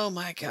 Fuck. Oh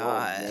my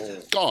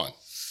God. Gone.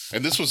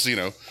 And this was,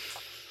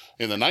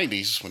 in the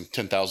 90s when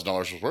 $10,000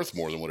 was worth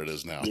more than what it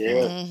is now. Yeah.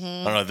 Mm-hmm.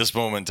 I don't know. At this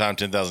moment in time,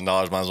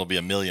 $10,000 might as well be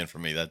 $1 million for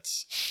me.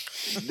 That's.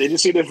 Did you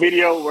see the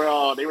video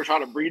where they were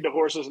trying to breed the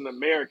horses and the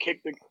mare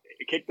kicked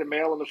the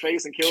male in the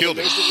face and killed him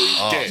basically?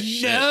 Dead.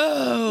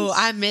 No,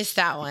 I missed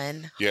that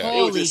one. Yeah. Holy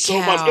it was just cow.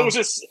 so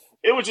much.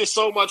 It was just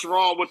so much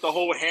wrong with the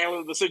whole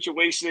handling of the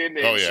situation.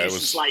 And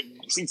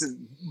she's just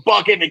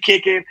bucking and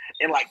kicking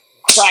and like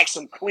cracks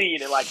him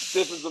clean and like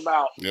stiffens him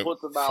out,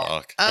 puts him out.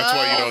 Fuck. That's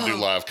why you don't do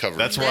live coverage.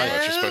 That's why,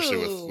 much, especially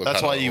with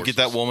that's why you horses.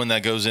 get that woman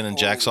that goes in and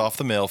jacks off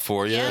the male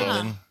for you. Yeah.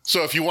 And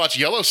So if you watch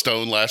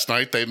Yellowstone last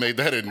night, they made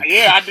that in.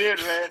 Yeah, I did,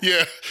 man.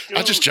 Yeah, Dude.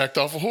 I just jacked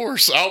off a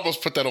horse. I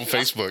almost put that on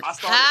Facebook. I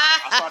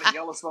started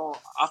Yellowstone.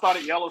 I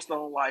started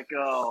Yellowstone like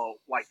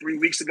 3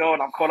 weeks ago,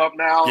 and I'm caught up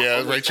now.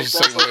 Yeah, Rachel's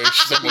the same way.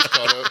 She's almost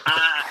caught up.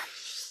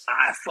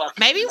 I fucking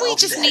Maybe we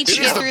just need to It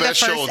get is the through the best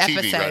show first on TV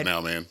episode. right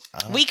now, man.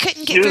 We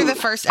couldn't get through the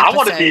first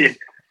episode.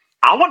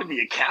 I want to be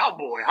a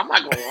cowboy. I'm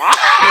not gonna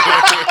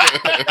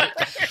lie.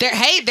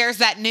 There's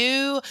that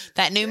new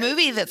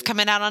movie that's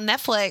coming out on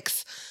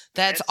Netflix.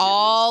 That's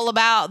all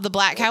about the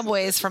black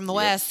cowboys from the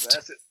West.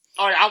 That's it.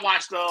 Oh, yeah, I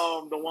watched the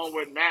one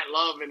with Matt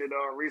Love in it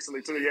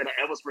recently too. Yeah,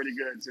 that was pretty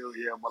good too.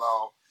 Yeah, but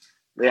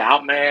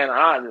man,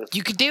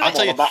 You could do I'm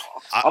it.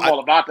 all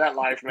about that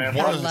life, man.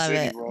 I love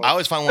it. Bro. I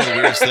always find one of the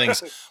weirdest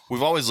things.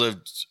 We've always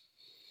lived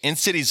in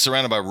cities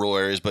surrounded by rural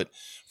areas, but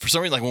for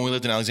some reason, like when we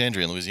lived in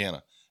Alexandria in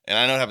Louisiana, and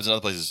I know it happens in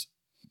other places,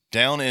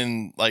 down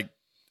in like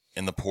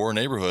in the poor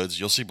neighborhoods,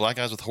 you'll see black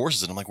guys with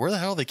horses, and I'm like, where the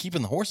hell are they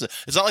keeping the horses?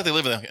 It's not like they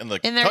live in the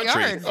In their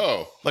country. yard.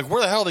 Oh, Like,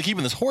 where the hell are they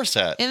keeping this horse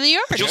at? In the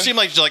yard. But you'll see them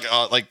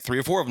like 3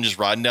 or 4 of them just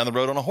riding down the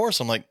road on a horse.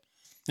 I'm like,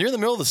 you're in the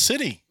middle of the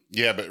city.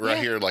 yeah, but right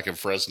here, like in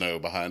Fresno,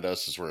 behind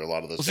us, is where a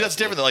lot of those. Well, see, that's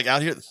different. Like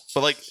out here,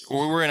 but like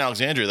when we were in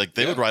Alexandria, like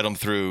they would ride them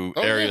through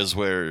areas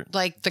where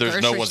Like the there's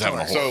no grocery one's having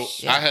a store. horse.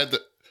 So I had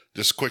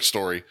this quick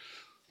story.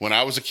 When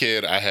I was a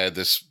kid, I had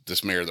this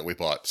mare that we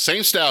bought.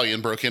 Same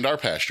stallion broke into our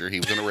pasture. He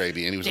was an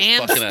Arabian. He was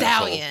Damn a fucking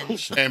stallion.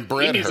 asshole. And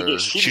bred He needs to her.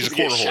 get- he She's a needs to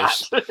quarter get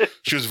horse. shot.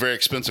 She was a very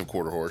expensive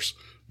quarter horse.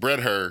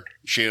 Bred her.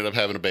 She ended up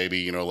having a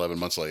baby, 11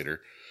 months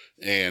later.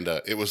 And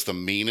it was the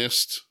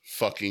meanest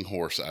fucking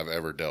horse I've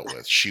ever dealt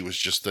with. She was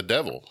just the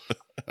devil.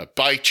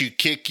 Bite you,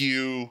 kick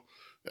you,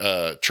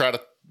 try to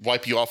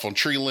wipe you off on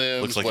tree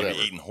limbs, Looks like whatever.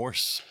 you're eating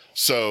horse.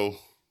 So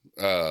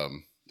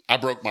I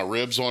broke my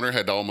ribs on her.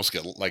 Had to almost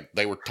get, like,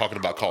 they were talking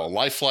about calling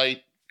life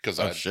flight. Because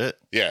Oh shit!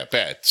 Yeah,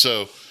 bad.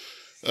 So,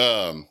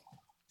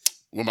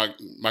 when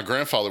my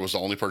grandfather was the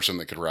only person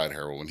that could ride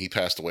her. When he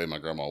passed away, my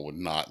grandma would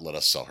not let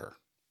us sell her.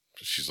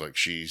 She's like,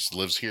 she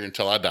lives here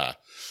until I die.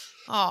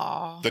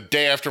 Aw. The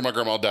day after my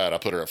grandma died, I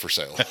put her up for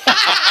sale.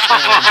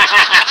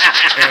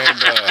 and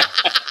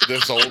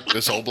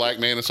this old black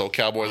man, this old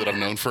cowboy that I've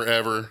known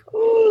forever,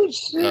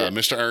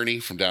 Mr. Ernie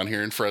from down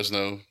here in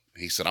Fresno.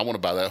 He said, I want to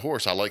buy that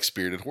horse. I like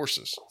spirited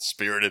horses.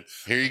 Spirited.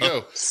 Here you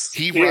go.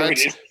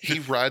 Spirited. He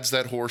rides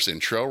that horse in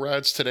trail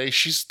rides today.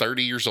 She's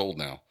 30 years old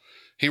now.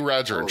 He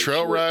rides her in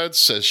trail rides,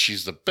 says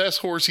she's the best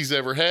horse he's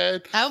ever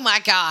had. Oh my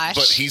gosh.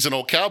 But he's an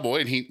old cowboy,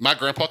 and my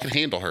grandpa can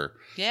handle her.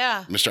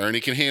 Yeah. Mr.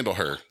 Ernie can handle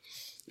her.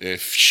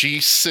 If she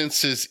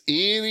senses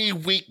any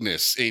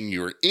weakness in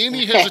you or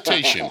any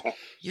hesitation,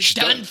 You're she's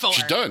done for.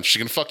 She's done. She's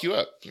going to fuck you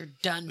up. You're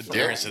done for.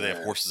 Darren said they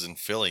have horses in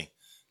Philly.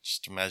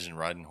 Just imagine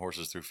riding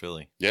horses through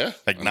Philly. Yeah.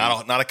 Like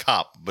not a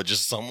cop, but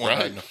just someone. Right.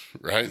 riding-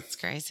 Right. It's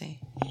crazy.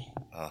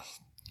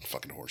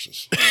 Fucking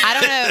horses. I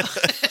don't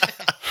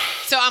know.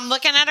 So I'm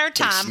looking at our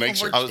time.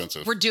 Snakes are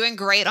expensive. We're doing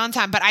great on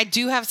time, but I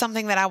do have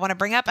something that I want to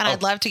bring up, and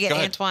I'd love to get go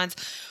ahead. Antoine's.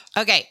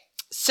 Okay,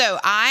 so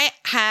I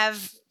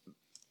have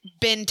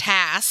been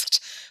tasked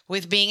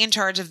with being in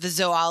charge of the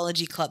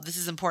zoology club. This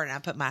is important. I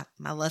put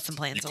my lesson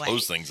plans You away.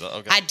 close things up.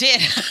 Okay. I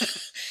did.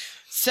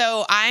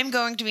 So I'm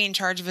going to be in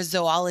charge of a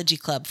zoology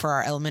club for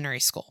our elementary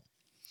school.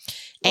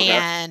 Okay.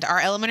 And our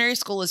elementary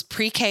school is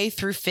pre-K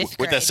through fifth grade.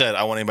 With that said,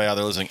 I want anybody out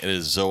there listening. It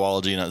is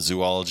zoology, not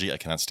zoology. I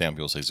cannot stand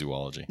people say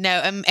zoology.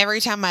 No,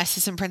 every time my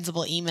assistant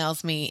principal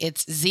emails me,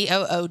 it's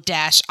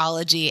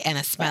ZOO-ology and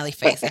a smiley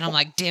face. And I'm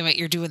like, damn it,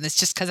 you're doing this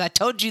just because I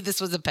told you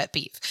this was a pet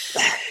peeve.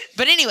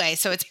 But anyway,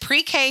 so it's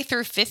pre-K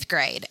through fifth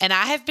grade. And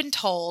I have been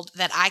told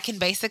that I can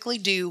basically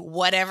do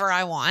whatever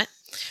I want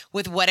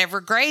with whatever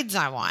grades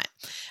I want.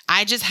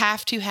 I just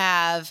have to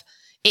have...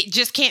 It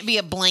just can't be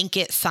a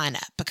blanket sign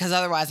up because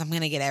otherwise I'm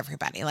going to get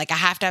everybody. Like I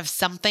have to have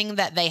something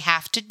that they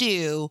have to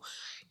do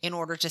in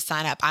order to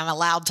sign up. I'm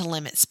allowed to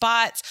limit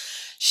spots.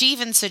 She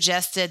even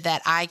suggested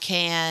that I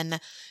can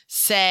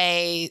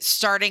say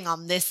starting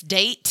on this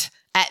date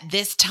at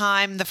this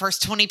time, the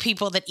first 20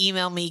 people that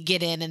email me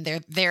get in and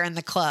they're in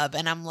the club.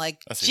 And I'm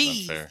like, That seems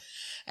geez. unfair.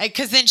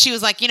 Because then she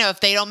was like, if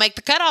they don't make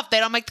the cutoff, they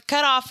don't make the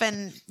cutoff.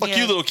 And Fuck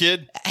you, little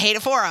kid. hate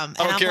it for them.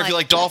 I don't care if you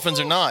like dolphins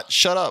or not.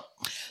 Shut up.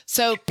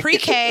 So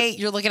pre-K,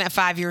 you're looking at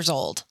 5 years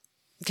old.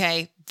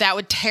 Okay. That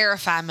would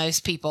terrify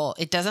most people.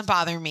 It doesn't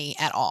bother me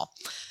at all.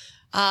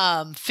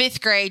 Fifth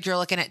grade, you're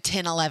looking at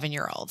 10,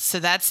 11-year-olds. So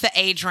that's the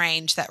age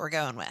range that we're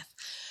going with.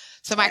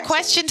 So my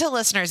question to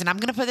listeners, and I'm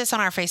going to put this on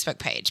our Facebook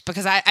page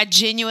because I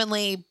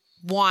genuinely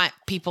want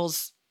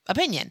people's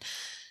opinion.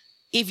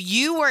 If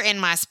you were in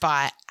my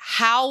spot,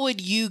 how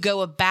would you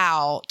go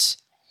about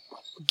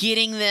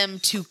getting them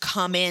to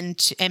come in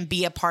and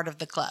be a part of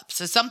the club?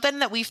 So something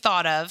that we've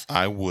thought of.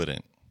 I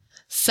wouldn't.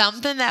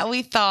 Something that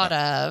we thought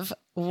of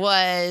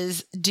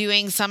was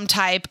doing some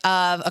type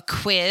of a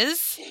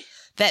quiz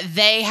that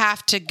they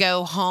have to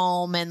go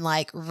home and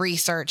like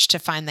research to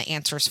find the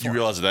answers for. You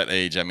realize at that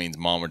age, that means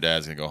mom or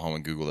dad's going to go home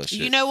and Google that shit.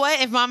 You know what?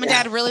 If mom and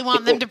dad really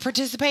want them to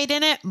participate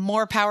in it,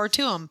 more power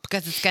to them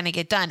because it's going to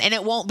get done. And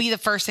it won't be the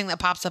first thing that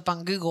pops up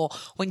on Google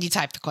when you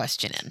type the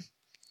question in.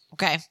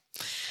 Okay.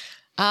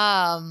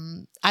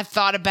 I've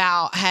thought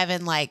about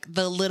having like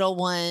the little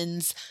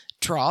ones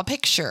draw a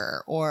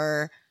picture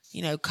or,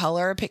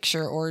 color a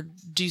picture or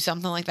do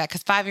something like that.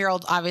 Because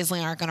 5-year-olds obviously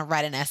aren't going to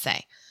write an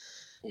essay.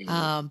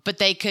 But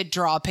they could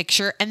draw a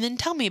picture and then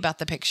tell me about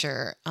the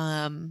picture.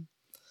 I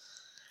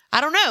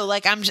don't know.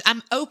 Like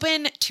I'm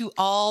open to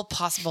all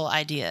possible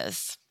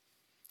ideas.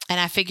 And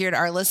I figured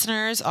our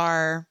listeners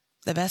are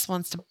the best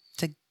ones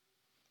to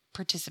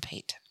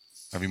participate.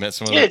 Have you met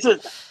some of Yeah, them?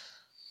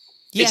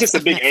 it's just a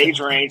I've big met age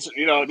some. range,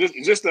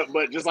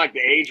 but just like the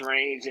age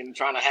range and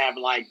trying to have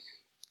like,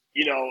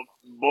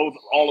 both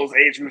all those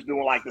age groups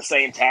doing like the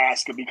same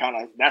task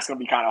that's gonna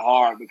be kind of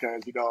hard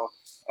because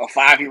a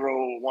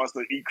 5-year-old wants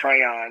to eat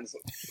crayons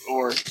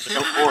or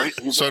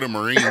So do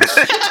Marines.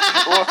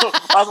 I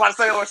was about to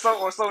say or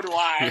so do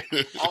I.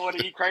 I want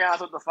to eat crayons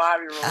with the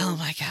 5-year-old. Oh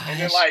my And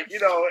then gosh.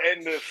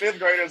 and the 5th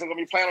graders are gonna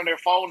be playing on their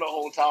phone the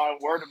whole time,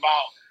 worried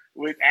about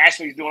what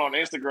Ashley's doing on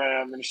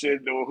Instagram and shit,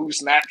 or who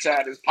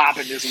Snapchat is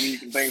popping this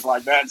week and things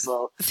like that.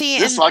 So See,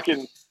 this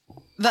fucking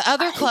the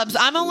other clubs,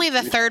 I'm only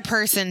the third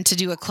person to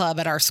do a club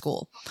at our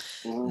school.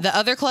 The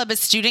other club is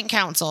student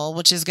council,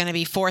 which is going to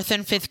be 4th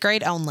and 5th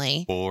grade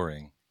only.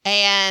 Boring.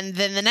 And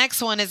then the next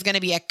one is going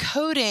to be a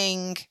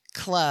coding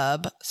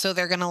club. So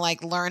they're going to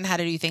like learn how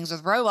to do things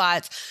with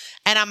robots.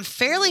 And I'm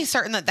fairly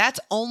certain that that's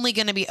only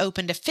going to be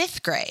open to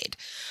 5th grade.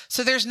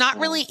 So there's not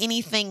really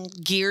anything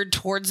geared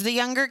towards the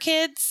younger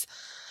kids.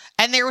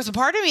 And there was a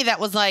part of me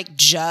that was like,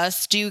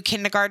 just do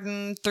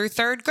kindergarten through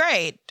 3rd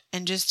grade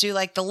and just do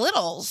like the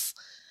littles.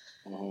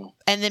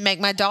 And then make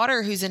my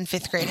daughter, who's in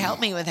 5th grade, help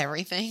me with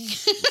everything.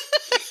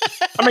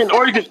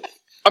 or you could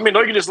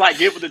just like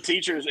get with the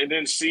teachers and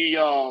then see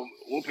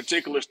what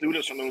particular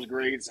students from those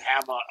grades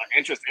have an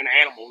interest in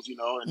animals, and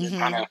then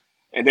kind of,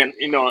 and then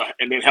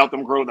help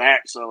them grow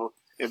that. So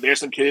if there's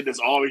some kid that's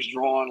always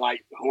drawing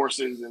like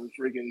horses and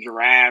freaking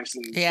giraffes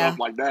and stuff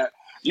like that,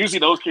 usually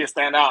those kids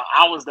stand out.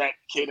 I was that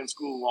kid in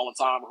school all the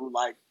time who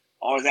like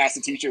always asked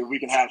the teacher if we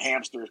can have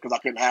hamsters because I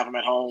couldn't have them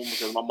at home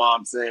because my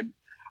mom said,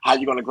 how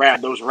you going to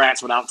grab those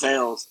rats without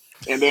tails?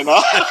 And then,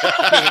 there's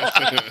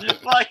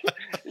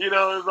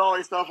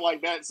always stuff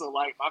like that. So,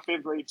 like, my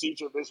 5th grade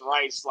teacher, Miss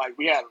Rice, like,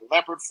 we had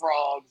leopard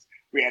frogs,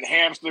 we had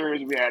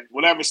hamsters, we had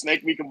whatever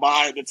snake we could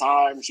buy at the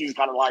time. She was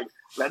kind of like,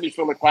 let me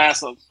fill a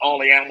class of all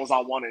the animals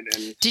I wanted.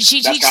 And did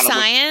she teach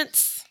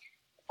science?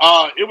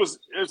 It was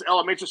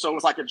elementary, so it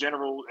was like a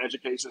general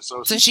education.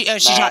 So she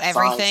taught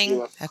everything?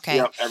 Science, yeah. Okay.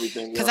 Yep,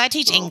 everything. Because I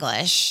teach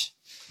English.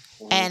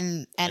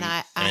 And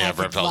I have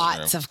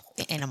lots of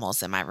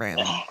animals in my room,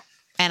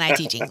 and I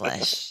teach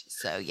English.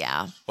 So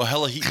yeah. Well,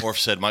 Hella Heatmorph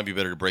said it might be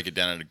better to break it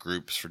down into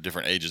groups for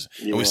different ages.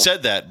 Yeah. And we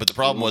said that, but the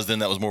problem was then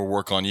that was more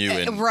work on you.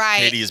 And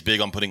Katie is big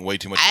on putting way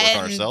too much work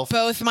on herself.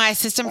 Both my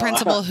assistant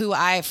principal, who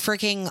I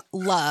freaking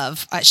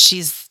love,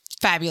 she's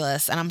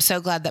fabulous, and I'm so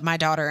glad that my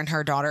daughter and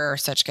her daughter are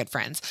such good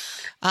friends.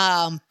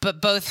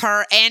 But both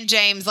her and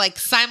James, like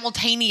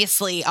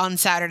simultaneously on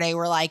Saturday,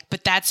 were like,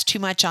 "But that's too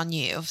much on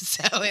you."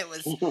 So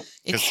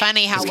it's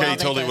funny how well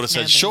Katie totally would have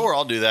said, "Sure,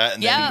 I'll do that,"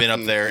 and then been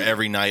up there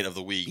every night of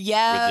the week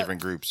with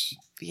different groups.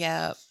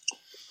 Yeah.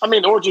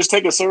 Or just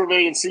take a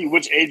survey and see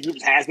which age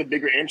group has the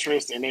bigger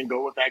interest, and then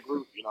go with that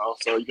group.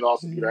 So you can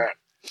also do that.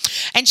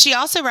 And she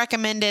also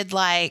recommended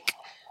like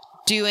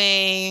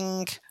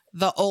doing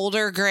the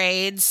older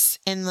grades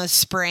in the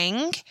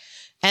spring,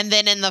 and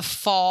then in the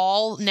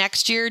fall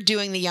next year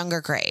doing the younger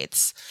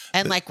grades,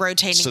 and like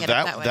rotating it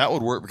that way. That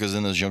would work because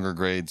then those younger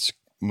grades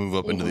move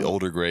up into the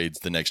older grades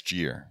the next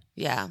year.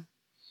 Yeah.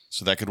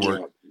 So that could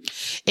work.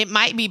 It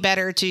might be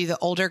better to do the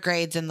older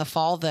grades in the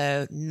fall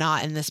though,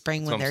 not in the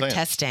spring when they're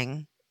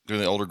testing. Doing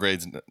the older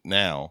grades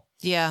now.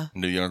 Yeah.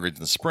 And do younger grades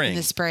in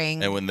the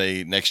spring. And when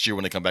next year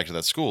when they come back to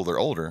that school, they're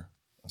older.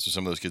 So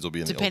some of those kids will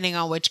be in depending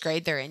on which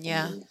grade they're in.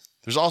 Yeah.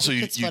 There's also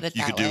you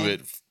could do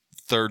it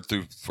 3rd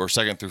through or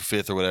 2nd through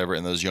 5th or whatever,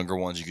 and those younger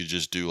ones you could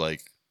just do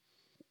like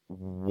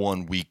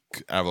 1 week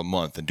out of a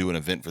month and do an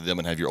event for them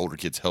and have your older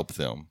kids help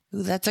them.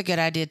 Ooh, that's a good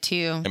idea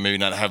too. And maybe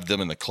not have them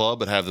in the club,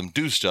 but have them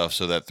do stuff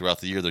so that throughout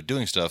the year they're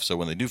doing stuff. So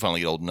when they do finally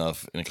get old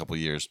enough in a couple of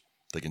years,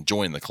 they can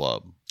join the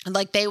club.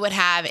 Like they would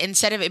have,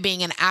 instead of it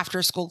being an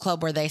after school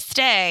club where they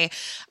stay,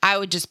 I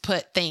would just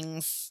put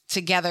things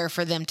together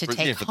for them to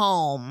take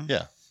home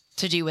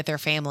to do with their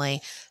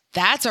family.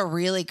 That's a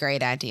really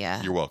great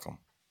idea. You're welcome.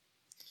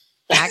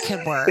 That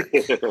could work.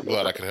 I'm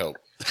glad I could help.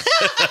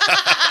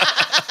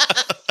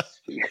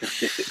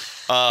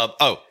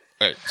 All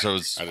right. So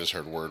I just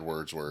heard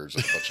words, and a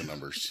bunch of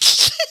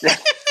numbers.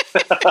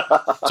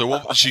 So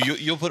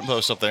you'll put a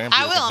post up there.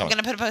 I will. I'm going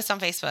to put a post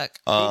on Facebook.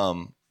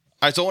 All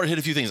right. So I want to hit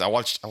a few things. I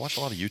watched a lot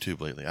of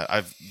YouTube lately.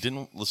 I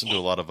didn't listen to a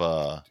lot of.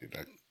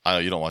 I know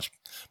you don't watch,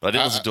 but I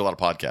didn't listen to a lot of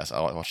podcasts. I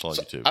watched a lot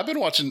of YouTube. I've been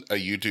watching a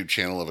YouTube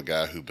channel of a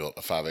guy who built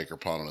a 5-acre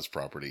pond on his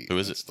property. Who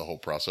is it? It's the whole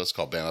process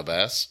called Bama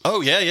Bass.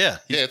 Oh yeah. Yeah,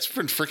 it's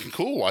been freaking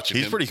cool watching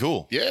him. He's pretty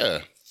cool.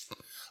 Yeah.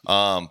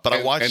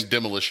 I watched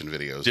demolition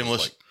videos. Do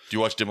you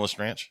watch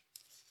Demolition Ranch?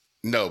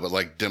 No, but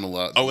like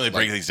demolition. Oh, when they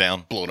break things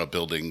down, blowing up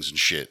buildings and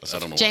shit. I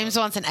don't know. James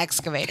wants an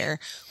excavator.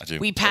 I do.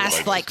 We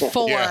passed like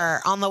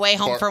 4 on the way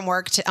home from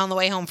work, on the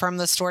way home from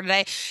the store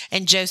today,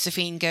 and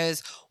Josephine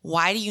goes,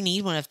 "Why do you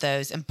need one of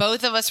those?" And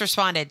both of us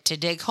responded, "To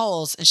dig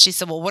holes." And she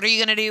said, "Well, what are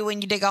you going to do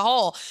when you dig a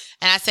hole?"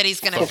 And I said,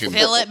 "He's going to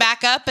fill it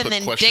back up and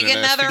then dig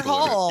another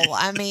hole."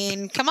 I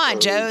mean, come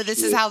on, Joe.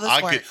 This is how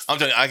this works. I'm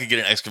telling you, I could get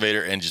an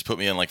excavator and just put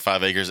me in like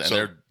 5 acres and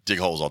they're dig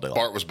holes all day long.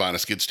 Bart was buying a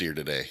skid steer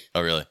today.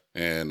 Oh, really?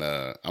 And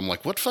I'm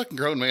like, what fucking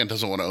grown man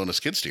doesn't want to own a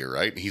skid steer,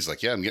 right? And he's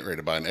like, yeah, I'm getting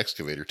ready to buy an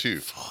excavator too.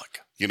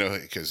 Fuck.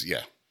 Because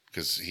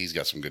he's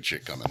got some good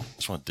shit coming. I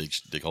just want to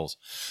dig holes.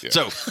 Yeah.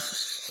 So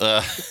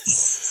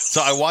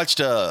I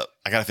watched, I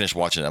got to finish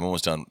watching it. I'm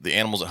almost done. The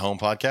Animals at Home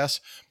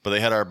podcast, but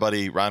they had our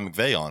buddy Ryan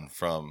McVeigh on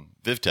from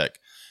VivTech.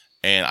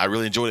 And I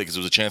really enjoyed it because it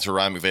was a chance for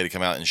Ryan McVeigh to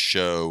come out and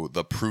show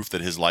the proof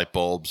that his light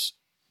bulbs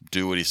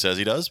do what he says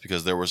he does,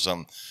 because there were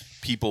some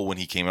people when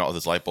he came out with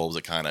his light bulbs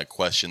that kind of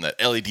questioned that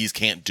LEDs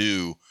can't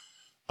do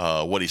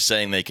what he's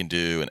saying they can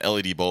do, and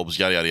LED bulbs,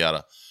 yada, yada,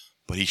 yada.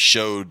 but he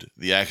showed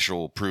the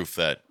actual proof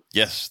that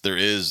yes, there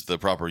is the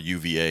proper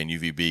UVA and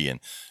UVB, and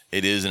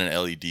it is in an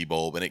LED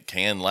bulb, and it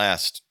can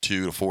last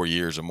 2 to 4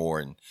 years or more.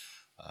 And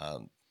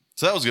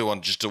so that was a good one,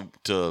 just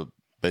to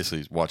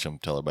basically watch him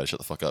tell everybody shut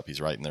the fuck up.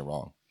 He's right and they're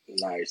wrong.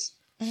 Nice.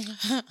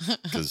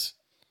 Because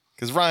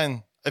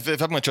Ryan, if I'm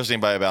going to trust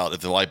anybody about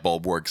if the light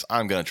bulb works,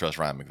 I'm going to trust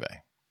Ryan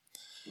McVeigh.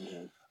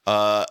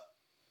 Mm-hmm.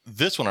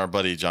 This one our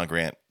buddy John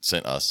Grant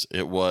sent us.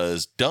 It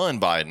was done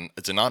by,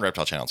 it's a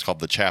non-reptile channel. It's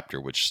called The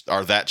Chapter, which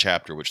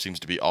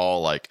seems to be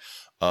all like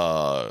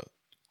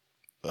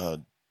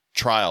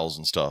trials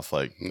and stuff,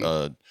 like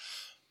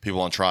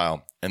people on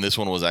trial. And this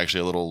one was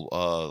actually a little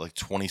like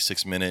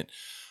 26-minute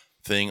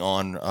thing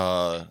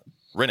on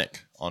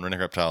Rennick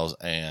Reptiles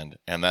and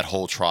that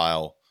whole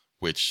trial,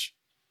 which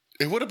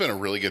it would have been a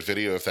really good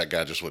video if that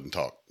guy just wouldn't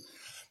talk.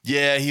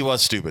 Yeah, he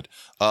was stupid.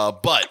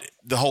 But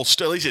the whole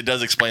story, at least it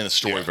does explain the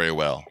story very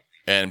well.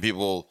 And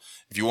people,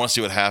 if you want to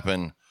see what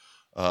happened,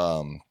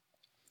 the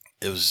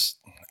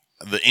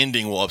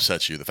ending will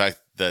upset you. The fact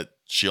that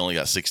she only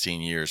got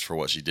 16 years for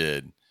what she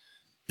did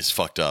is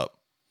fucked up.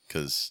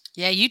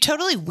 Yeah, you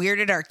totally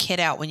weirded our kid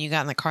out when you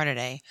got in the car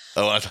today.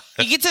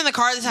 He gets in the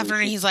car this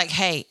afternoon. He's like,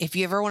 "Hey, if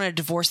you ever want to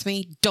divorce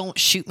me, don't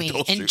shoot me."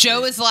 And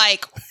Joe is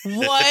like,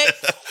 "What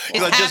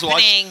is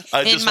happening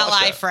in my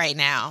life right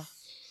now?"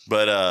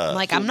 But I'm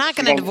like, I'm not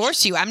going to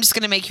divorce you. I'm just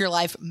going to make your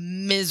life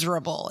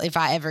miserable if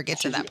I ever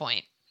get to that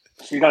point.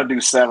 She's got to do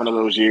 7 of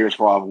those years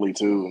probably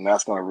too, and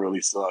that's going to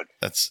really suck.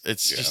 It's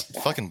just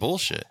fucking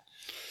bullshit.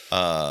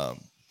 But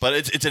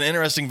it's an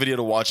interesting video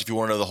to watch if you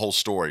want to know the whole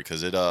story,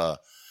 because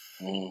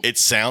it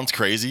sounds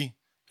crazy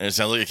and it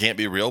sounds like it can't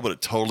be real, but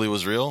it totally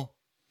was real,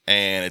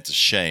 and it's a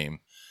shame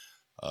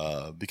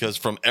because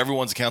from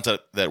everyone's accounts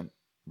that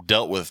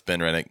dealt with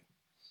Ben Rennick,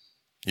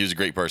 he was a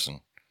great person.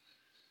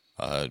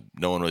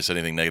 No one really said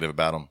anything negative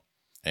about him,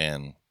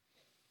 and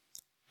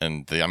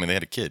they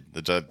had a kid.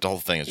 The whole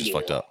thing is just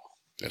fucked up.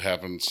 It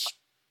happens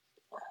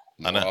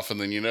more often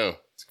than you know.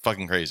 It's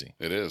fucking crazy.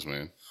 It is,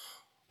 man.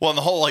 Well, and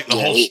the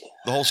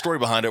whole story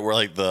behind it, where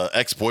like the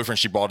ex-boyfriend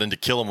she brought in to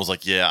kill him was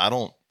like, "Yeah, I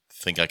don't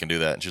think I can do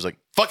that," and she was like,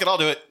 "Fuck it, I'll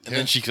do it." And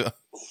then she.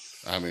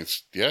 I mean,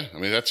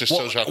 that just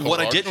shows how. What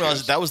I didn't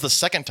realize that was the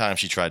second time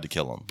she tried to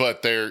kill him.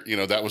 But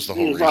that was the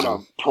whole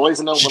reason.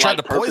 Poison him. She tried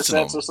to poison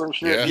him or some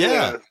shit.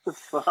 Yeah.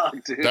 Fuck,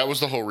 dude. That was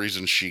the whole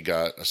reason she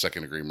got a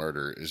second-degree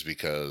murder, is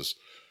because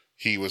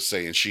he was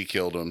saying she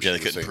killed him. Yeah, they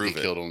couldn't prove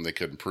it. Killed him. They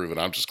couldn't prove it.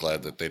 I'm just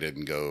glad that they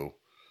didn't go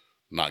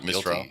not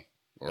Mistrial. guilty.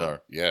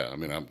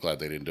 I'm glad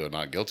they didn't do a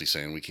not guilty,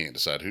 saying we can't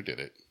decide who did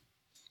it.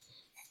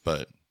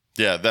 But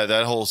yeah,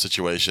 that whole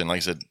situation, like I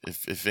said,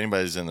 if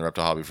anybody's in the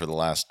reptile hobby for the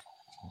last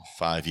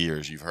 5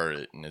 years, you've heard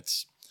it, and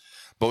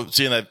but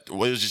seeing that, it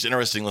was just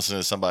interesting listening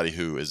to somebody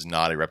who is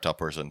not a reptile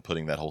person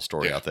putting that whole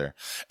story out there.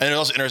 And it was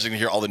also interesting to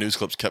hear all the news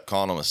clips kept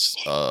calling him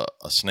a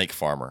snake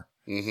farmer.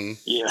 Mm-hmm.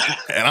 Yeah,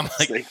 and I'm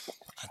like,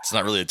 it's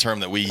not really a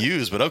term that we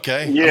use, but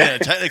okay. Yeah, I mean,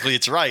 technically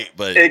it's right,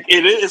 but it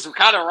is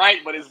kind of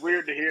right, but it's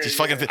weird to hear. Just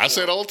fucking. I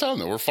say it all the time,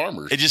 though. We're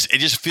farmers. It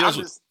just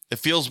feels. It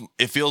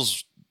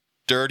feels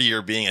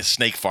dirtier being a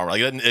snake farmer.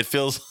 Like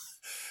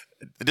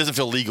it doesn't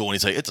feel legal when you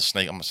say it's a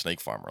snake. I'm a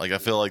snake farmer. Like I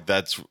feel like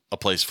that's a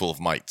place full of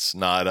mites,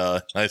 not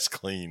a nice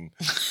clean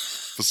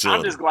facility.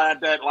 I'm just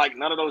glad that like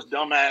none of those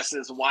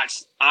dumbasses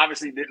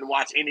didn't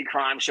watch any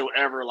crime show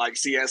ever, like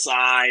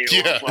CSI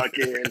or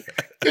fucking,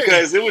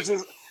 because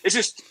it's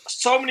just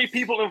so many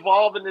people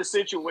involved in this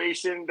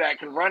situation that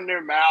can run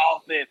their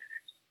mouth, and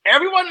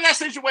everyone in that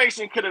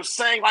situation could have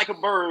sang like a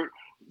bird.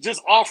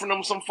 Just offering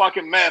them some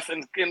fucking meth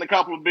and a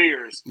couple of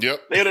beers.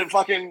 Yep. They'd have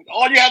all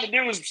you had to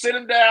do was sit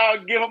him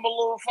down, give him a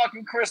little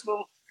fucking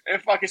crystal, and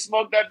fucking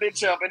smoke that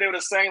bitch up, and they would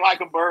have sang like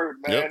a bird,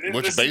 man. Yep.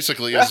 Which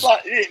basically is.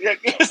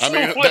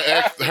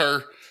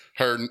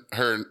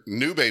 Her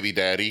new baby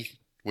daddy,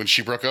 when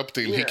she broke up with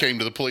him, he came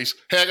to the police.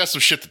 Hey, I got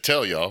some shit to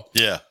tell y'all.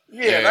 Yeah.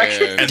 Yeah.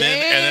 And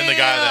then the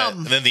guy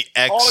and then the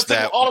ex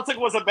all it took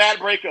was a bad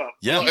breakup.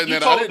 Yeah. Well, and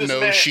then I didn't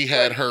know she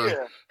had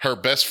her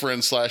best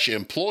friend /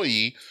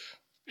 employee.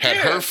 Had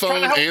her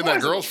phone and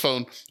that girl's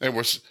phone, and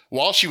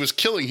while she was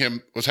killing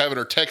him, was having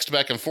her text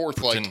back and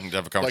forth like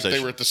they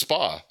were at the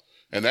spa.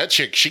 And that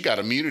chick, she got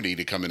immunity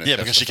to come in and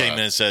testify. Because she came in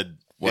and said,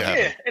 what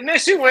happened? Yeah, and then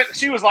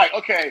she was like,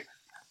 okay,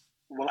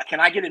 well, can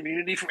I get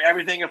immunity from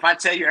everything if I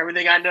tell you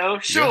everything I know?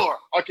 Sure.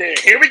 Yeah. Okay,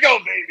 here we go,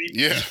 baby.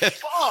 Yeah.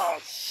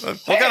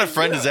 Fuck. What kind of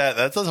friend is that?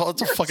 That's a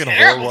fucking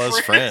horrible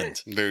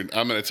friend. Dude,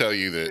 I'm going to tell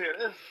you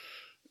that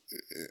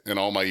in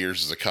all my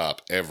years as a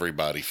cop,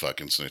 everybody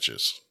fucking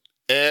snitches.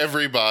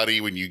 Everybody,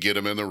 when you get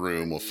them in the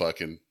room, will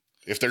fucking...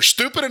 If they're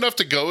stupid enough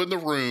to go in the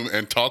room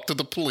and talk to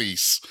the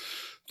police,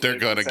 they're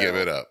going to give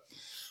it up.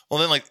 Well,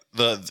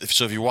 then,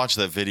 so if you watch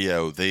that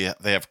video, they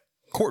have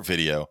court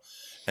video,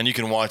 and you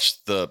can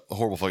watch the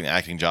horrible fucking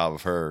acting job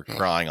of her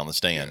crying on the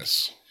stand.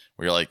 Yes.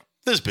 Where you're like,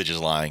 this bitch is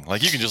lying.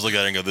 Like, you can just look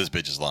at her and go, this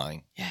bitch is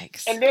lying.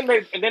 Yikes. And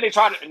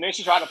then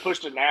she tried to push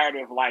the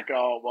narrative like,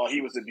 oh, well, he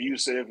was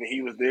abusive and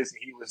he was this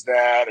and he was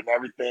that and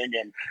everything.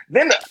 And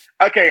then,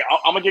 I'm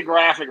gonna get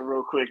graphic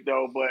real quick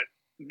though, but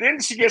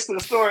then she gets to the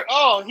story.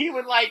 Oh, he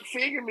would like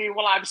finger me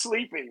while I'm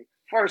sleeping.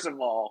 First of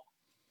all,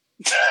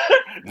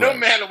 No Right.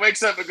 man that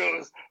wakes up and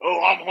goes,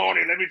 "Oh, I'm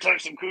horny. Let me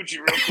touch some coochie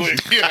real quick."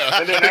 Yeah,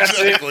 And then that's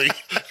exactly.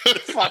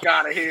 Fuck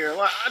out of here.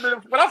 Like,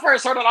 when I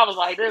first heard it, I was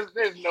like, "There's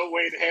no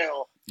way in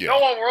hell." Yeah. No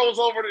one rolls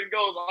over and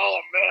goes, "Oh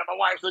man, my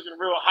wife's looking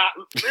real hot."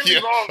 Really Yeah,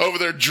 wrong. over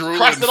there drooling,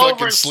 Crushed it over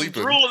fucking and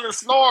sleeping. drooling and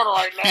snoring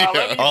right now.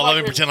 Yeah. Let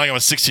me pretend like I'm a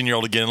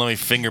 16-year-old again. Let me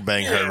finger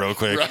bang her real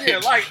quick. Right. Yeah,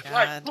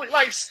 God.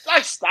 like,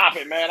 stop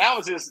it, man. That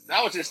was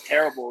just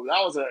terrible.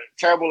 That was a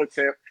terrible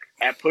attempt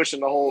at pushing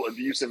the whole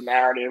abusive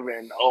narrative,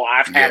 and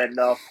I've had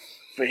enough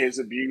for his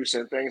abuse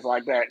and things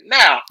like that.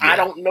 Now, I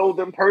don't know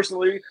them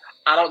personally.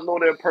 I don't know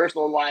their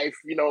personal life.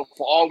 You know,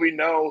 for all we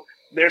know,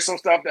 there's some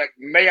stuff that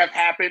may have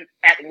happened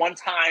at one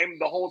time,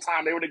 the whole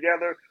time they were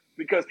together,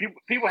 because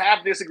people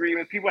have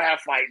disagreements, people have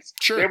fights.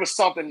 Sure. There was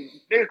something.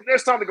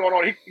 There's something going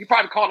on. He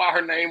probably called out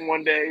her name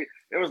one day.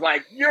 It was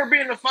like, "You're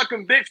being a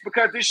fucking bitch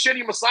because this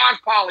shitty massage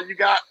parlor you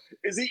got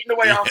is eating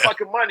away our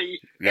fucking money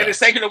and it's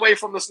taking away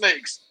from the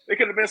snakes." It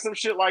could have been some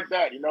shit like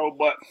that, you know.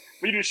 But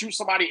for you to shoot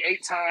somebody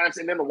 8 times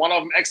and then one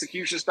of them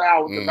execution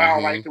style with the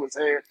barrel right to his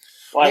head,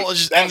 like, Well, it's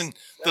just, and then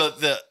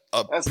the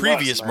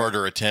previous nuts,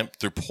 murder attempt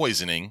through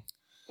poisoning,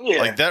 yeah,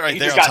 like that right he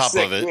there just on got top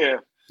sick, of it. yeah.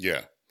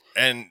 Yeah,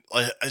 And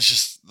like, it's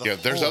just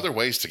there's other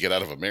ways to get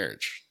out of a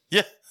marriage.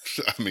 Yeah,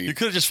 I mean, you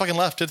could have just fucking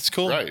left. It's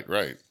cool.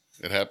 right.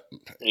 It happened.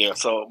 Yeah,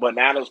 so but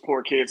now those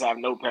poor kids have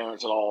no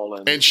parents at all,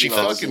 And she you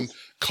know, fucking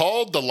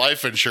called the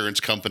life insurance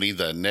company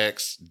the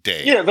next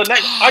day. yeah. The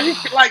next, are you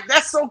like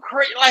that's so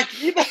crazy?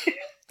 Like you know,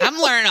 I'm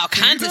learning all Do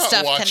you kinds of not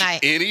stuff watch tonight.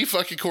 any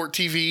fucking court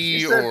TV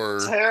he's or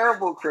a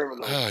terrible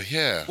criminal. oh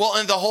yeah. Well,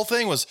 and the whole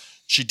thing was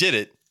she did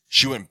it.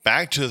 She went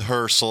back to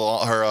her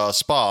salon, her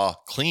spa,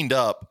 cleaned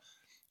up,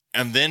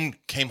 and then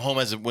came home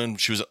when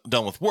she was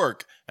done with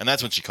work, and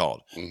that's when she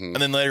called. Mm-hmm. And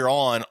then later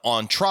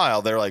on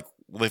trial, they're like,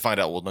 they find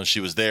out, well, no, she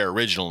was there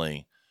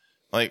originally.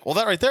 Like, well,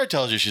 that right there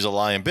tells you she's a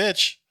lying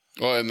bitch.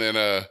 Well, and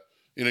then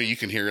you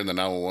can hear in the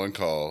 911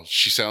 call,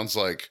 she sounds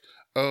like,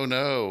 "Oh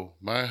no,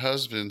 my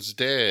husband's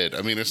dead."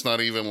 I mean, it's not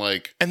even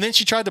like. And then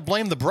she tried to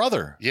blame the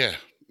brother. Yeah,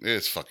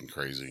 it's fucking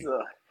crazy.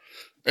 Ugh.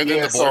 And then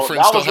Yeah, the so boyfriend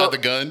that still was had a- the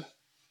gun.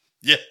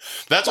 Yeah,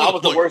 that's That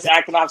what was the worst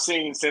acting I've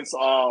seen since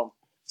so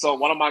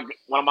one of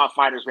my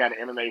fighters, we had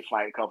an MMA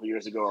fight a couple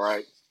years ago,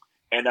 right?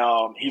 And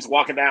he's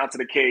walking down to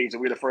the cage,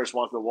 and we're the first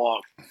ones to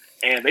walk.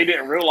 And they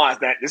didn't realize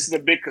that this is a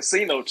big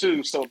casino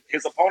too. So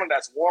his opponent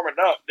that's warming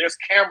up, there's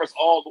cameras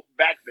all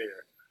back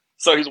there.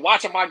 So he's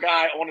watching my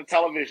guy on the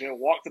television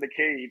walk to the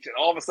cage, and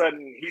all of a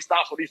sudden he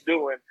stops what he's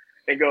doing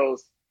and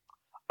goes,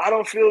 "I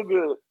don't feel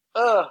good."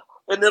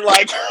 And then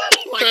like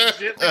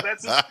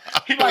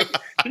gently,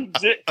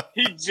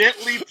 he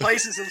gently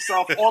places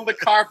himself on the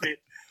carpet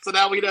so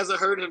that way he doesn't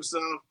hurt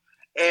himself.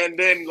 And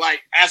then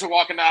like as we're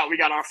walking out, we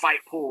got our fight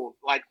pulled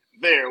like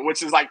there,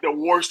 which is like the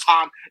worst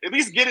time. At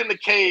least get in the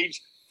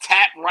cage,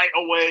 tap right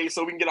away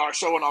so we can get our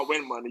show and our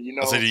win money. You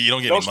know, I said, you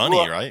don't get any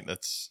money, right?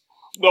 That's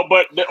no,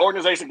 but the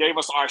organization gave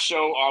us our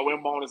show, our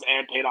win bonus,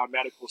 and paid our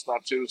medical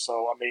stuff too.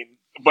 So I mean,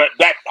 but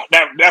that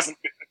doesn't.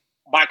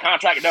 By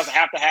contract, it doesn't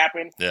have to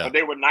happen. Yeah. But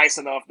they were nice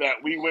enough that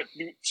we went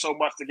through so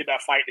much to get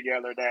that fight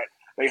together that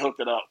they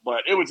hooked it up. But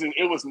it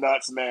was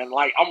nuts, man.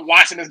 Like I'm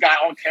watching this guy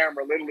on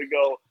camera literally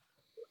go.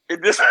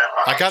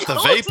 I got the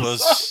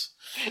vapors.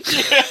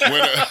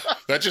 Yeah.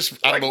 That just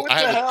I don't know. What the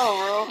hell,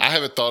 bro? I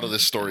haven't thought of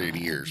this story in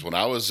years. When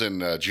I was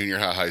in junior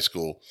high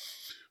school,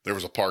 there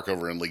was a park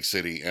over in League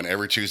City, and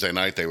every Tuesday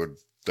night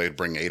they'd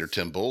bring 8 or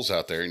 10 bulls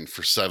out there, and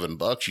for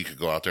 $7 you could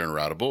go out there and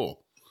ride a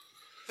bull.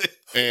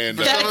 And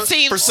That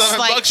seems for $7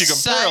 like you can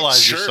such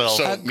paralyze yourself.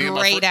 a me and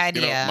great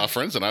idea. my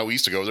friends and I, we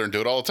used to go there and do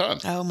it all the time.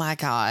 Oh my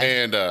God.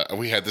 And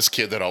we had this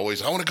kid that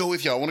always, "I want to go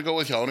with you. I want to go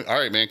with you. All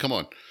right, man, come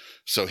on."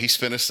 So he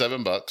spent his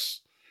 $7,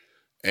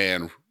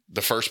 and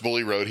the first bull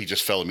he rode, he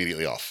just fell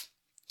immediately off.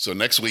 So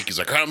next week he's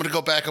like, "All right, I'm going to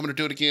go back. I'm going to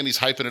do it again." He's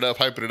hyping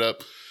it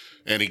up.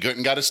 And he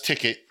got his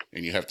ticket,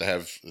 and you have to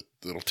have the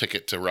little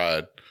ticket to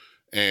ride.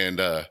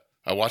 And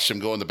I watched him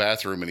go in the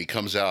bathroom, and he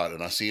comes out,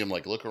 and I see him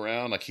like look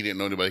around, like he didn't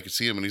know anybody could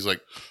see him. And he's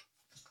like,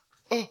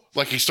 "Oh,"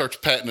 like he starts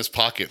patting his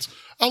pockets.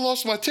 "I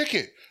lost my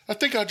ticket. I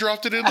think I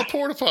dropped it in the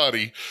porta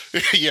potty."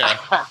 Yeah.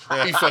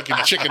 He fucking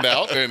chickened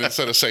out. And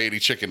instead of saying he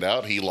chickened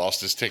out, he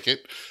lost his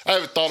ticket. I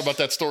haven't thought about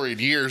that story in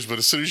years, but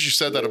as soon as you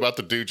said that about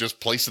the dude just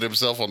placing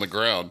himself on the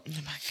ground, Oh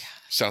my God.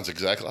 sounds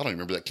exactly. I don't even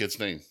remember that kid's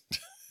name.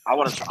 I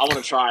want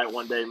to try it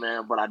one day,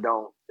 man, but I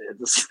don't. It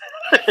just,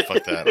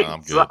 Fuck that. No,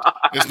 I'm good.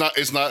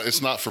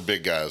 It's not for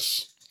big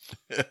guys.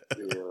 yeah.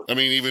 I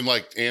mean, even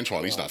like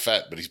Antoine, he's not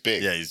fat, but he's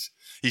big. Yeah,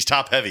 he's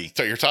top heavy.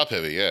 So you're top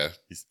heavy, yeah.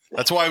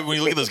 That's why when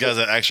you look at those guys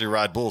that actually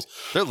ride bulls,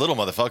 they're little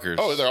motherfuckers.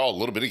 Oh, they're all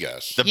little bitty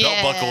guys. The belt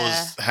buckle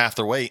is half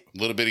their weight.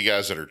 Little bitty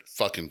guys that are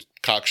fucking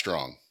cock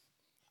strong.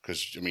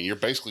 Because I mean, you're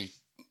basically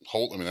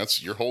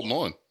you're holding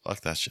on.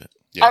 Fuck that shit.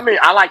 Yeah. I mean,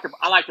 I like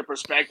the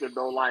perspective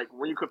though. Like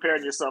when you're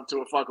comparing yourself to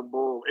a fucking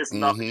bull, it's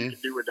nothing you can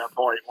do at that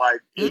point.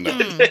 Like,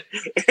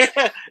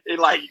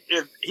 like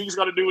if he's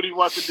gonna do what he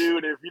wants to do,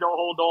 and if you don't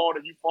hold on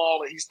and you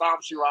fall and he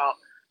stomps you out,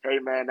 hey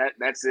man,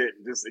 that's it.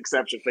 Just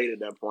accept your fate at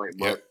that point.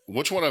 Yeah. But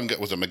Which one of them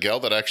was it Miguel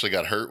that actually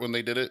got hurt when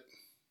they did it?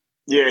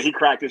 yeah, he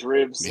cracked his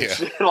ribs. Yeah.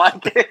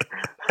 Like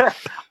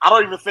I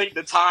don't even think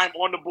the time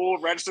on the bull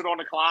registered on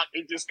the clock.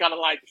 It just kind of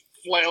like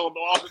flailed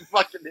off and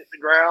fucking hit the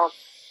ground.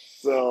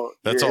 So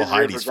that's all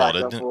Heidi's fault,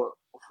 isn't it?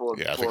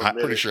 Yeah, I think I'm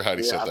pretty sure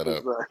Heidi set that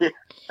up.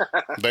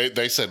 So.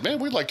 They said, "Man,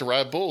 we'd like to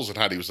ride bulls," and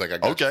Heidi was like, "I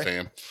got you,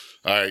 fam.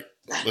 All right,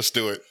 let's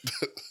do it."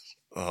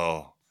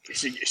 Oh.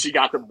 She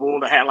got the bull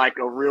that had like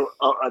a real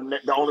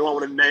the only one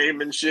with a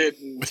name and shit,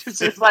 and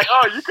she's like,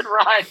 "Oh, you can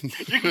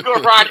go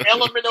ride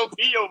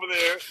LMNOP over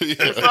there."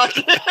 Yeah.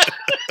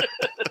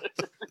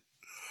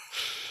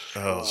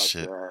 Oh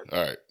shit! God. All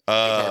right,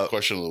 our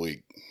question of the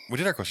week. We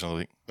did our question of the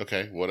week.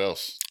 Okay, what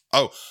else?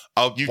 Oh,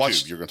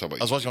 YouTube. You're going to talk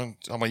about. I was watching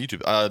on my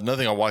YouTube. Another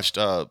thing I watched,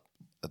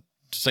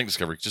 Snake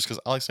Discovery, just because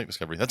I like Snake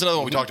Discovery. That's another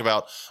one we talked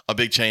about. A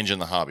big change in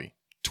the hobby.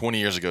 20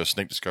 years ago,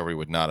 Snake Discovery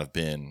would not have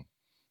been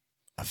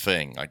a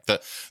thing. Like the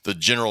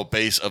general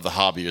base of the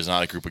hobby is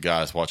not a group of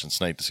guys watching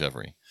Snake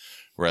Discovery,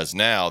 whereas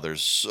now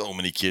there's so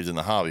many kids in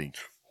the hobby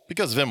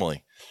because of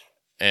Emily.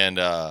 And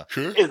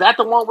is that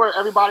the one where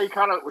everybody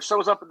kind of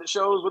shows up at the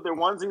shows with their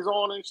onesies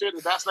on and shit?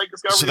 Is that Snake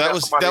Discovery? So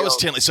that was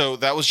Tinley. So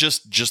that was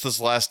just this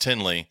last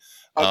Tinley.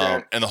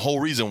 Okay. And the whole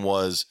reason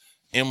was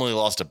Emily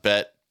lost a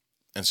bet,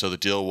 and so the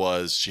deal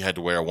was she had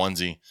to wear a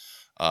onesie.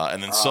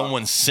 And then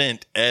someone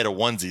sent Ed a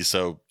onesie,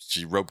 so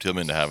she roped him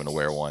into having to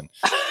wear one.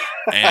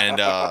 And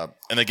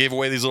they gave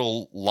away these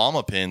little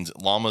llamas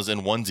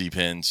and onesie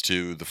pins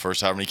to the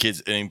first however many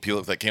kids and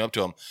people that came up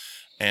to him.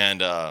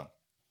 And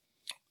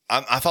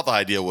I thought the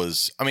idea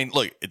was, I mean,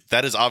 look,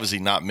 that is obviously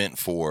not meant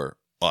for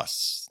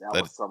us.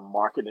 That was some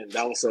marketing.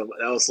 That was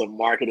some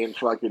marketing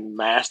fucking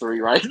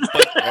mastery, right?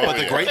 But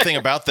the great thing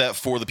about that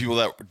for the people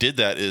that did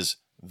that is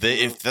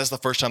if that's the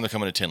first time they're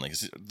coming to Tinley,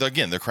 because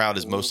again, their crowd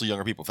is mostly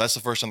younger people. If that's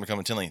the first time they're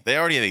coming to Tinley, they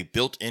already have a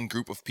built-in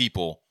group of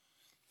people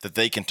that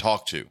they can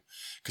talk to,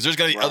 because there's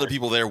going to be other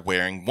people there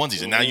wearing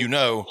onesies, and now you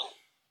know,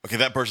 okay,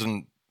 that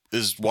person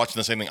is watching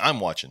the same thing I'm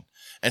watching,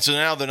 and so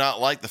now they're not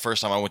like the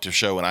first time I went to a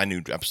show and I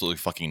knew absolutely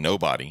fucking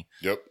nobody.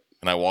 Yep.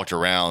 And I walked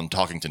around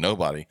talking to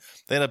nobody.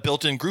 They had a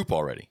built-in group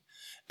already.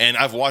 And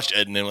I've watched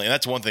Ed and Emily, and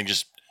that's one thing,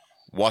 just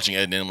watching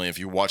Ed and Emily, if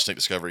you watch Snake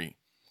Discovery,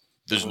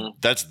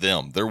 that's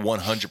them. They're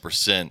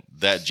 100%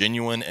 that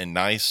genuine and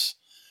nice,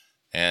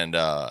 and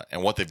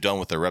what they've done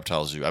with their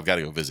reptile zoo. I've got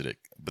to go visit it.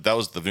 But that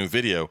was the new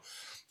video.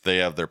 They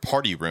have their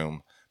party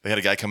room. They had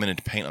a guy come in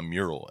and paint a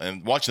mural.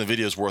 And watching the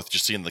video is worth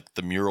just seeing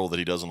the mural that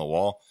he does on the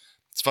wall.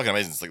 It's fucking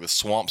amazing. It's like the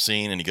swamp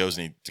scene, and he goes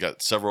and he's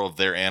got several of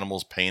their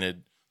animals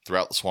painted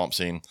throughout the swamp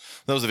scene.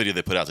 That was the video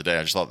they put out today.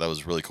 I just thought that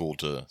was really cool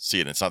to see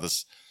it. And it's not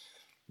this,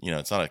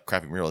 it's not a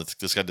crappy mural.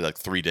 This guy did like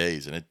 3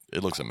 days, and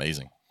it looks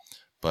amazing.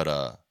 But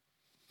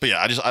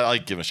yeah, I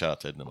like giving a shout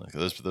out to Ed and Emily.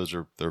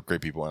 They're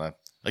great people. And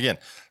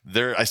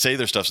I say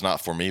their stuff's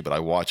not for me, but I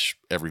watch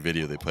every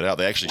video they put out.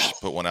 They actually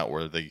put one out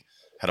where they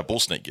had a bull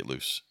snake get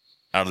loose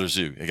out of their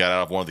zoo. It got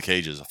out of one of the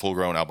cages, a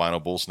full-grown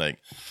albino bull snake.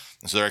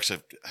 And so they're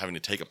actually having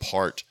to take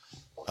apart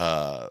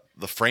the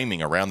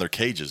framing around their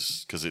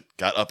cages because it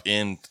got up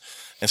in.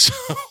 And so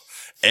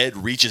Ed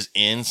reaches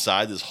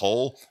inside this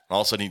hole, and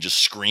all of a sudden he just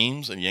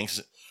screams and yanks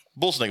it.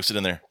 Bull snake was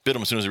sitting there, bit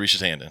him as soon as he reached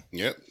his hand in.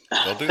 Yep,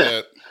 they'll do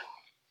that.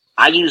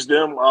 I use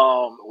them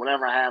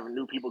whenever I have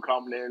new people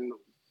coming in,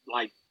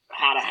 like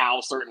how to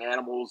house certain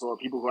animals or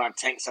people who have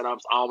tank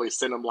setups. I always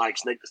send them like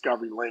Snake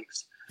Discovery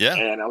links. Yeah.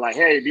 And I'm like,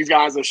 hey, these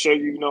guys will show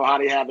you, how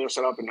they have their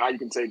setup and how you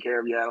can take care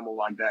of your animal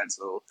like that.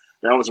 So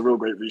that was a real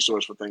great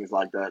resource for things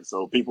like that.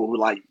 So people who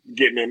like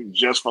getting in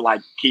just for like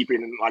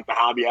keeping like the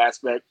hobby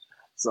aspect.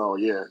 So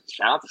yeah,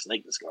 shout out to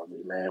Snake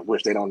Discovery, man.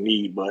 Which they don't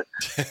need, but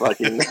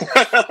fucking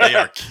they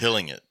are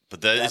killing it. But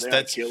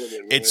that's killing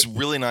it, it's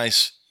really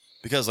nice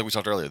because, like we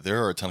talked earlier,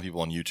 there are a ton of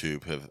people on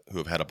YouTube who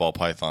have had a ball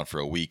python for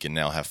a week and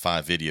now have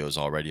 5 videos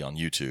already on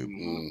YouTube.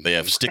 Mm-hmm. They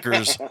have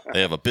stickers,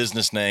 they have a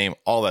business name,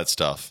 all that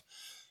stuff.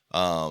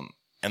 And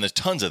there's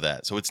tons of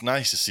that. So it's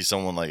nice to see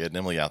someone like Ed and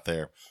Emily out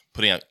there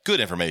putting out good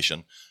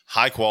information,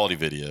 high quality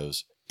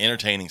videos,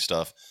 entertaining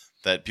stuff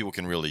that people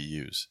can really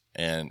use.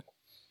 And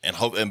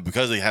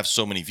because they have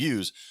so many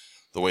views,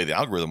 the way the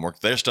algorithm works,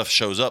 their stuff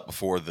shows up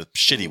before the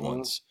shitty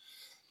ones.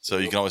 So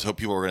you can always hope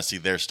people are going to see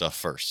their stuff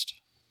first.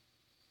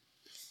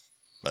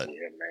 But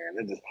yeah,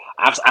 man,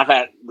 I've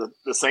had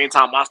the same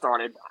time I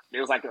started, there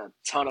was like a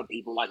ton of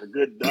people, like a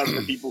good dozen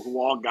of people who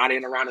all got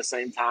in around the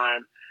same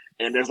time.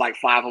 And there's like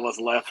 5 of us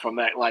left from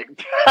that, like,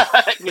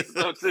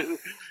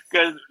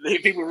 because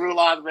people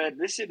realize, man,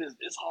 this shit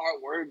it's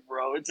hard work,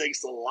 bro. It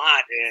takes a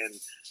lot,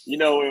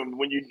 and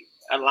when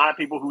a lot of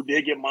people who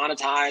did get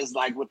monetized,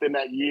 like within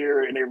that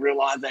year, and they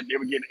realized that they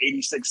were getting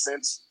 86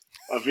 cents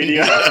a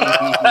video.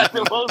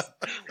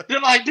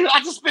 They're like, dude, I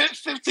just spent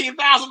 $15,000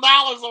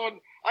 on.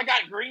 I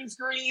got green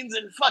screens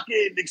and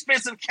fucking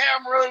expensive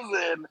cameras,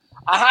 and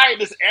I hired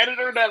this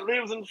editor that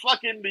lives in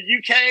fucking the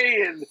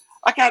UK, and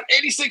I got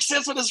 86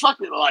 cents for this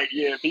fucking, like,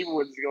 yeah, people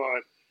were just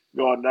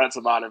going nuts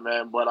about it,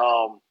 man. But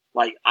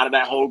like out of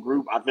that whole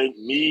group, I think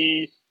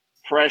me,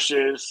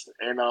 Precious,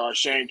 and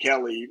Shane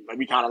Kelly,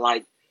 we kind of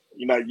like,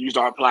 used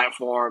our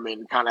platform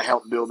and kind of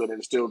helped build it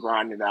and still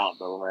grinding it out,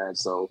 though, man.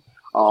 So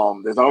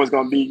there's always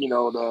going to be,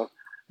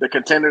 the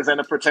contenders and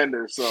the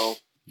pretenders. So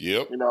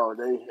Yep. You know,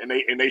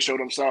 they show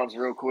themselves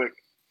real quick.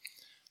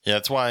 Yeah,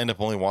 that's why I end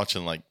up only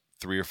watching like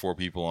 3 or 4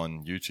 people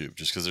on YouTube,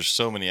 just because there's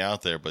so many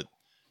out there. But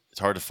it's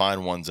hard to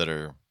find ones that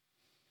are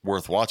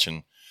worth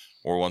watching,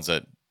 or ones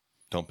that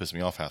don't piss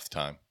me off half the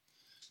time,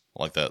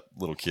 like that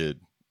little kid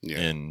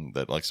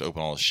that likes to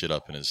open all his shit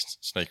up in his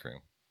snake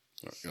room.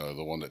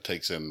 The one that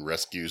takes in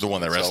rescues. The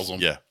one that sells them.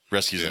 Yeah,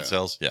 rescues and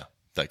sells. Yeah,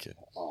 that kid.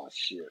 Oh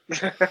shit.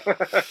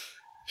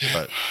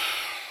 But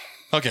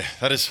okay,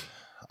 that's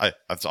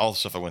all the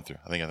stuff I went through.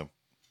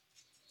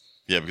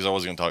 Yeah, because I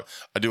was going to talk.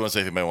 I do want to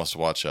say if anybody wants to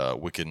watch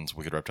Wicked's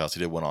Wicked Reptiles,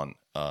 he did one on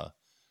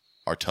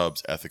our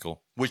Tubbs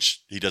Ethical,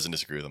 which he doesn't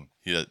disagree with them.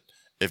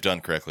 If done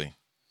correctly,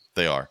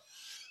 they are.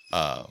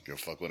 Give a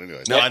fuck what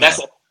anyway. No,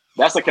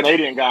 that's a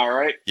Canadian guy,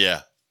 right?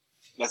 Yeah.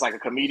 That's like a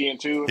comedian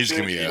too. He's a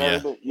comedian,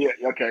 yeah.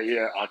 Okay,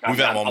 yeah. We've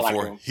had him on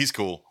before. Like he's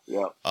cool.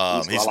 Yeah.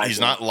 He's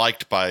not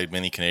liked by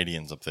many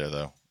Canadians up there,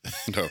 though.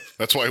 No,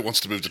 that's why he wants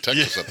to move to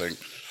Texas, I think.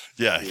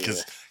 Yeah,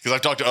 because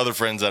I've talked to other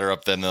friends that are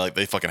up there, and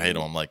they fucking hate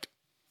him. I'm like,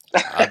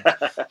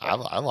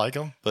 I like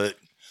him, but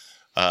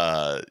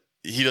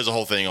he does a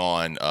whole thing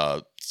on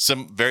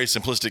some very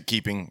simplistic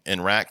keeping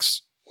in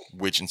racks,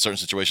 which in certain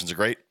situations are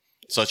great,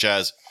 such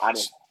as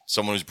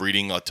someone who's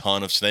breeding a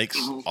ton of snakes.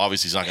 Mm-hmm.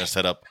 Obviously, he's not going to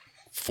set up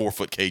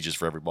 4-foot cages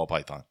for every ball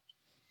python.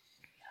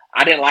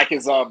 I didn't like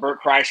his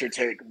Bert Kreischer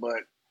take,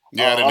 but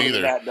I didn't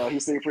either. That, though, he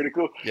seemed pretty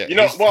cool. Yeah,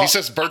 he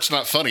says Bert's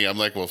not funny. I'm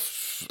like, well,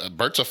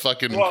 Bert's a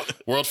fucking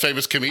world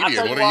famous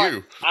comedian. What are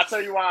you? I'll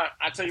tell you why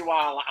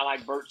I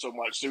like Bert so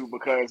much too,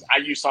 because I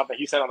use something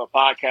he said on the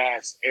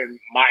podcast in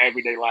my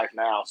everyday life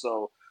now.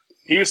 So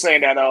he was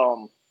saying that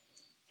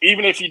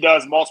even if he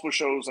does multiple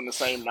shows on the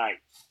same night,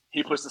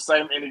 he puts the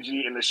same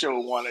energy in the show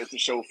 1 as the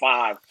show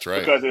 5. That's right.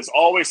 Because there's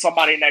always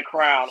somebody in that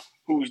crowd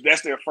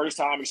that's their first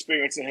time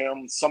experiencing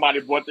him. Somebody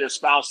brought their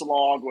spouse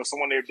along or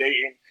someone they're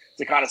dating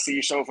to kind of see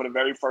a show for the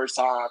very first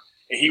time.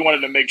 And he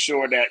wanted to make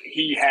sure that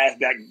he has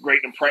that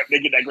great impression. They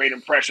get that great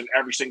impression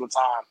every single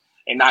time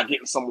and not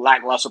getting some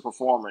lackluster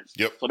performance.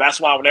 Yep. So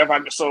that's why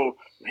so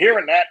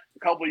hearing that a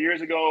couple of years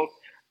ago,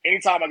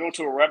 anytime I go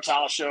to a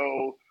reptile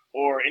show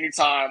or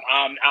anytime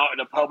I'm out in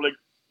the public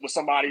with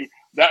somebody,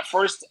 that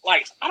first,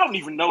 I don't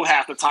even know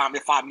half the time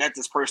if I met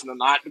this person or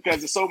not, because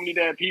there's so many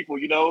damn people,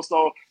 you know?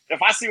 So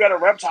if I see you at a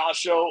reptile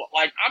show,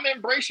 I'm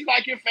embrace you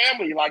like your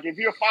family. Like, if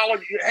you're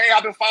following, hey,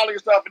 I've been following your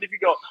stuff. And if you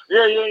go,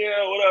 yeah,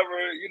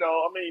 whatever,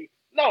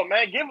 no,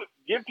 man,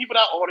 give people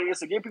that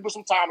audience and give people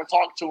some time and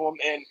talk to them.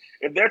 And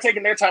if they're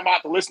taking their time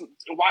out to listen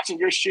and watching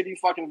your shitty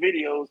fucking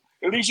videos,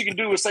 at least you can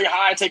do is say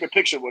hi and take a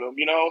picture with them,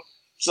 you know?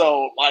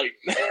 So,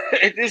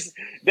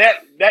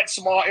 that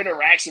small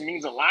interaction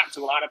means a lot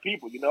to a lot of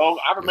people, you know?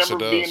 I remember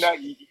being that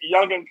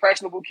young,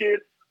 impressionable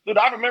kid. Dude,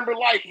 I remember,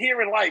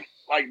 hearing,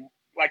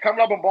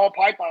 coming up on ball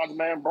pythons,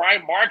 man.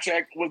 Brian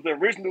Barczyk was the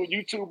original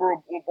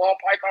YouTuber with ball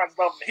pythons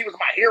stuff. He was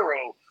my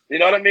hero. You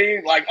know what I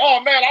mean? Oh,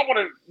 man, I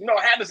want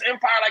to, have this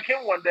empire like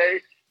him one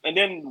day. And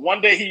then one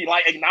day he,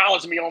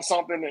 acknowledged me on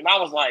something, and I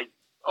was like,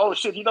 oh,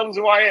 shit, he knows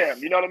who I am.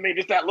 You know what I mean?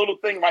 Just that little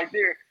thing right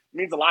there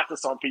means a lot to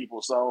some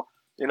people. So,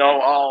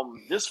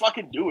 just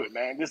fucking do it,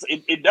 man.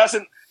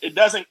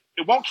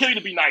 It won't kill you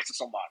to be nice to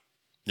somebody.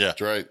 Yeah,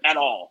 that's right. At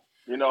all,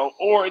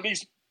 or at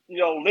least,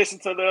 listen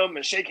to them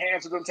and shake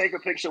hands with them, take a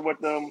picture with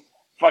them.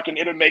 Fucking,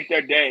 it'll make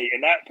their day.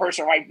 And that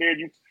person right there,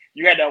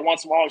 you had that one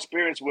small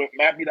experience with,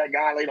 might be that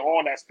guy later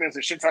on that spends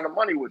a shit ton of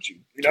money with you.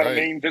 You know what I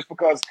mean? Just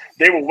because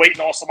they were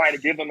waiting on somebody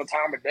to give them the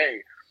time of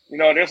day.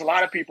 There's a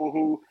lot of people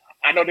who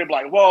I know they're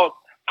like, well,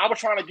 I was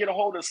trying to get a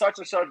hold of such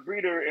and such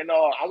breeder, and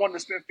I wanted to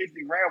spend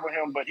 $50,000 with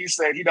him, but he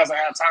said he doesn't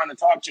have time to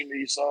talk to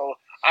me. So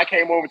I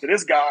came over to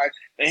this guy,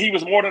 and he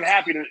was more than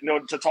happy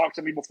to talk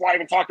to me before I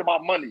even talked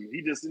about money.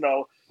 He just,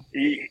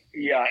 he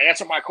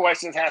answered my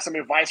questions, had some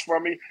advice for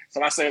me.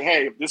 So I said,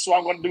 hey, this is what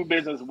I'm going to do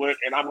business with,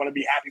 and I'm going to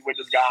be happy with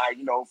this guy,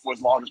 for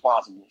as long as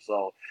possible.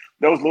 So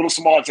those little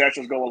small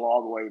gestures go a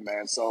long way,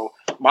 man. So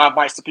my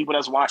advice to people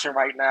that's watching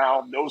right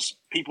now, those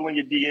people in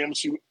your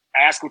DMs who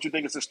ask what you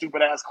think is a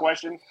stupid ass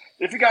question.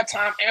 If you got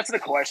time, answer the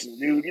question,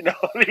 dude.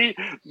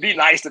 Be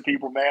nice to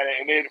people, man.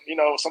 And then,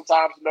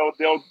 sometimes,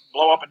 they'll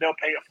blow up and they'll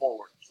pay it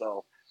forward.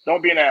 So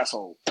don't be an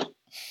asshole.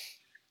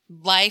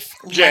 Life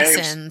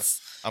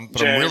lessons. I'm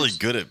really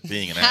good at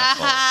being an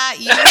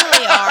asshole. You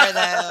really are,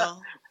 though.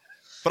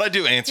 But I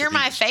do answer. You're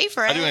my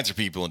favorite. I do answer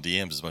people in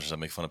DMs as much as I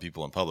make fun of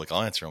people in public.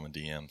 I'll answer them in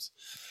DMs.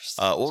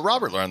 Well,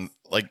 Robert learned,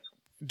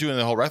 doing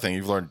the whole rat thing,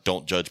 you've learned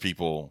don't judge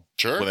people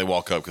when they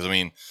walk up. Because,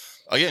 again,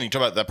 you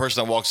talk about that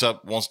person that walks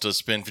up, wants to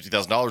spend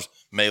 $50,000,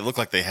 may look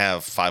like they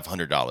have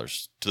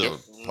 $500 to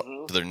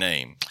their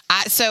name.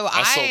 I sold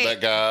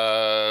that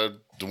guy.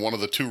 One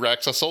of the 2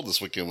 racks I sold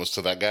this weekend was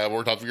to that guy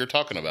you're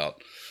talking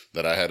about.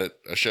 That I had at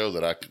a show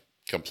that I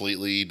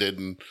completely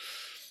didn't,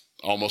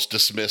 almost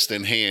dismissed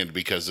in hand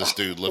because this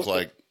dude looked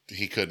like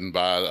he couldn't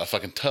buy a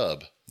fucking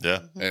tub.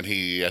 Yeah. And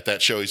at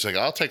that show, he's like,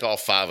 I'll take all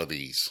 5 of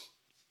these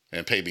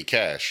and pay me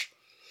cash.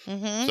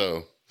 Mm-hmm.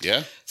 So,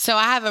 yeah. So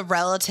I have a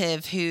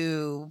relative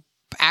who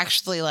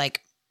actually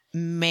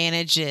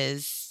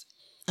manages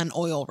an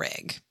oil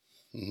rig.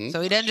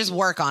 So he doesn't just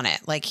work on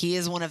it. Like, he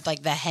is one of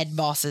like the head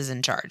bosses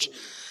in charge.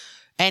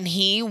 And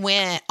he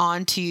went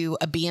onto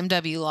a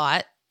BMW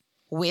lot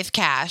with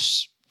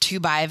cash to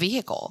buy a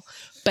vehicle.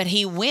 But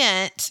he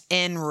went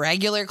in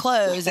regular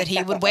clothes that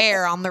he would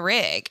wear on the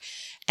rig.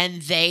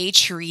 And they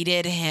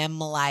treated him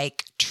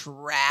like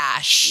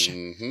trash.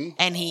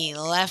 And he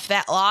left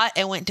that lot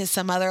and went to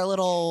some other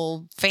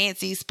little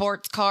fancy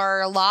sports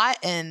car lot.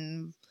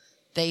 And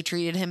they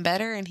treated him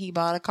better. And he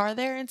bought a car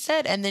there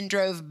instead. And then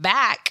drove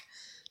back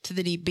to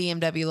the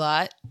BMW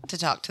lot to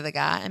talk to the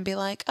guy and be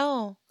like,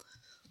 oh,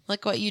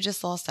 look what you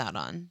just lost out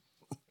on.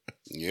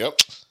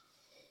 Yep.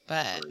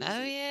 But,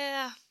 oh,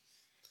 yeah.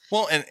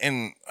 Well,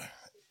 and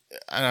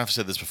I've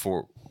said this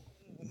before.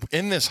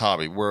 In this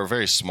hobby, we're a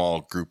very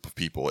small group of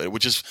people,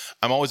 which is,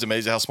 I'm always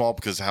amazed at how small,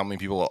 because how many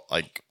people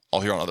like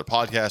I'll hear on other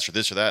podcasts or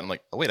this or that. And I'm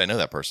like, oh, wait, I know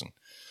that person.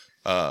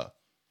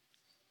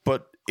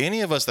 But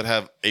any of us that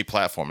have a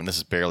platform, and this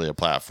is barely a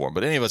platform,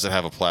 but any of us that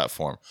have a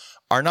platform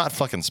are not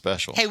fucking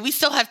special. Hey, we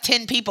still have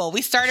 10 people.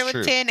 We started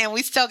with 10 and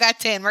we still got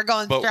 10. We're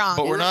going strong.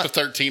 But we're not to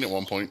 13 at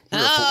one point. We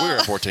were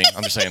at 14.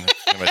 I'm just saying,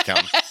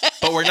 counting.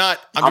 But we're not.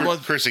 I'm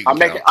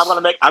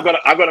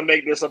gonna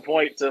make this a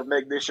point to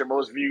make this your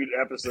most viewed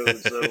episode.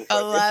 So I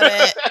love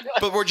it.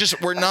 But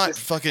we're not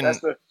fucking.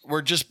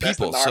 We're just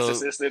people. That's the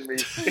narcissist in me.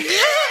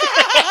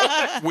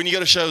 When you go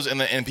to shows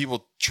and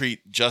people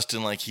treat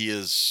Justin like he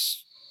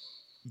is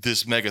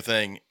this mega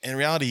thing, in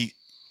reality,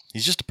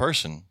 he's just a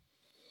person.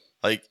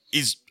 Like,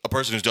 he's a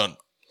person who's done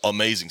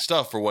amazing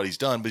stuff for what he's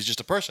done, but he's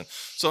just a person.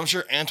 So I'm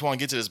sure Antoine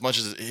gets it as much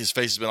as his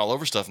face has been all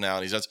over stuff now,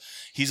 and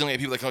he's only got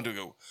people that come to him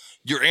and go,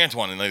 "You're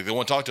Antoine," and they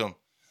want to talk to him.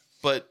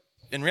 But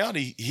in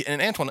reality,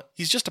 Antoine,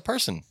 he's just a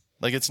person.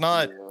 Like, it's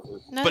not.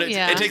 But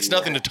it takes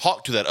nothing to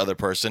talk to that other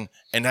person,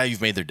 and now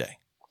you've made their day.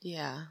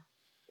 Yeah.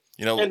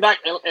 You know, and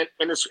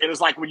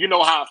it's like, when you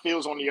know how it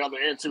feels on the other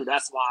end too.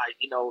 That's why,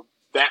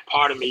 that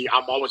part of me,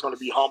 I'm always going to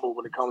be humble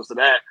when it comes to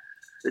that,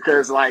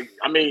 because, like,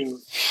 I mean,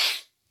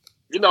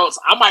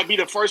 I might be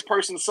the first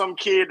person some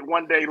kid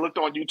one day looked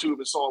on YouTube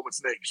and saw it with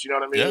snakes. You know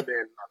what I mean? Yeah.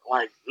 And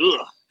like,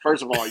 ugh.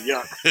 First of all,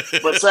 yuck.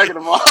 But second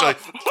of all,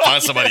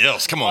 find somebody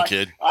else. Come on,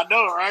 kid. I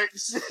know, right?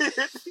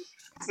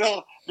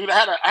 So, dude,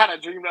 I had a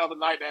dream the other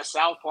night that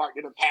South Park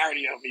did a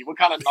parody of me. What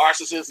kind of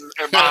narcissist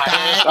am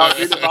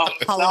I?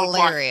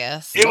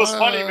 Hilarious. It was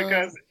funny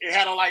because it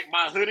had like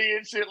my hoodie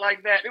and shit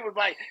like that. It was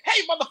like,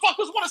 "Hey,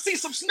 motherfuckers, want to see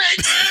some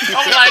snakes?"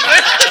 I was like,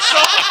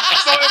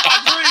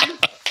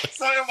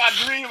 so in my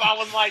dream, I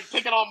was like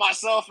picking on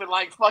myself and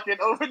like fucking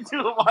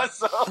overdoing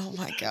myself. Oh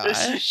my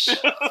gosh.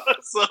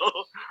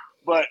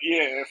 But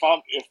yeah,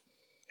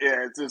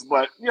 it's just,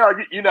 but you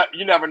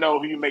never know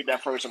who you make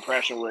that first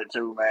impression with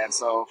too, man.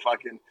 So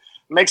fucking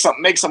make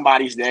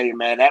somebody's day,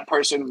 man. That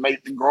person may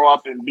grow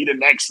up and be the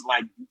next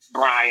like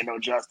Brian or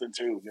Justin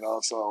too,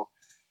 So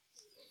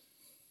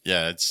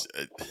yeah,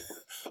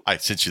 I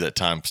sent you that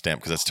timestamp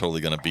because that's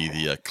totally going to be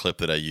the clip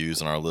that I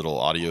use on our little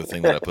audio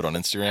thing that I put on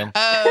Instagram.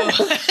 Oh,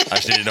 I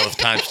just need to know what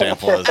the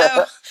timestamp was.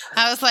 Oh,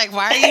 I was like,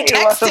 why are you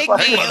texting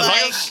me?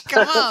 Like,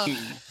 come on.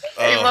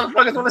 Hey,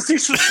 motherfuckers want to see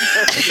some.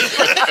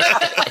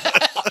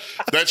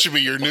 That should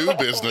be your new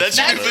business. That's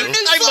your new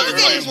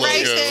slogan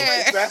right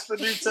there. That's the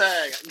new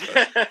tag.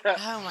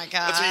 Oh my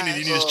god. That's what you need.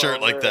 You need a shirt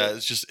like that.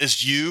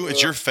 It's you.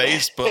 It's your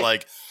face, but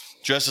like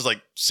dressed as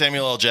like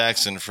Samuel L.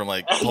 Jackson from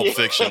like Pulp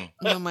Fiction.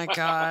 Oh my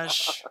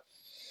gosh.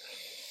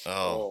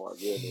 Oh my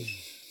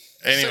goodness.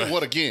 Anyway, say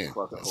what again?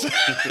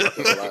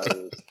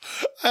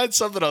 I had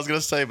something I was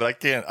gonna say, but I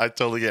can't. I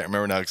totally can't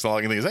remember now because all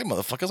I can think is, "Hey,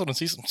 motherfuckers, want to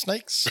see some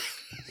snakes?"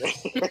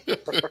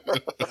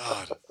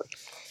 God.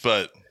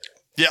 But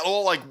yeah,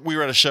 well, like we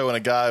were at a show and a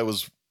guy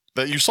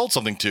that you sold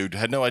something to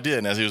had no idea,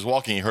 and as he was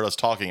walking, he heard us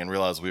talking and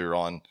realized we were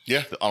on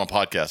a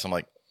podcast. I'm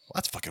like, well,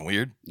 that's fucking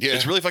weird. Yeah,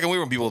 it's really fucking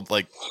weird when people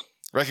like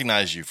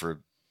recognize you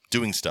for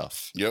doing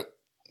stuff. Yep.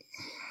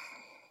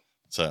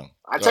 So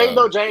I tell you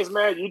though, James,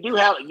 man, you do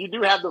have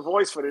the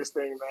voice for this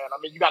thing, man.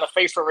 I mean, you got a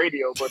face for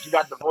radio, but you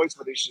got the voice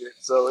for this shit.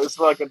 So it's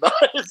fucking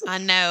nice. I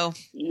know.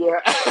 Yeah.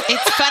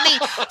 It's funny.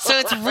 So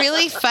it's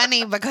really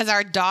funny because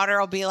our daughter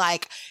will be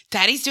like,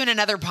 "Daddy's doing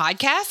another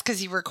podcast," because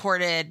he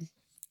recorded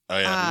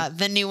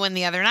the new one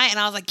the other night. And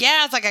I was like,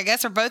 yeah, it's like, I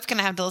guess we're both going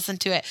to have to listen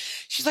to it.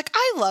 She's like,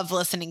 I love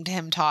listening to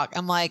him talk.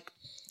 I'm like,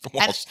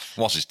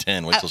 while she's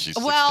 10, wait till she's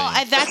 16. Well,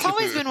 that's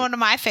always been one of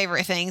my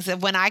favorite things. That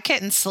when I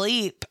couldn't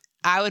sleep,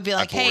 I would be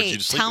like, "Hey,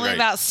 tell me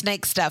about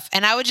snake stuff,"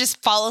 and I would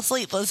just fall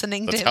asleep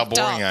listening to him talk. That's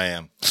how boring I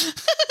am.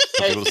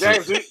 Hey,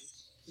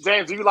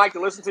 James, do you like to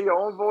listen to your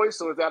own voice,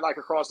 or is that like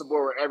across the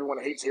board where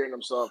everyone hates hearing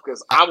themselves?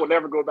 Because I will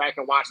never go back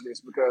and watch this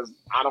because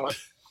I don't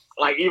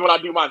like. Even when I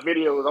do my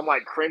videos, I'm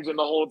like cringing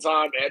the whole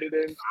time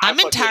editing. I'm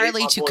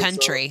entirely too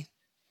country.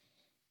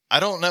 I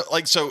don't know.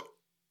 Like, so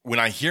when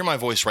I hear my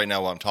voice right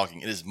now while I'm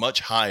talking, it is much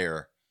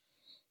higher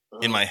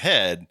in my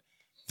head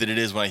than it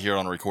is when I hear it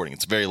on a recording.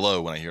 It's very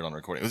low when I hear it on a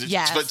recording.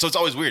 So it's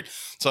always weird.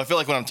 So I feel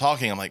like when I'm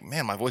talking, I'm like,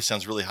 man, my voice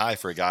sounds really high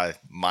for a guy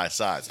my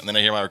size. And then I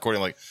hear my recording,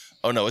 I'm like,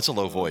 oh no, it's a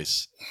low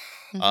voice.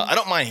 I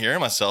don't mind hearing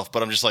myself,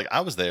 but I'm just like,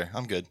 I was there.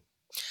 I'm good.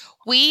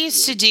 We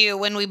used to do,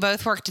 when we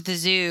both worked at the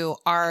zoo,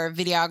 our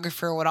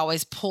videographer would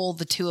always pull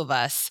the two of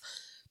us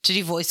to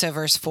do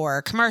voiceovers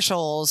for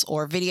commercials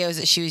or videos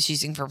that she was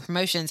using for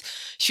promotions.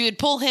 She would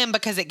pull him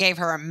because it gave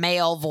her a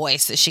male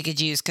voice that she could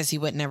use because he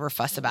would never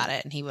fuss about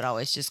it. And he would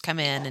always just come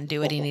in and do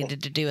what he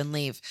needed to do and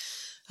leave.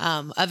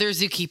 Other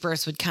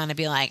zookeepers would kind of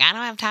be like, I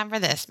don't have time for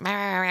this.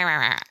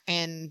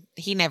 And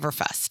he never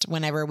fussed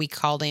whenever we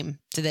called him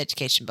to the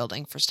education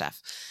building for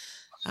stuff.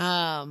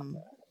 And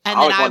I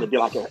always wanted to be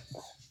like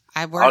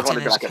I worked in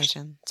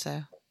education, so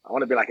I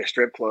want to be like a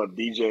strip club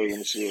DJ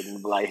and shit,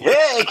 and be like,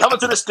 "Hey, coming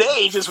to the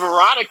stage is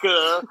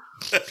Veronica.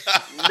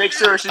 Make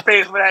sure she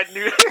pays for that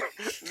new.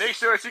 Make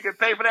sure she can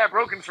pay for that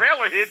broken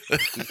trailer hitch.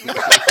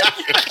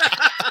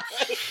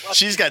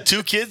 She's got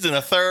 2 kids and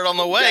a third on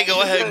the way.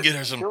 Go ahead and get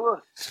her some.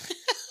 Sure.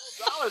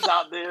 $1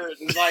 out there.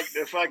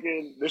 It's like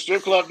the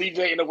strip club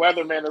DJ and the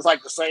weatherman is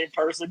like the same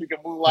person. You can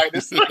move like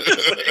this.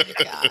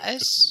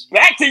 gosh.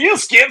 Back to you,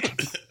 Skip.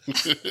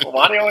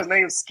 Why do they always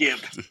name Skip?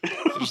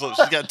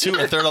 She's got 2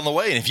 and a third on the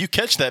way, and if you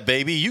catch that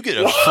baby, you get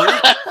a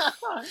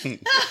free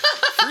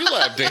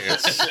lap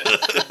dance.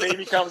 The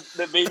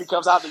baby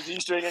comes out the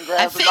G-string and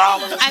grabs $1.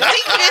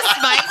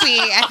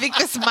 I think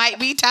this might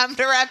be time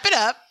to wrap it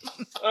up.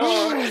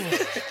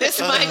 This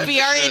might be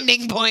our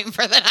ending point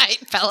for the night,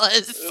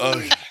 fellas.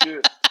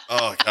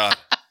 Oh God!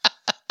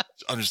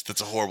 That's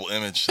a horrible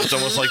image. It's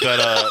almost like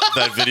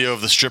that video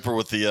of the stripper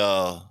with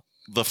the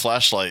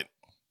flashlight.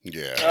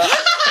 Yeah.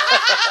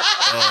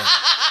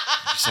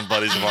 Some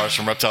buddies of ours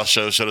from Reptile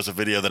Show showed us a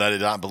video that I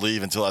did not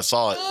believe until I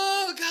saw it.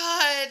 Oh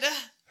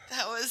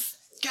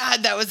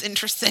God, that was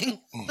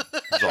interesting. It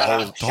was a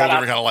whole different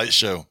kind of light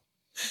show.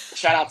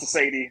 Shout out to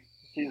Sadie.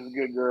 She's a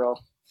good girl.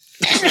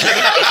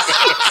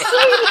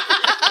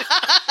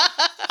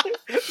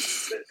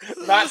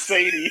 Not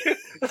Sadie.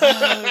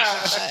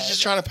 She's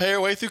just trying to pay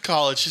her way through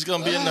college. She's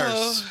going to be a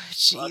nurse.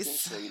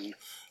 Jeez.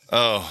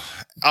 Oh,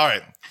 all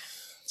right.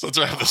 So let's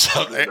wrap this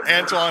up.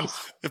 Antoine,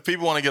 if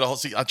people want to get a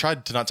hold, I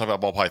tried to not talk about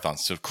ball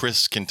pythons, so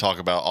Chris can talk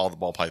about all the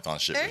ball python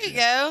shit. There you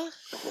go.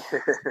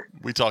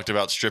 We talked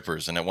about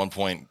strippers and at one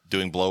point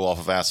doing blow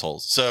off of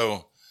assholes.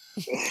 So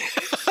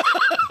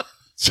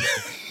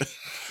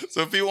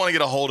if people want to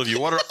get a hold of you,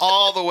 what are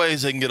all the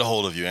ways they can get a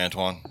hold of you,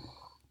 Antoine?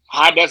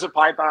 High Desert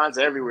Pythons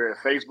everywhere.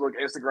 Facebook,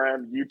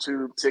 Instagram,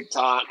 YouTube,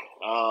 TikTok.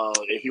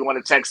 If you want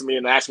to text me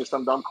and ask me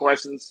some dumb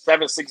questions,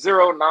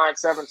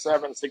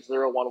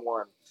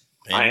 760-977-6011.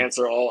 I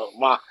answer all of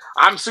my.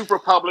 I'm super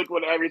public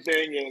with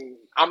everything, and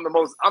I'm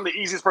the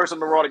easiest person in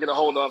the world to get a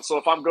hold of. So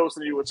if I'm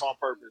ghosting you, it's on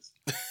purpose.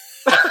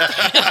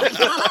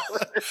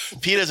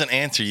 If he doesn't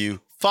answer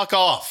you, fuck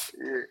off.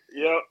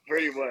 Yeah,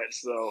 pretty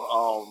much.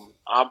 So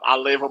I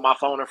live with my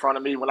phone in front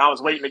of me. When I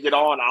was waiting to get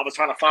on, I was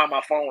trying to find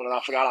my phone, and I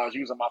forgot I was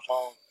using my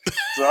phone.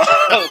 So,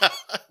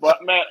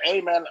 but man,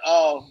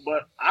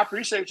 but I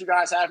appreciate you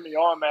guys having me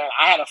on, man.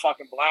 I had a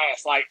fucking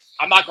blast. Like,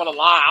 I'm not gonna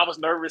lie, I was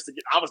nervous to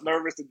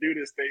do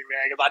this thing,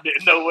 man, because I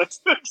didn't know what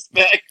to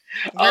expect.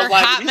 We're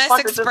Hot Mess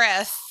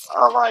Express.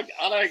 I'm like,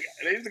 I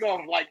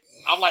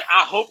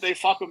hope they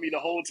fuck with me the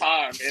whole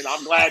time, and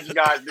I'm glad you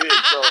guys did.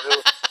 So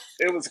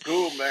it was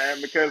cool,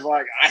 man, because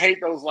like I hate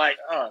those like,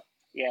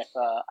 yes,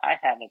 I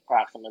have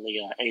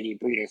approximately 80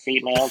 breeder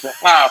females.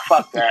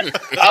 Fuck that.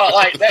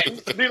 Like that.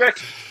 Dude,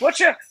 what's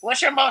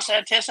your most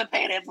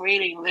anticipated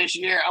breeding this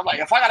year? I'm like,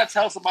 if I gotta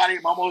tell somebody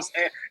my most,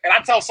 and I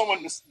tell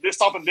someone this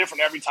something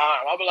different every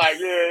time, I'll be like,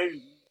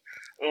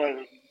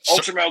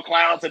 ultra male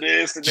clown to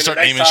this, and then start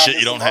the next naming time shit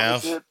you don't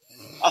have. Shit.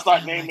 I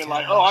start naming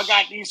like, I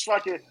got these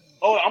fucking.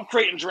 Oh, I'm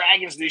creating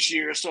dragons this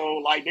year, so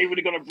like they were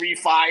gonna breathe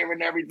fire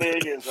and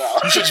everything. And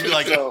you should just be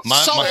like, sold.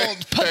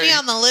 Put me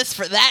on the list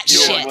for that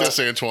shit. Like this,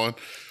 Antoine.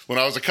 When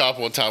I was a cop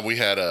one time, we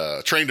had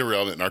a train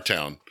derailment in our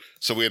town,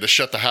 so we had to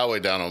shut the highway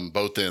down on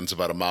both ends,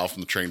 about a mile from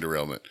the train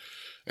derailment.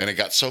 And it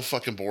got so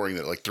fucking boring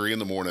that like 3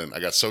 a.m, I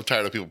got so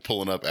tired of people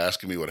pulling up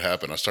asking me what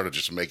happened. I started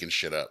just making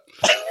shit up.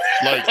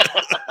 Like,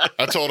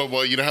 I told them,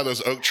 well, you know how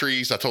those oak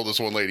trees, I told this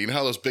one lady, you know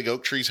how those big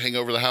oak trees hang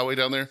over the highway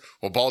down there?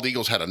 Well, bald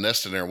eagles had a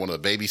nest in there and one of the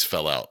babies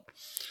fell out.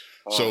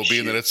 So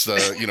being that it's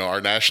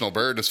our national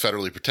bird is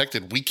federally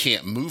protected, we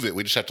can't move it.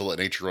 We just have to let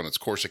nature run its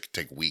course. It could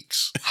take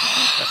weeks.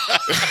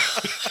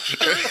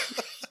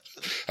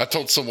 I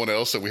told someone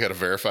else that we had a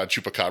verified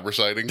chupacabra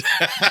sighting.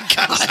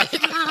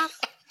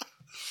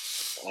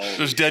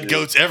 There's dead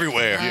goats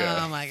everywhere.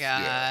 Oh my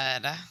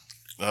God. Yeah.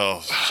 Oh,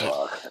 shit.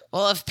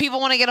 Well, if people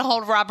want to get a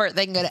hold of Robert,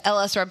 they can go to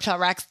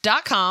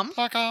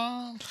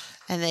lsreptileracks.com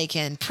and they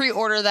can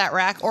pre-order that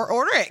rack or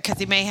order it because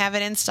he may have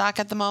it in stock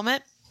at the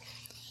moment.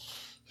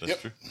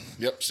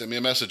 Yep. Send me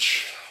a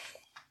message.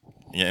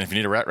 Yeah, and if you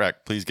need a rat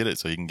rack, please get it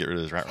so you can get rid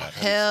of this rat rack.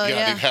 Hell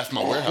yeah. I need half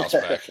my warehouse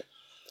back.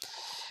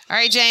 All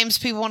right, James,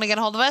 people want to get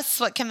a hold of us.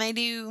 What can they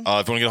do? If you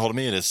want to get a hold of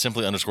me, it is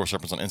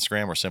simply_serpents on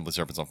Instagram or simply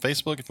serpents on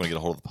Facebook. If you want to get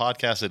a hold of the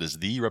podcast, it is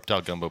the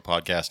Reptile Gumbo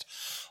Podcast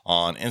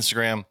on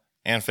Instagram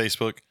and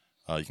Facebook.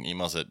 You can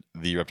email us at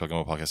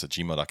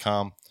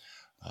thereptilegumbopodcast@gmail.com.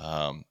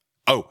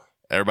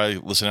 Everybody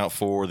listen out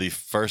for the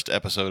first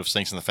episode of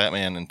Stinks and the Fat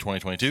Man in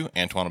 2022.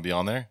 Antoine will be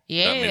on there.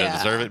 Yeah. Doesn't mean I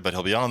deserve it, but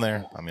he'll be on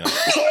there. I mean,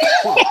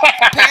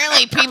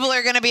 apparently people are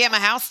be at my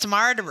house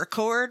tomorrow to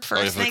record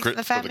First Things with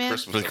the Fat Man.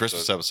 For the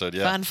Christmas episode,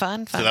 yeah.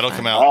 Fun. So that'll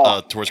come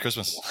out towards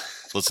Christmas.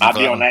 Listen I'll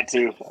be on that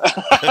too.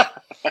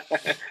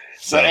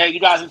 So hey, you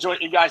guys enjoy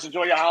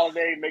your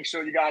holiday. Make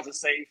sure you guys are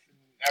safe.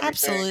 And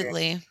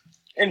Absolutely. And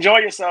enjoy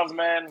yourselves,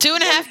 man.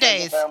 2.5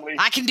 days.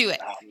 I can do it.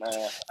 Oh,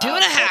 man.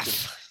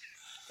 2.5.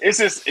 It's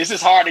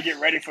just hard to get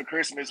ready for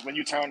Christmas when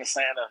you turn to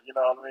Santa. You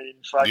know what I mean?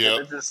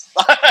 Yep.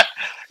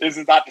 It's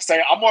just not the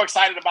same. I'm more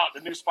excited about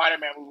the new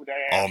Spider-Man movie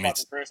they have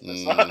for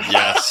Christmas.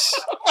 Yes.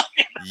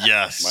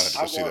 Yes. Might have to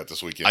go see that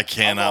this weekend. I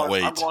cannot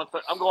wait. I'm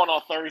going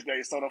on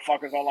Thursday, so the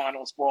fuckers online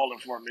don't spoil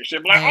it for me.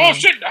 Shit, be like, oh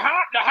shit, the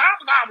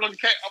Hobgoblin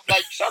came. I'm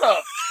like, shut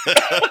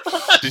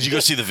up. Did you go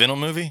see the Venom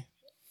movie?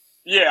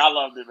 Yeah, I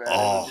loved it, man.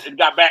 Oh. It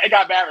got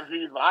bad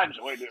reviews, but I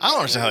enjoyed it. I don't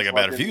understand how they got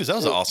bad reviews. That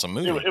was an awesome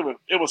movie.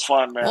 It was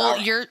fun, man. Well,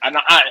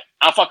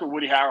 I fuck with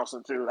Woody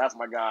Harrelson too. That's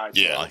my guy.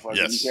 Yeah,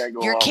 yes.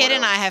 Your kid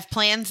and I have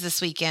plans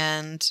this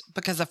weekend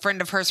because a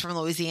friend of hers from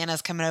Louisiana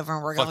is coming over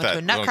and we're going to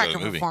a Nutcracker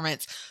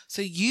performance.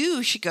 So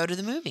you should go to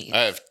the movie.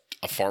 I have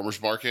a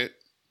farmer's market,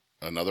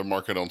 another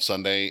market on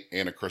Sunday,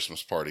 and a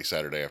Christmas party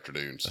Saturday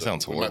afternoon. So that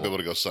sounds horrible. We might be able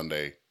to go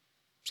Sunday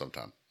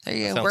sometime. There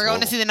you go. We're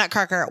going to see the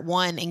Nutcracker at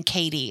 1 in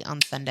Katy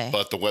on Sunday.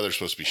 But the weather's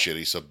supposed to be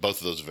shitty, so both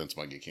of those events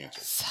might get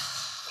canceled.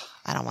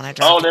 I don't want to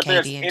drive to if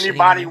there's Katy.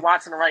 anybody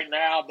watching right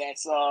now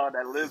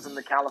that lives in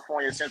the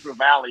California Central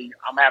Valley,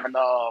 I'm having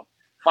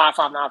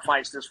 559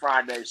 fights this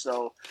Friday,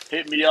 so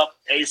hit me up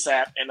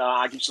ASAP and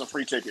I'll get you some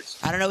free tickets.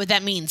 I don't know what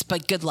that means,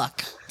 but good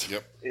luck.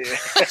 Yep. Yeah.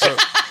 So,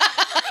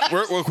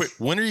 real quick,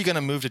 when are you going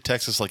to move to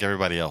Texas like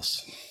everybody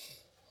else?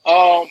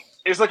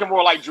 It's looking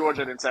more like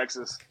Georgia than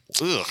Texas.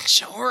 Ugh.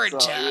 Georgia.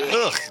 So,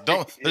 yeah.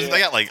 Ugh. They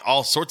got like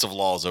all sorts of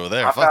laws over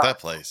there. Fuck that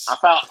place.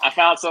 I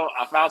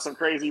found some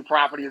crazy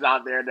properties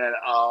out there that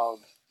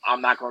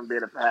I'm not going to be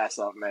able to pass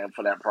up, man,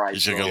 for that price. You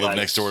should go live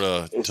next door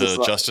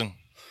to Justin.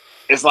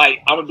 It's like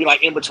I'm gonna be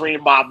like in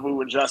between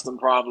Babu and Justin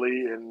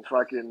probably, and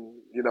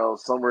fucking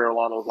somewhere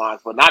along those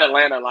lines, but not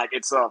Atlanta. Like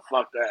it's fuck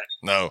that.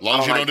 No, as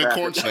long as you don't do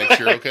corn snakes,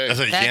 you're okay. That's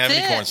you can't have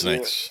any corn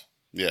snakes.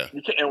 Yeah.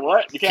 You can't. And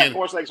what? You can't have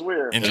corn snakes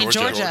where? In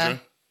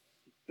Georgia.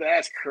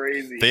 That's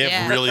crazy. They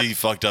have really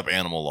fucked up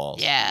animal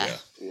laws. Yeah.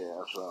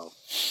 So.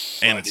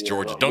 And it's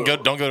Georgia. Don't go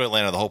to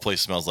Atlanta. The whole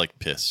place smells like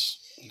piss.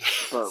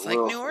 It's like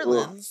New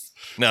Orleans.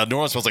 No, New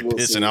Orleans smells like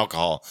piss and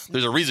alcohol.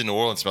 There's a reason New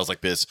Orleans smells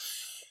like piss.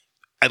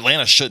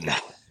 Atlanta shouldn't.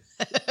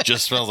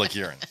 Just smells like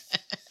urine.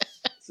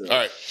 All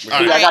right.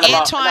 All right,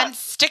 Antoine,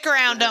 stick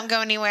around. Don't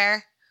go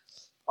anywhere.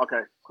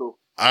 Okay, cool.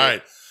 All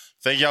right.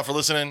 Thank y'all for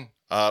listening.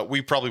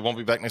 We probably won't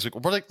be back next week.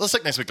 Let's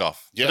take next week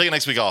off. Yeah. We'll take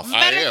next week off.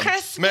 Merry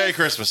Christmas. Merry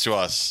Christmas to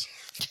us.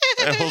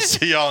 And we'll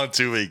see y'all in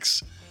 2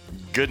 weeks.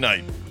 Good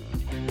night.